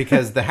great,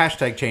 because the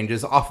hashtag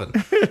changes often.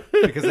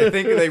 Because I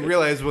think they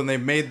realized when they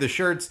made the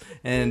shirts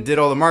and did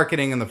all the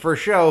marketing in the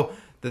first show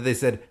that they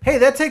said, hey,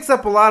 that takes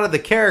up a lot of the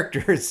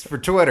characters for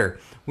Twitter.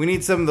 We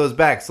need some of those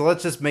back, so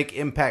let's just make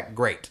Impact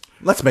great.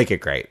 Let's make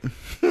it great.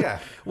 Yeah.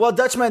 Well,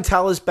 Dutch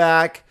Mantell is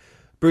back.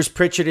 Bruce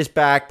Pritchard is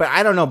back. But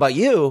I don't know about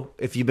you,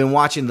 if you've been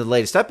watching the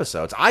latest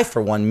episodes. I,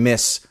 for one,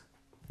 miss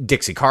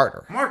Dixie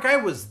Carter. Mark, I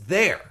was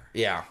there.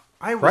 Yeah.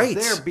 I was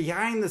there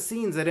behind the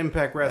scenes at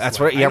Impact Wrestling. That's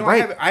right. Yeah,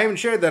 right. I haven't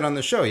shared that on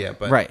the show yet,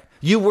 but right.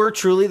 You were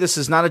truly, this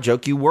is not a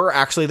joke, you were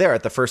actually there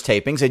at the first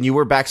tapings, and you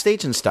were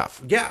backstage and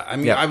stuff. Yeah, I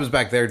mean, I was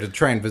back there to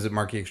try and visit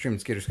Marquee Extreme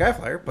Skater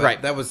Skyflyer, but right.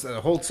 That was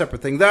a whole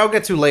separate thing that I'll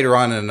get to later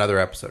on in another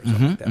episode or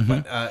something like that.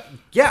 But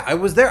yeah, I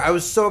was there. I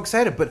was so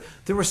excited, but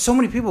there were so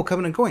many people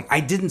coming and going. I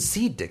didn't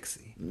see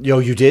Dixie. Yo,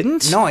 you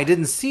didn't? No, I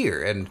didn't see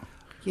her, and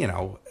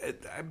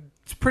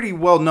it's pretty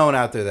well known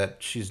out there that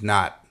she's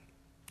not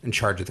in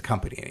charge of the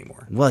company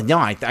anymore. Well, no,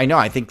 I know.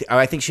 I think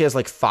she has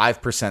like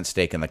 5%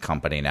 stake in the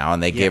company now,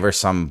 and they gave her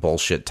some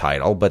bullshit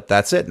title, but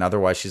that's it. And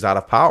otherwise, she's out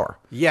of power.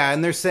 Yeah,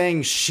 and they're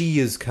saying she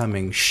is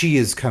coming. She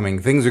is coming.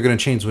 Things are going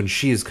to change when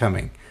she is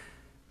coming.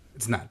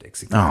 It's not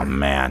Dixie Carter. Oh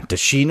man, does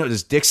she know?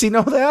 Does Dixie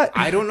know that?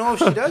 I don't know if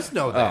she does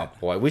know that. Oh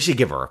boy, we should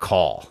give her a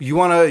call. You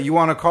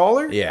wanna call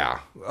her? Yeah.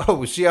 Oh,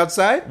 was she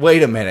outside?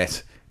 Wait a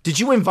minute. Did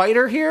you invite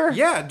her here?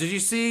 Yeah. Did you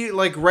see,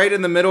 like, right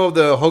in the middle of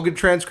the Hogan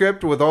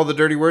transcript with all the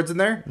dirty words in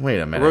there? Wait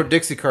a minute. I wrote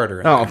Dixie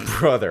Carter in Oh, there.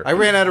 brother. I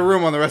ran out of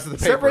room on the rest of the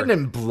paper. Is that written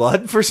in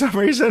blood for some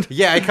reason?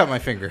 Yeah, I cut my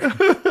finger.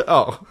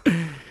 Oh.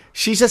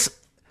 She's just...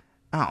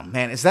 Oh,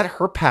 man. Is that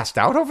her passed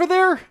out over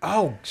there?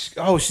 Oh,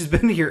 she's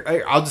been here.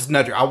 I'll just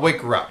nudge her. I'll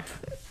wake her up.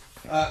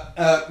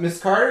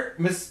 Miss Carter?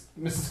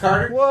 Mrs.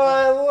 Carter? What,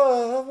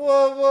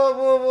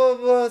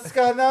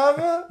 Scott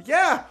Nava?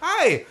 Yeah,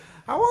 hi.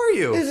 How are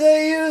you? Is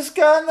that you,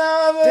 Scott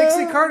Nava?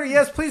 Dixie Carter,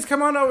 yes, please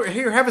come on over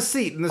here. Have a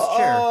seat in this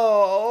chair.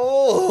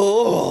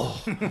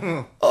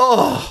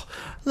 Oh,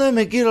 let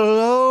me get a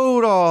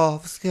load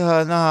off,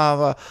 Scott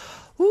Nava.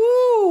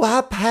 Ooh,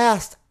 I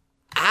passed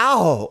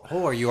out.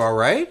 Oh, are you all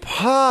right?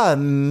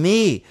 Pardon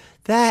me.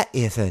 That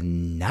is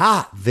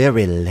not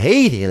very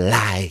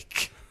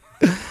ladylike.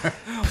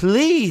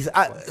 Please,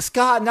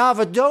 Scott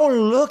Nava,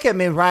 don't look at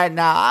me right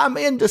now. I'm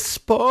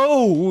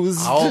indisposed.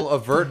 I'll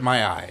avert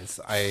my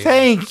eyes.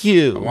 Thank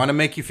you. I want to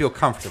make you feel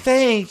comfortable.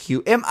 Thank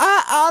you. Am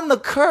I on the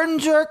curtain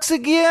jerks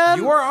again?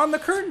 You are on the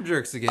curtain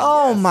jerks again.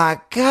 Oh yes. my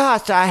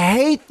gosh, I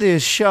hate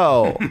this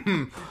show.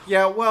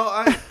 Yeah,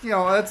 well,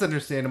 that's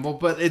understandable,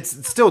 but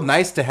it's still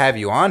nice to have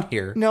you on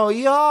here. No,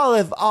 y'all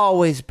have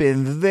always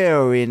been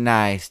very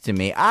nice to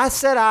me. I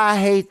said I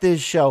hate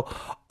this show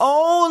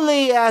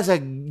only as a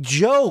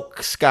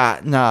joke,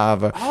 Scott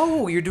Nava.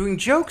 Oh, you're doing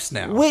jokes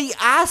now.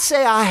 I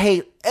say I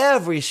hate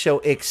every show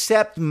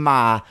except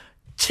my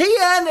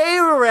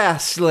TNA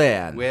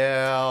wrestling.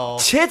 Well,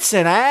 Tits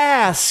and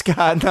ass,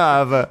 Scott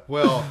Nava.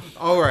 well,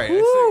 all right.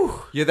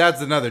 Yeah, that's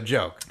another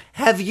joke.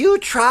 Have you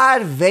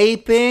tried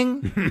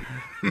vaping?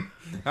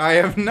 I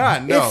have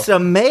not. No, It's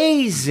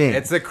amazing.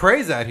 it's a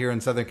craze out here in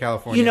Southern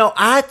California. You know,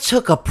 I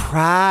took a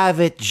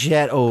private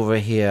jet over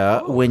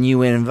here when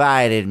you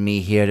invited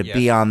me here to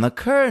be on the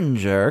Curtain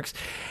Jerks,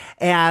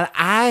 and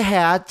I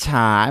had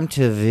time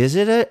to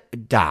visit a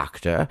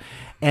doctor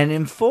and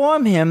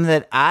inform him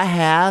that I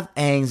have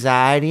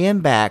anxiety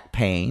and back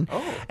pain,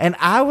 and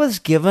I was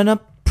given a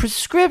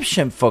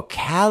prescription for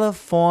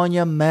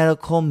California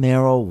medical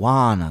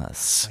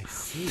marijuanas. I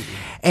see.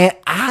 And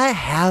I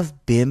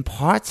have been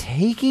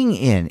partaking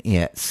in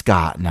it,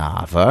 Scott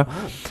Nava,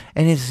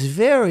 and it's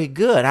very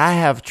good. I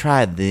have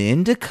tried the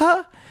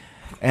indica,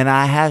 and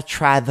I have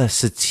tried the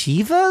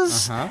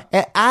sativas,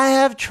 and I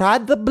have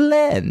tried the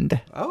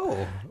blend.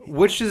 Oh,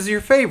 which is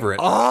your favorite?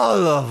 All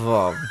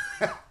of them.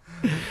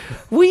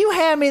 Will you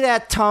hand me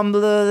that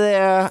tumbler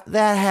there?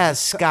 That has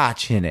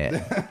scotch in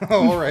it.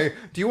 All right.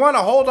 Do you want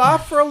to hold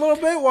off for a little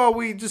bit while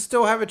we just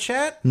still have a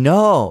chat?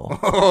 No.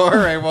 All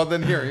right. Well,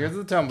 then here's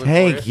the tumbler.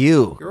 Thank for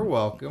you. You're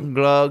welcome.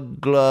 Glug,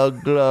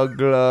 glug, glug,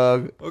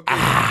 glug.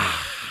 Okay.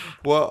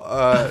 Well,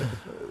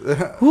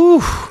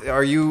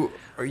 are you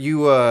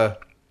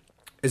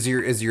is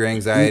your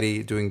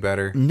anxiety doing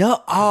better?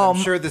 No, I'm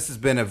sure this has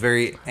been a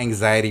very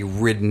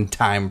anxiety-ridden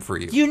time for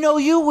you. you know,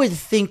 you would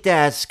think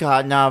that,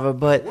 Scott Nava,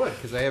 but What?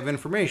 Because I have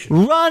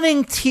information.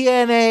 running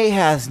TNA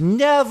has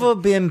never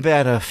been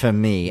better for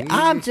me.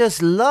 I'm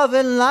just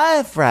loving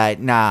life right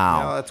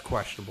now. No, that's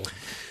questionable.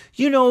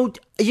 You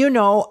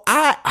know,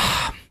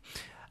 I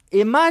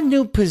in my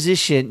new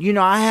position,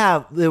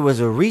 there was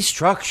a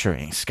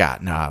restructuring,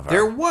 Scott Nava.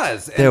 There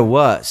was. And There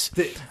was.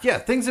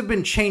 things have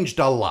been changed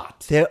a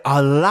lot. There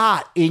a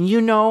lot. And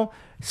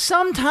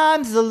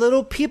sometimes the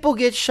little people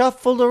get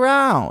shuffled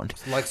around.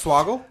 Like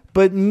Swoggle?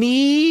 But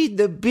me,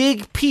 the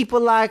big people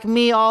like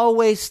me,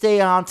 always stay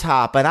on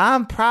top. And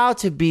I'm proud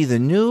to be the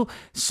new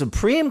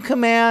Supreme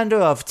Commander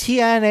of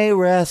TNA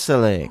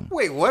Wrestling.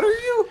 Wait, what are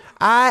you?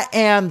 I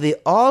am the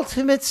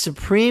ultimate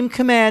Supreme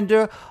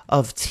Commander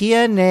of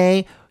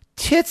TNA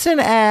Tits and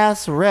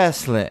Ass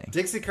Wrestling.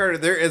 Dixie Carter,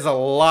 there is a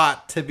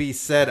lot to be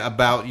said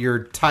about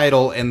your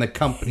title and the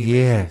company.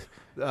 Yes.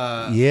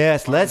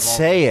 Yes, let's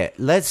say it.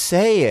 Let's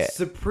say it.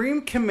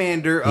 Supreme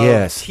Commander of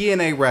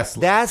TNA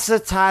Wrestling. That's the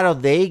title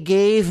they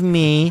gave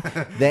me,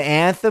 the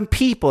Anthem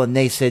people, and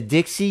they said,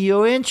 Dixie,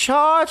 you're in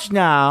charge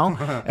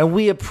now, and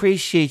we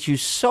appreciate you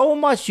so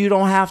much you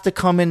don't have to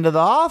come into the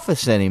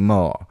office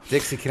anymore.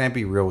 Dixie, can I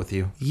be real with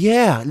you?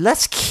 Yeah,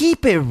 let's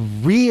keep it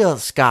real,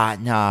 Scott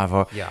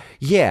Nava.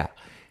 Yeah.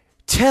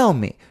 Tell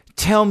me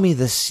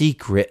the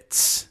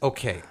secrets.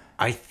 Okay,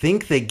 I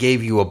think they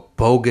gave you a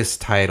bogus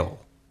title.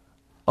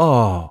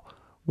 Oh,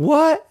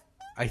 what?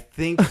 I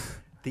think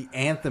the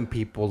Anthem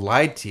people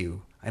lied to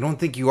you. I don't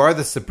think you are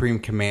the Supreme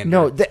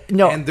Commander.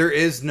 No. And there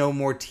is no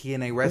more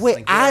TNA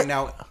Wrestling. There are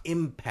now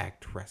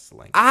Impact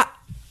Wrestling. I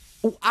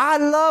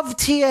love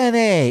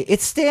TNA.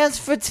 It stands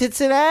for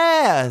tits and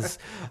ass.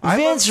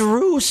 Vince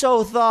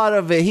Russo thought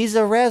of it. He's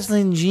a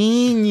wrestling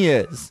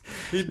genius.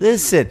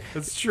 Listen.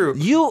 That's true.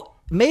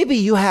 Maybe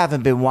you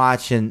haven't been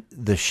watching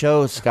the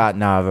show, Scott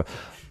Nava,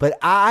 but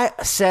I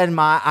send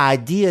my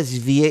ideas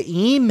via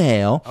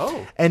email,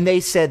 and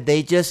they said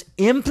they just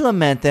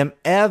implement them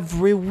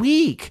every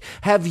week.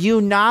 Have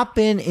you not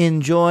been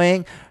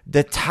enjoying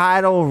the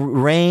title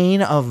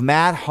reign of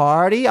Matt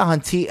Hardy on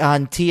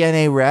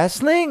TNA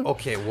Wrestling?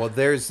 Okay, well,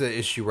 there's the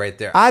issue right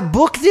there. I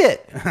booked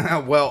it.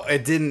 Well,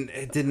 it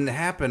didn't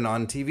happen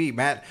on TV.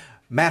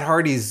 Matt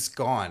Hardy's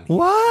gone. He's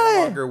What?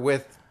 no longer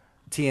with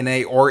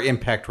TNA or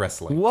Impact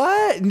Wrestling.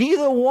 What?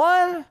 Neither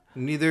one?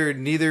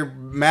 Neither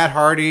Matt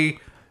Hardy.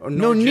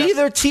 No,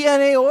 neither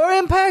TNA or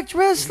Impact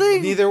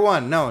Wrestling? Neither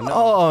one. No.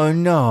 Oh,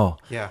 no.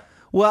 Yeah.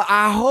 Well,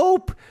 I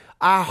hope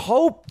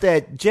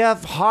that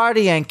Jeff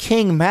Hardy and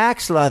King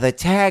Maxwell are the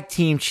tag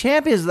team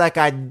champions like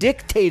I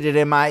dictated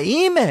in my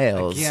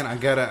emails. Again, I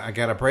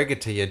gotta break it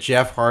to you.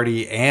 Jeff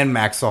Hardy and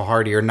Maxwell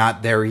Hardy are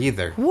not there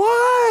either.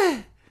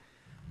 What?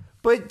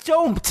 But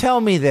don't tell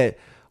me that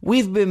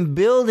we've been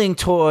building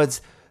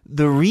towards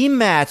the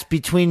rematch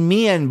between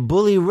me and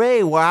Bully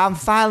Ray, where I'm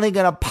finally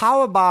going to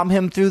powerbomb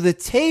him through the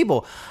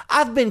table.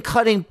 I've been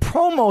cutting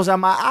promos on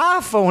my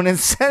iPhone and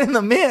sending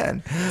them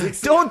in.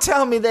 Dixie, don't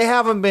tell me they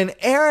haven't been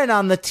airing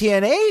on the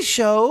TNA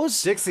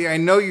shows. Dixie, I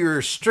know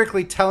you're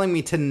strictly telling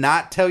me to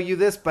not tell you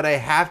this, but I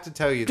have to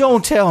tell you this.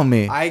 Don't tell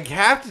me. I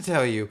have to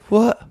tell you.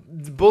 What?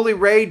 Bully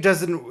Ray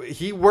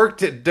he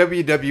worked at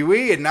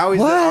WWE and now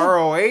he's at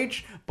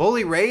ROH.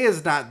 Bully Ray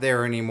is not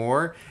there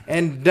anymore,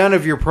 and none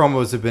of your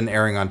promos have been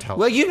airing on television.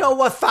 Well, you know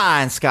what?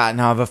 Fine, Scott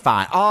Nova,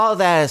 fine. All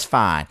that is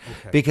fine.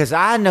 Okay. Because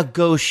I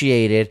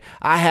negotiated,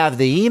 I have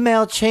the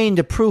email chain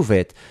to prove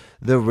it,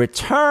 the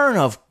return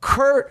of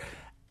Kurt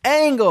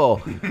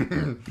Angle,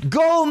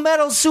 gold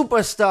medal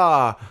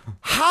superstar.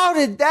 How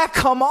did that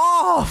come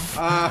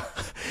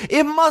off?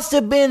 It must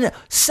have been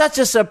such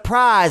a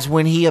surprise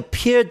when he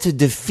appeared to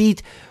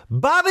defeat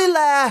Bobby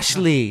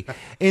Lashley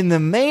in the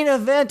main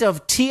event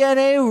of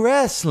TNA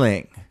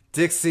Wrestling.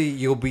 Dixie,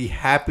 you'll be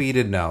happy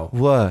to know.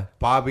 What?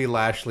 Bobby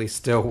Lashley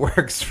still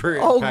works for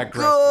Impact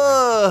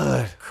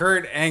Wrestling. Good.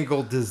 Kurt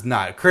Angle does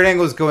not. Kurt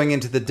Angle is going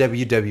into the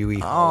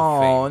WWE Hall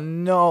of Fame. Oh,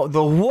 no.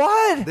 The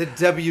what? The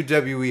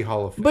WWE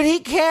Hall of Fame. But he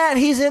can't.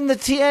 He's in the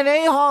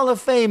TNA Hall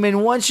of Fame,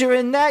 and once you're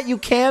in that, you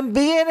can't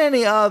be in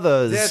any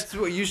others. That's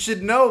what you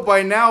should know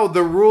by now.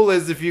 The rule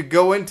is if you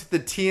go into the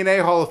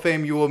TNA Hall of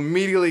Fame, you will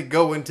immediately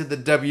go into the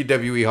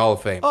WWE Hall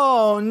of Fame.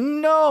 Oh,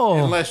 no.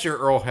 Unless you're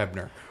Earl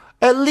Hebner.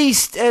 At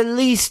least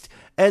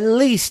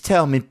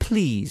tell me,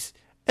 please.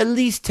 At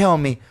least tell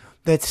me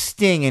that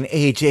Sting and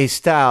AJ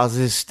Styles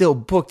is still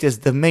booked as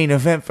the main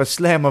event for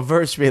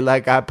Slammiversary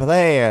like I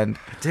planned.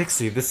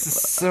 Dixie, this is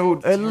so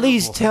At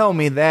least tell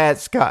me that,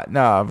 Scott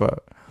Nava.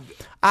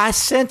 I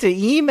sent her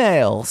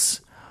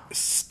emails.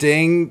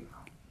 Sting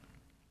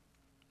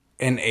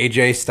and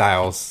AJ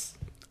Styles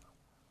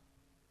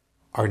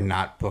are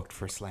not booked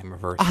for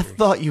Slammiversary. I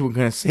thought you were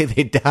going to say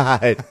they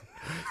died.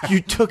 You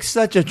took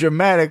such a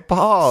dramatic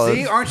pause.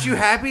 See, aren't you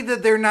happy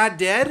that they're not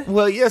dead?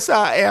 Well, yes,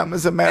 I am.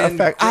 As a matter of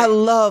fact, I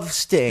love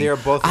Sting. They're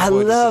both. I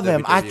love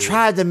him. I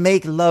tried to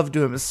make love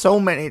to him so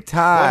many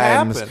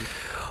times. What happened?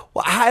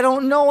 Well, I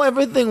don't know.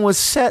 Everything was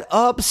set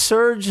up.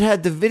 Serge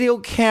had the video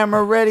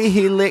camera ready.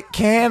 He lit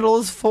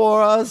candles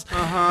for us.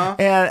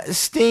 And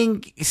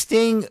Sting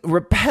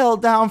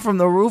rappelled down from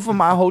the roof of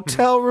my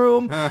hotel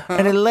room,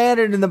 and it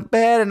landed in the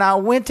bed, and I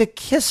went to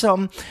kiss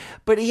him,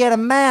 but he had a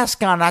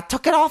mask on. I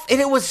took it off,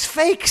 and it was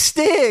fake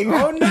Sting.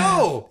 Oh,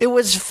 no. It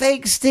was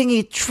fake Sting.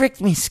 He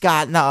tricked me,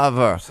 Scott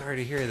Nava. I'm sorry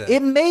to hear that.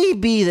 It may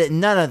be that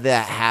none of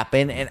that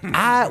happened, and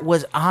I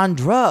was on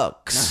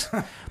drugs.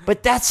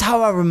 But that's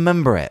how I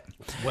remember it.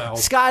 Well,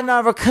 Scott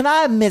Narver, can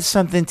I admit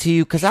something to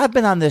you? Because I've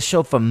been on this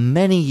show for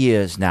many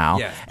years now,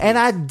 and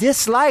I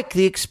dislike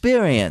the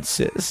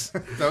experiences.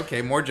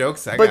 Okay, more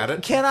jokes. I got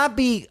it. Can I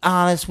be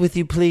honest with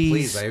you,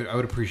 please? Please, I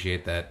would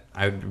appreciate that.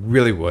 I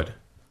really would.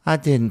 I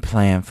didn't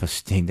plan for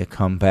Sting to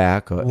come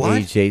back, or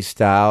AJ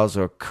Styles,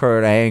 or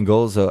Kurt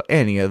Angles, or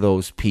any of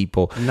those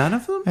people. None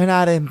of them? And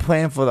I didn't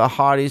plan for the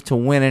Hardys to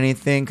win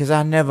anything, because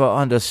I never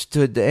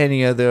understood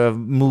any of their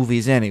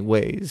movies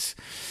anyways.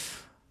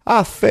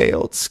 I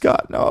failed,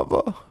 Scott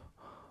Nova.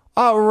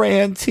 I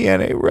ran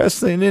TNA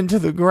Wrestling into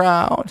the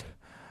ground,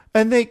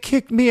 and they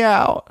kicked me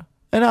out.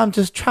 And I'm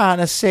just trying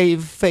to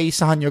save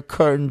face on your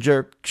Curtain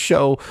Jerk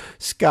show,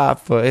 Scott,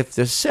 for if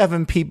there's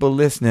 7 people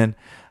listening,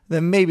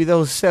 then maybe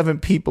those 7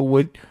 people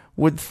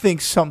would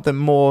think something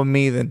more of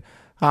me than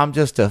I'm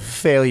just a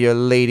failure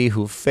lady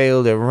who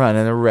failed at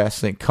running a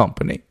wrestling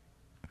company.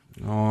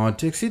 Oh,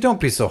 Dixie,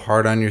 don't be so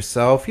hard on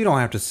yourself. You don't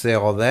have to say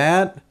all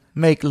that.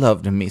 Make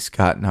love to me,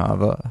 Scott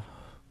Nava.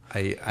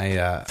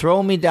 I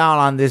throw me down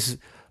on this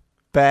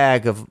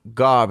bag of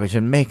garbage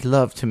and make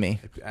love to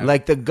me,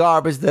 like the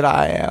garbage that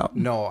I am.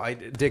 No,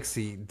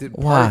 Dixie,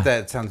 part of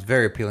that sounds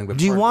very appealing. But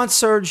do you want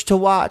Serge to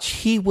watch?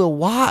 He will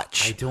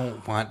watch. I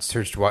don't want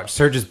Serge to watch.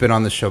 Serge has been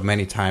on the show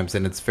many times,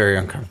 and it's very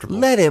uncomfortable.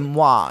 Let him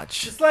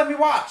watch. Just let me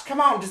watch. Come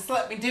on, just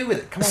let me do with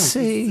it. Come on.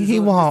 See, he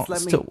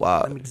wants to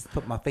watch. Let me just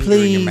put my finger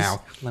in your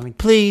mouth. Let me.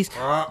 Please.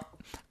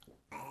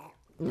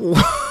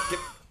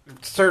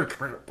 Serge,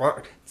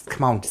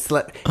 come on, just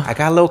let. I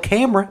got a little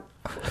camera.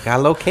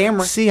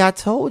 See, I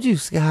told you,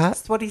 Scott.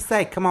 That's what he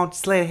say. Come on,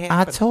 just let it happen.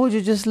 I told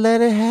you, just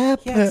let it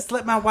happen. Yeah, just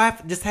let my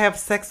wife just have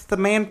sex with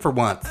a man for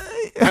once.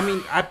 I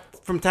mean,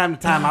 from time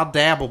to time I'll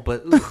dabble,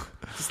 but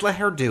just let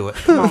her do it.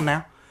 Come on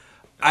now.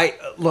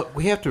 Look,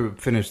 we have to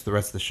finish the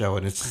rest of the show,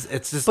 and it's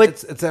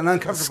an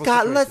uncomfortable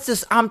Scott,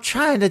 situation. I'm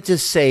trying to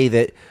just say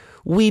that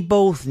we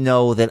both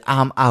know that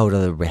I'm out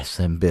of the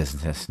wrestling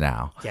business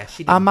now. Yeah,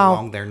 she didn't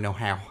belong there no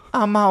how.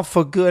 I'm out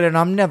for good, and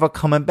I'm never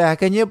coming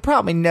back, and you'll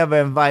probably never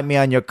invite me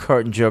on your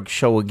Curtain Jerk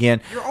show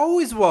again. You're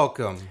always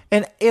welcome.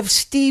 And if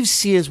Steve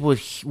Sears were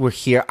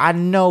here, I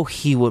know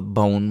he would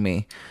bone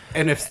me.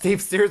 And if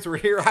Steve Sears were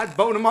here, I'd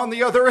bone him on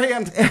the other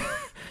end.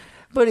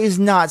 But he's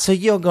not, so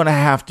you're going to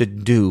have to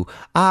do.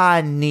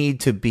 I need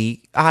to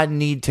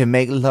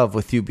make love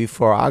with you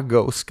before I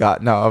go,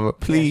 Scott Nava,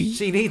 please.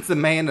 Yeah, she needs a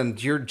man,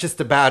 and you're just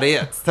about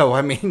it. So,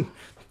 I mean,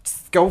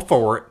 just go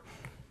for it.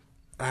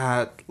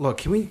 Look,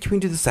 can we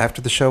do this after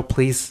the show,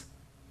 please?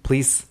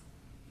 please?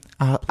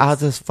 I'll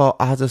just fall.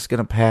 I'm just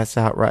gonna pass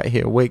out right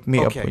here. Wake me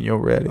up when you're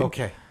ready.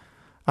 Okay.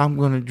 I'm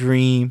gonna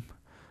dream.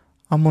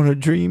 I'm gonna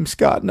dream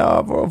Scott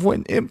Narver of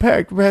when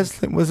Impact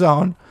Wrestling was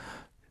on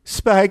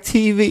Spike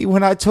TV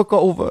when I took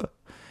over,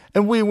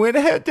 and we went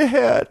head to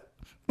head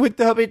with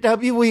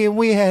WWE, and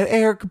we had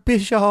Eric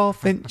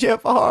Bischoff and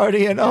Jeff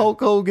Hardy and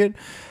Hulk Hogan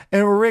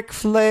and Ric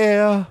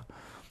Flair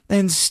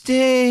and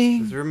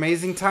Sting. Those are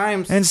amazing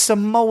times. And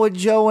Samoa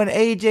Joe and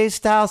AJ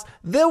Styles.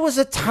 There was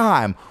a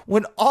time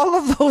when all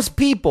of those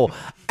people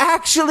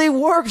actually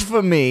worked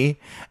for me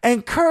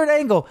and Kurt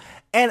Angle,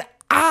 and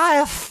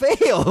I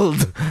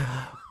failed.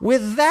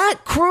 With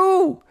that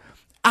crew,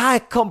 I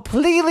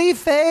completely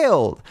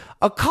failed.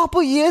 A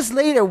couple years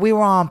later, we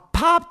were on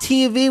Pop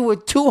TV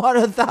with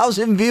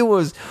 200,000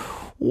 viewers.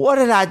 What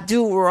did I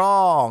do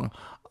wrong?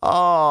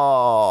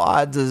 Oh,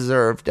 I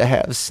deserve to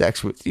have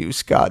sex with you,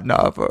 Scott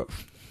Narver.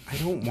 I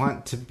don't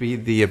want to be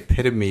the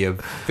epitome of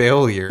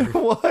failure.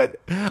 What?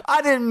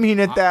 I didn't mean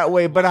it that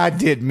way, but I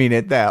did mean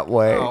it that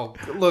way. Oh,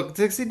 look,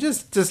 Dixie,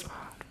 just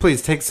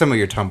please take some of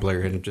your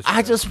Tumblr and just...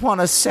 I just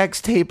want a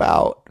sex tape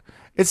out.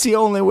 It's the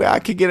only way I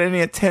could get any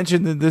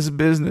attention to this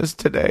business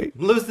today.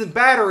 Lose the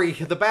battery.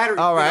 The battery.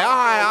 All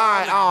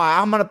right.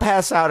 I'm going to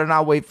pass out and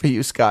I'll wait for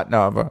you, Scott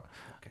Narver.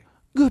 Okay.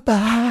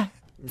 Goodbye.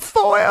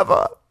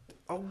 Forever.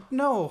 Oh,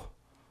 no.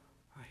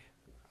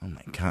 Oh,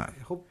 my God.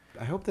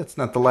 I hope that's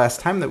not the last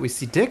time that we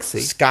see Dixie.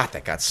 Scott,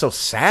 that got so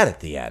sad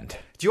at the end.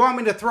 Do you want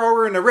me to throw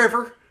her in the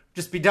river?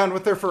 Just be done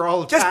with her for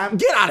all the time?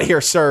 Just get out of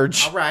here,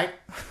 Serge. All right.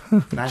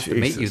 Nice to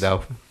meet you,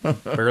 though.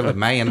 Barely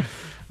man.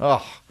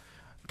 Oh,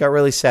 got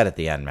really sad at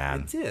the end,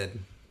 man. It did.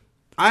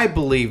 I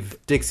believe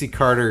Dixie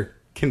Carter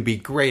can be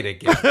great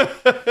again.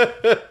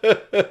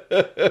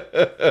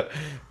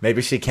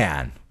 Maybe she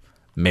can.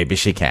 Maybe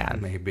she can.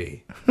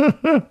 Maybe.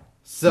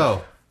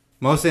 So,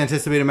 most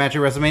anticipated match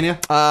at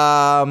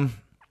WrestleMania?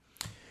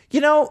 You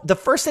know, the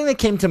first thing that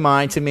came to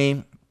mind to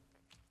me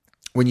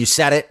when you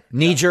said it,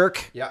 knee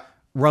jerk,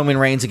 Roman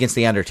Reigns against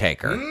The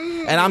Undertaker.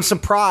 And I'm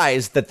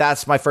surprised that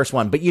that's my first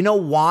one. But you know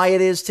why it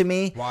is to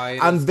me? Why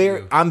I'm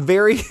very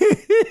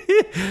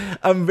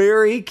I'm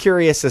very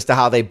curious as to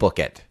how they book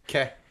it.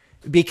 Okay.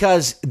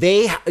 Because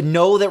they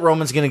know that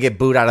Roman's going to get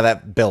booed out of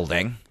that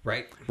building.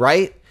 Right.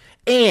 Right?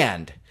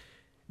 And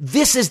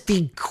this is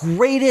the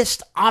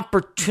greatest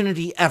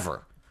opportunity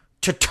ever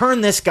to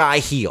turn this guy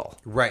heel.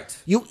 Right.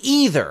 You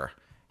either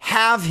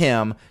have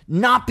him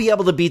not be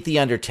able to beat The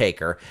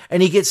Undertaker,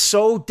 and he gets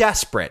so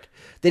desperate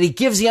that he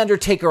gives The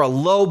Undertaker a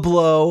low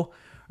blow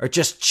or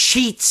just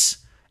cheats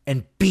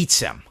and beats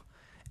him.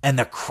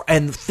 And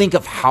think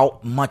of how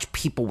much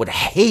people would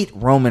hate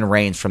Roman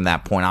Reigns from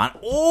that point on.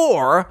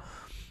 Or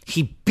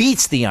he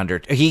beats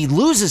he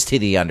loses to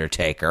The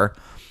Undertaker,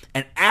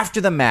 and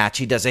after the match,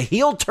 he does a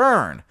heel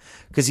turn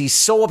because he's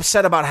so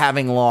upset about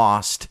having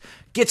lost,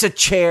 gets a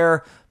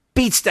chair,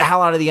 beats the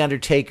hell out of The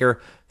Undertaker.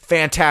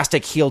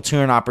 Fantastic heel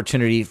turn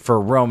opportunity for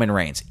Roman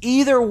Reigns.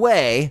 Either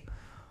way,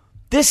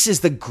 this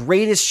is the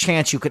greatest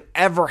chance you could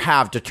ever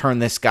have to turn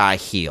this guy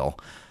heel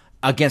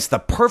against the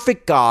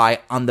perfect guy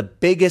on the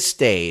biggest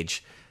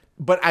stage.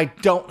 But I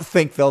don't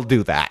think they'll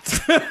do that.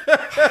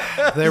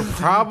 They're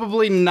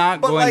probably not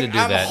going to do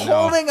that. I'm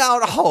holding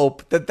out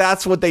hope that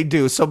that's what they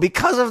do. So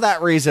because of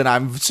that reason,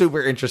 I'm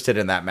super interested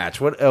in that match.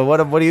 What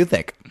do you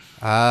think?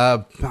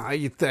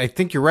 I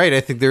think you're right.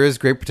 I think there is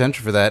great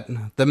potential for that.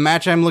 The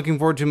match I'm looking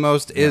forward to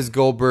most is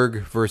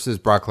Goldberg versus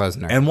Brock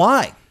Lesnar. And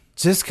why?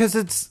 Just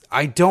because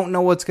I don't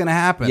know what's going to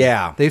happen.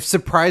 Yeah. They've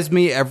surprised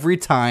me every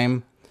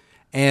time.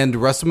 And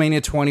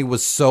WrestleMania 20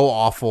 was so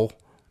awful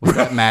with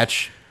that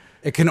match.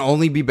 It can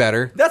only be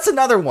better. That's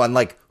another one.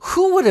 Like,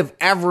 who would have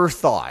ever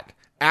thought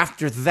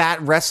after that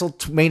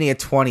WrestleMania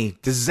 20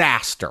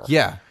 disaster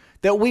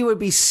that we would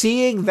be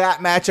seeing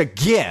that match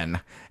again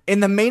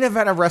in the main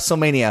event of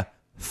WrestleMania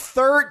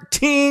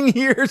 13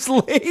 years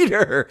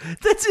later?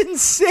 That's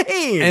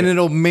insane. And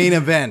it'll main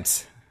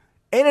event.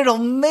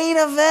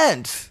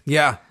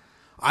 Yeah.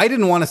 I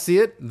didn't want to see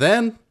it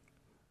then.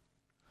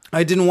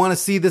 I didn't want to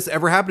see this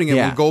ever happening. And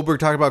when Goldberg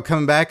talked about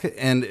coming back,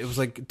 and it was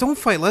like, don't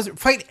fight Lesnar.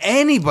 Fight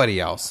anybody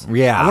else.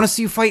 Yeah. I want to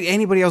see you fight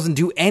anybody else and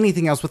do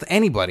anything else with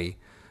anybody.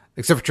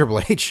 Except for Triple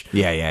H.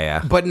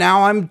 Yeah. But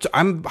now I'm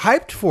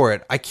hyped for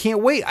it. I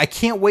can't wait. I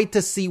can't wait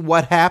to see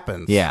what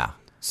happens. Yeah.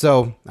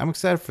 So I'm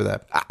excited for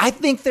that. I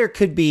think there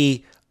could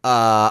be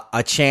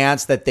a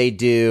chance that they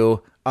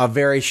do a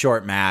very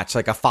short match,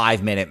 like a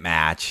 5-minute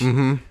match.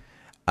 Mm-hmm.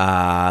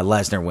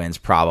 Lesnar wins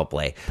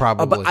probably.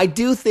 But I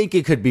do think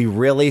it could be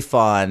really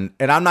fun.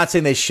 And I'm not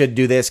saying they should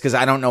do this because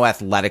I don't know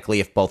athletically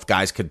if both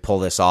guys could pull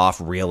this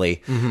off really.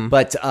 Mm-hmm.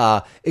 But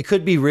it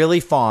could be really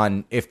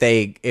fun if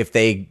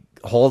they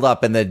hold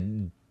up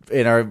in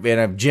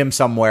a gym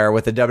somewhere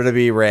with a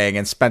WWE ring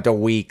and spent a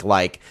week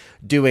like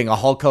doing a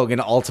Hulk Hogan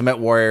Ultimate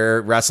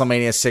Warrior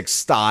WrestleMania 6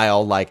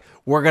 style, like,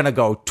 we're going to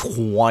go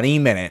 20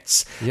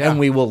 minutes and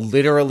we will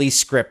literally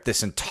script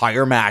this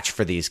entire match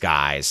for these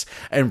guys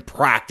and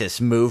practice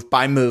move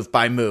by move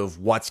by move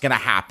what's going to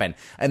happen.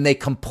 And they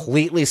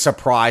completely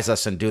surprise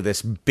us and do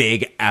this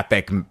big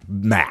epic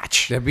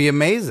match. That'd be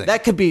amazing.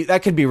 That could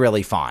be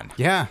really fun.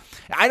 Yeah.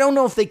 I don't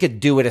know if they could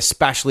do it,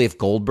 especially if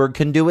Goldberg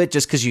can do it,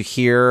 just because you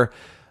hear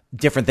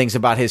different things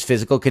about his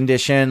physical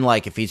condition,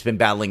 like if he's been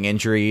battling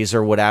injuries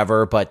or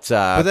whatever. But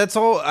that's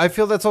all. I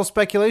feel that's all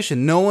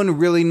speculation. No one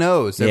really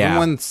knows. Yeah.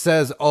 Everyone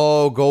says,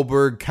 "Oh,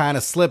 Goldberg kind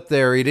of slipped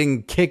there. He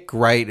didn't kick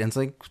right." And it's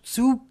like,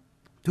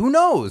 who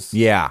knows?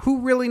 Yeah. Who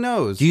really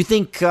knows? Do you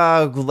think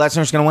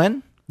Lesnar's going to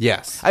win?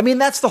 Yes. I mean,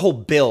 that's the whole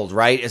build,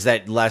 right? Is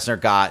that Lesnar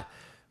got,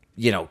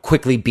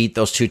 quickly beat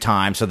those 2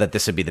 times so that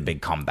this would be the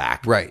big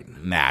comeback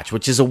match,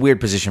 which is a weird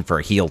position for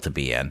a heel to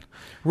be in.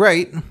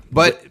 Right.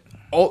 But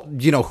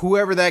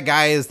whoever that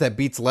guy is that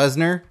beats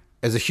Lesnar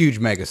is a huge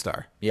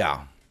megastar.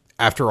 Yeah.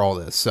 After all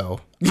this,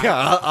 so.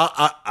 Yeah,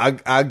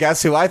 I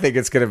guess who I think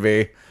it's going to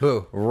be.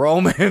 Who?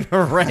 Roman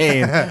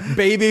Reigns.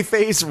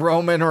 Babyface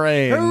Roman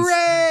Reigns.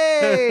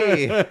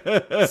 Hooray!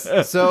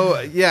 So,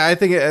 yeah, I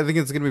think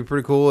it's going to be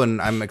pretty cool, and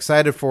I'm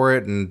excited for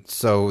it, and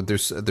so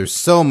there's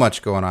so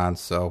much going on,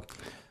 so.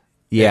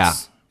 Yeah.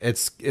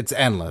 It's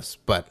endless,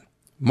 but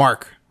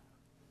Mark,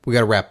 we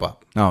got to wrap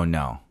up. Oh,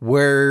 no.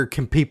 Where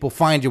can people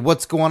find you?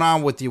 What's going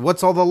on with you?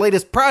 What's all the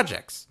latest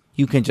projects?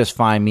 You can just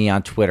find me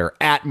on Twitter,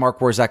 at Mark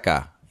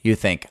Warzeka. You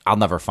think, I'll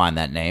never find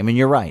that name, and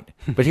you're right.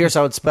 But here's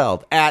how it's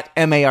spelled, at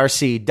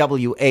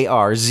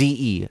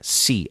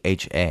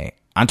MarcWarzecha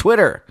on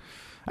Twitter.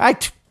 I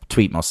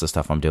tweet most of the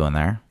stuff I'm doing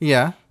there.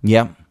 Yeah.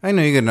 Yep. I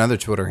know you got another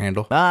Twitter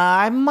handle.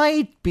 I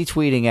might be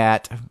tweeting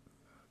at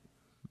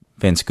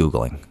Vince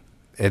Googling.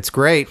 It's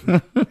great.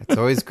 It's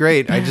always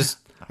great. I just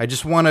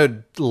want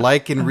to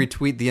like and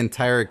retweet the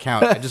entire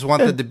account. I just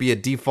want that to be a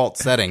default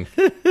setting.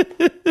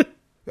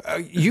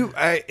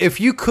 If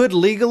you could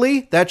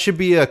legally, that should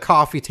be a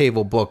coffee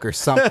table book or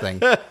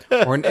something,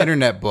 or an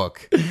internet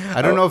book.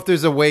 I don't know if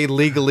there's a way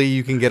legally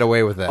you can get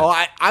away with that. Oh,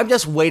 I'm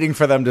just waiting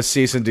for them to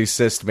cease and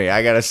desist me,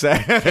 I gotta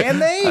say. Can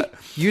they?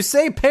 You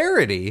say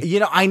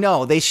parody. I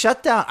know. They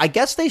shut down, I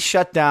guess they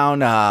shut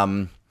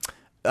down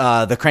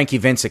the Cranky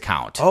Vince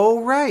account.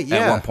 Oh, right, yeah.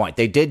 At one point.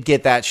 They did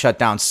get that shut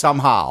down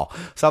somehow.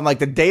 So I'm like,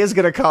 the day is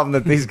going to come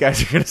that these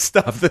guys are going to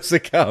stop this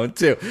account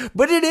too.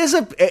 But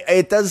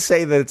it does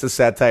say that it's a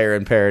satire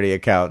and parody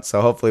account.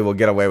 So hopefully we'll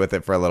get away with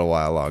it for a little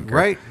while longer.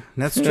 Right.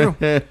 That's true.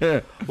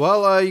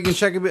 Well, you can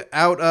check it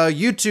out,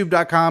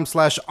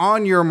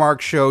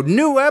 youtube.com/onyourmarkshow.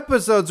 New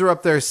episodes are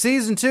up there.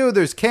 Season 2,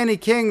 there's Kenny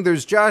King,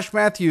 there's Josh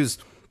Matthews,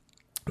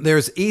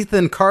 there's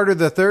Ethan Carter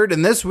III,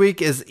 and this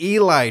week is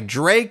Eli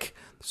Drake.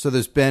 So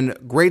there's been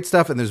great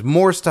stuff, and there's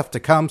more stuff to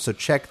come, so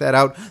check that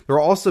out.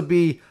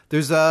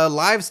 There's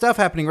live stuff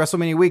happening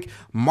WrestleMania week,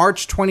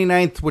 March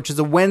 29th, which is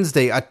a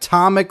Wednesday,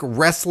 Atomic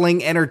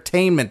Wrestling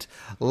Entertainment,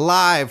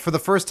 live for the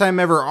first time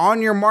ever.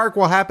 On Your Mark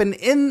will happen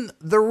in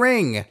the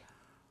ring.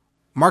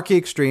 Marquee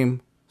Extreme,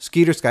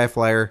 Skeeter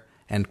Skyflyer,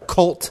 and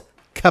Colt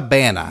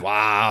Cabana.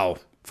 Wow.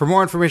 For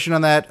more information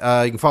on that,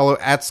 you can follow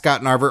at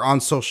Scott Narver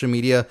on social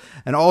media.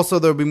 And also,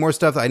 there'll be more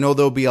stuff. I know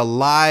there'll be a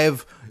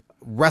live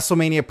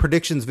WrestleMania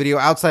predictions video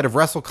outside of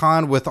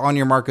WrestleCon with On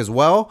Your Mark as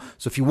well.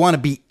 So if you want to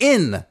be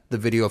in the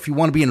video, if you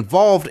want to be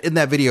involved in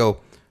that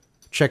video,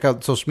 check out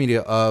the social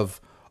media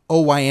of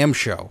OYM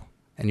Show,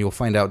 and you'll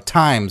find out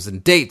times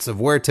and dates of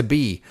where to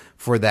be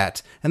for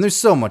that. And there's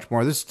so much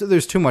more.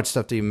 There's too much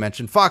stuff to even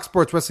mention. Fox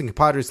Sports Wrestling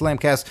Compadres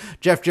Slamcast.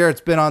 Jeff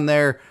Jarrett's been on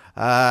there.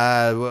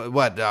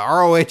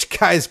 ROH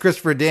guys,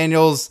 Christopher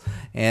Daniels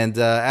and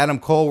Adam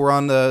Cole were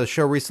on the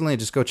show recently.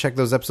 Just go check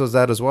those episodes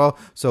out as well.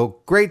 So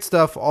great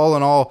stuff all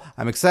in all.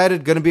 I'm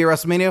excited. Going to be at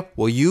WrestleMania.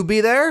 Will you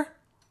be there?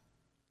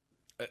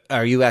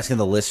 Are you asking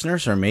the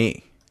listeners or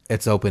me?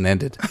 It's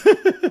open-ended.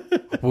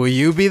 Will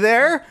you be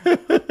there?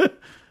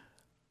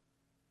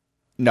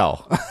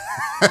 No.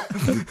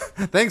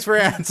 Thanks for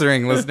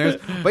answering,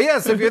 listeners. But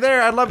yes, if you're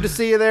there, I'd love to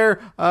see you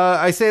there.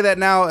 I say that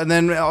now, and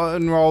then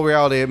in all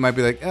reality, it might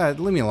be like,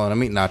 leave me alone.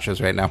 I'm eating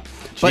nachos right now.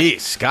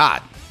 Jeez,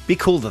 Scott. Be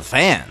cool to the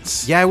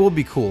fans. Yeah, I will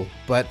be cool,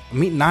 but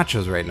I'm eating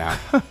nachos right now.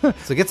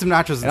 So get some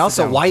nachos. And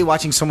also, why are you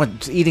watching someone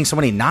eating so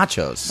many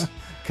nachos?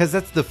 Because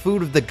that's the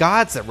food of the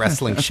gods at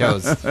wrestling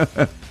shows.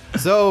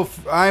 So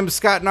I'm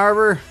Scott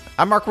Narver.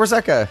 I'm Mark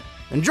Warzeka.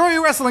 Enjoy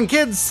your wrestling,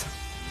 kids.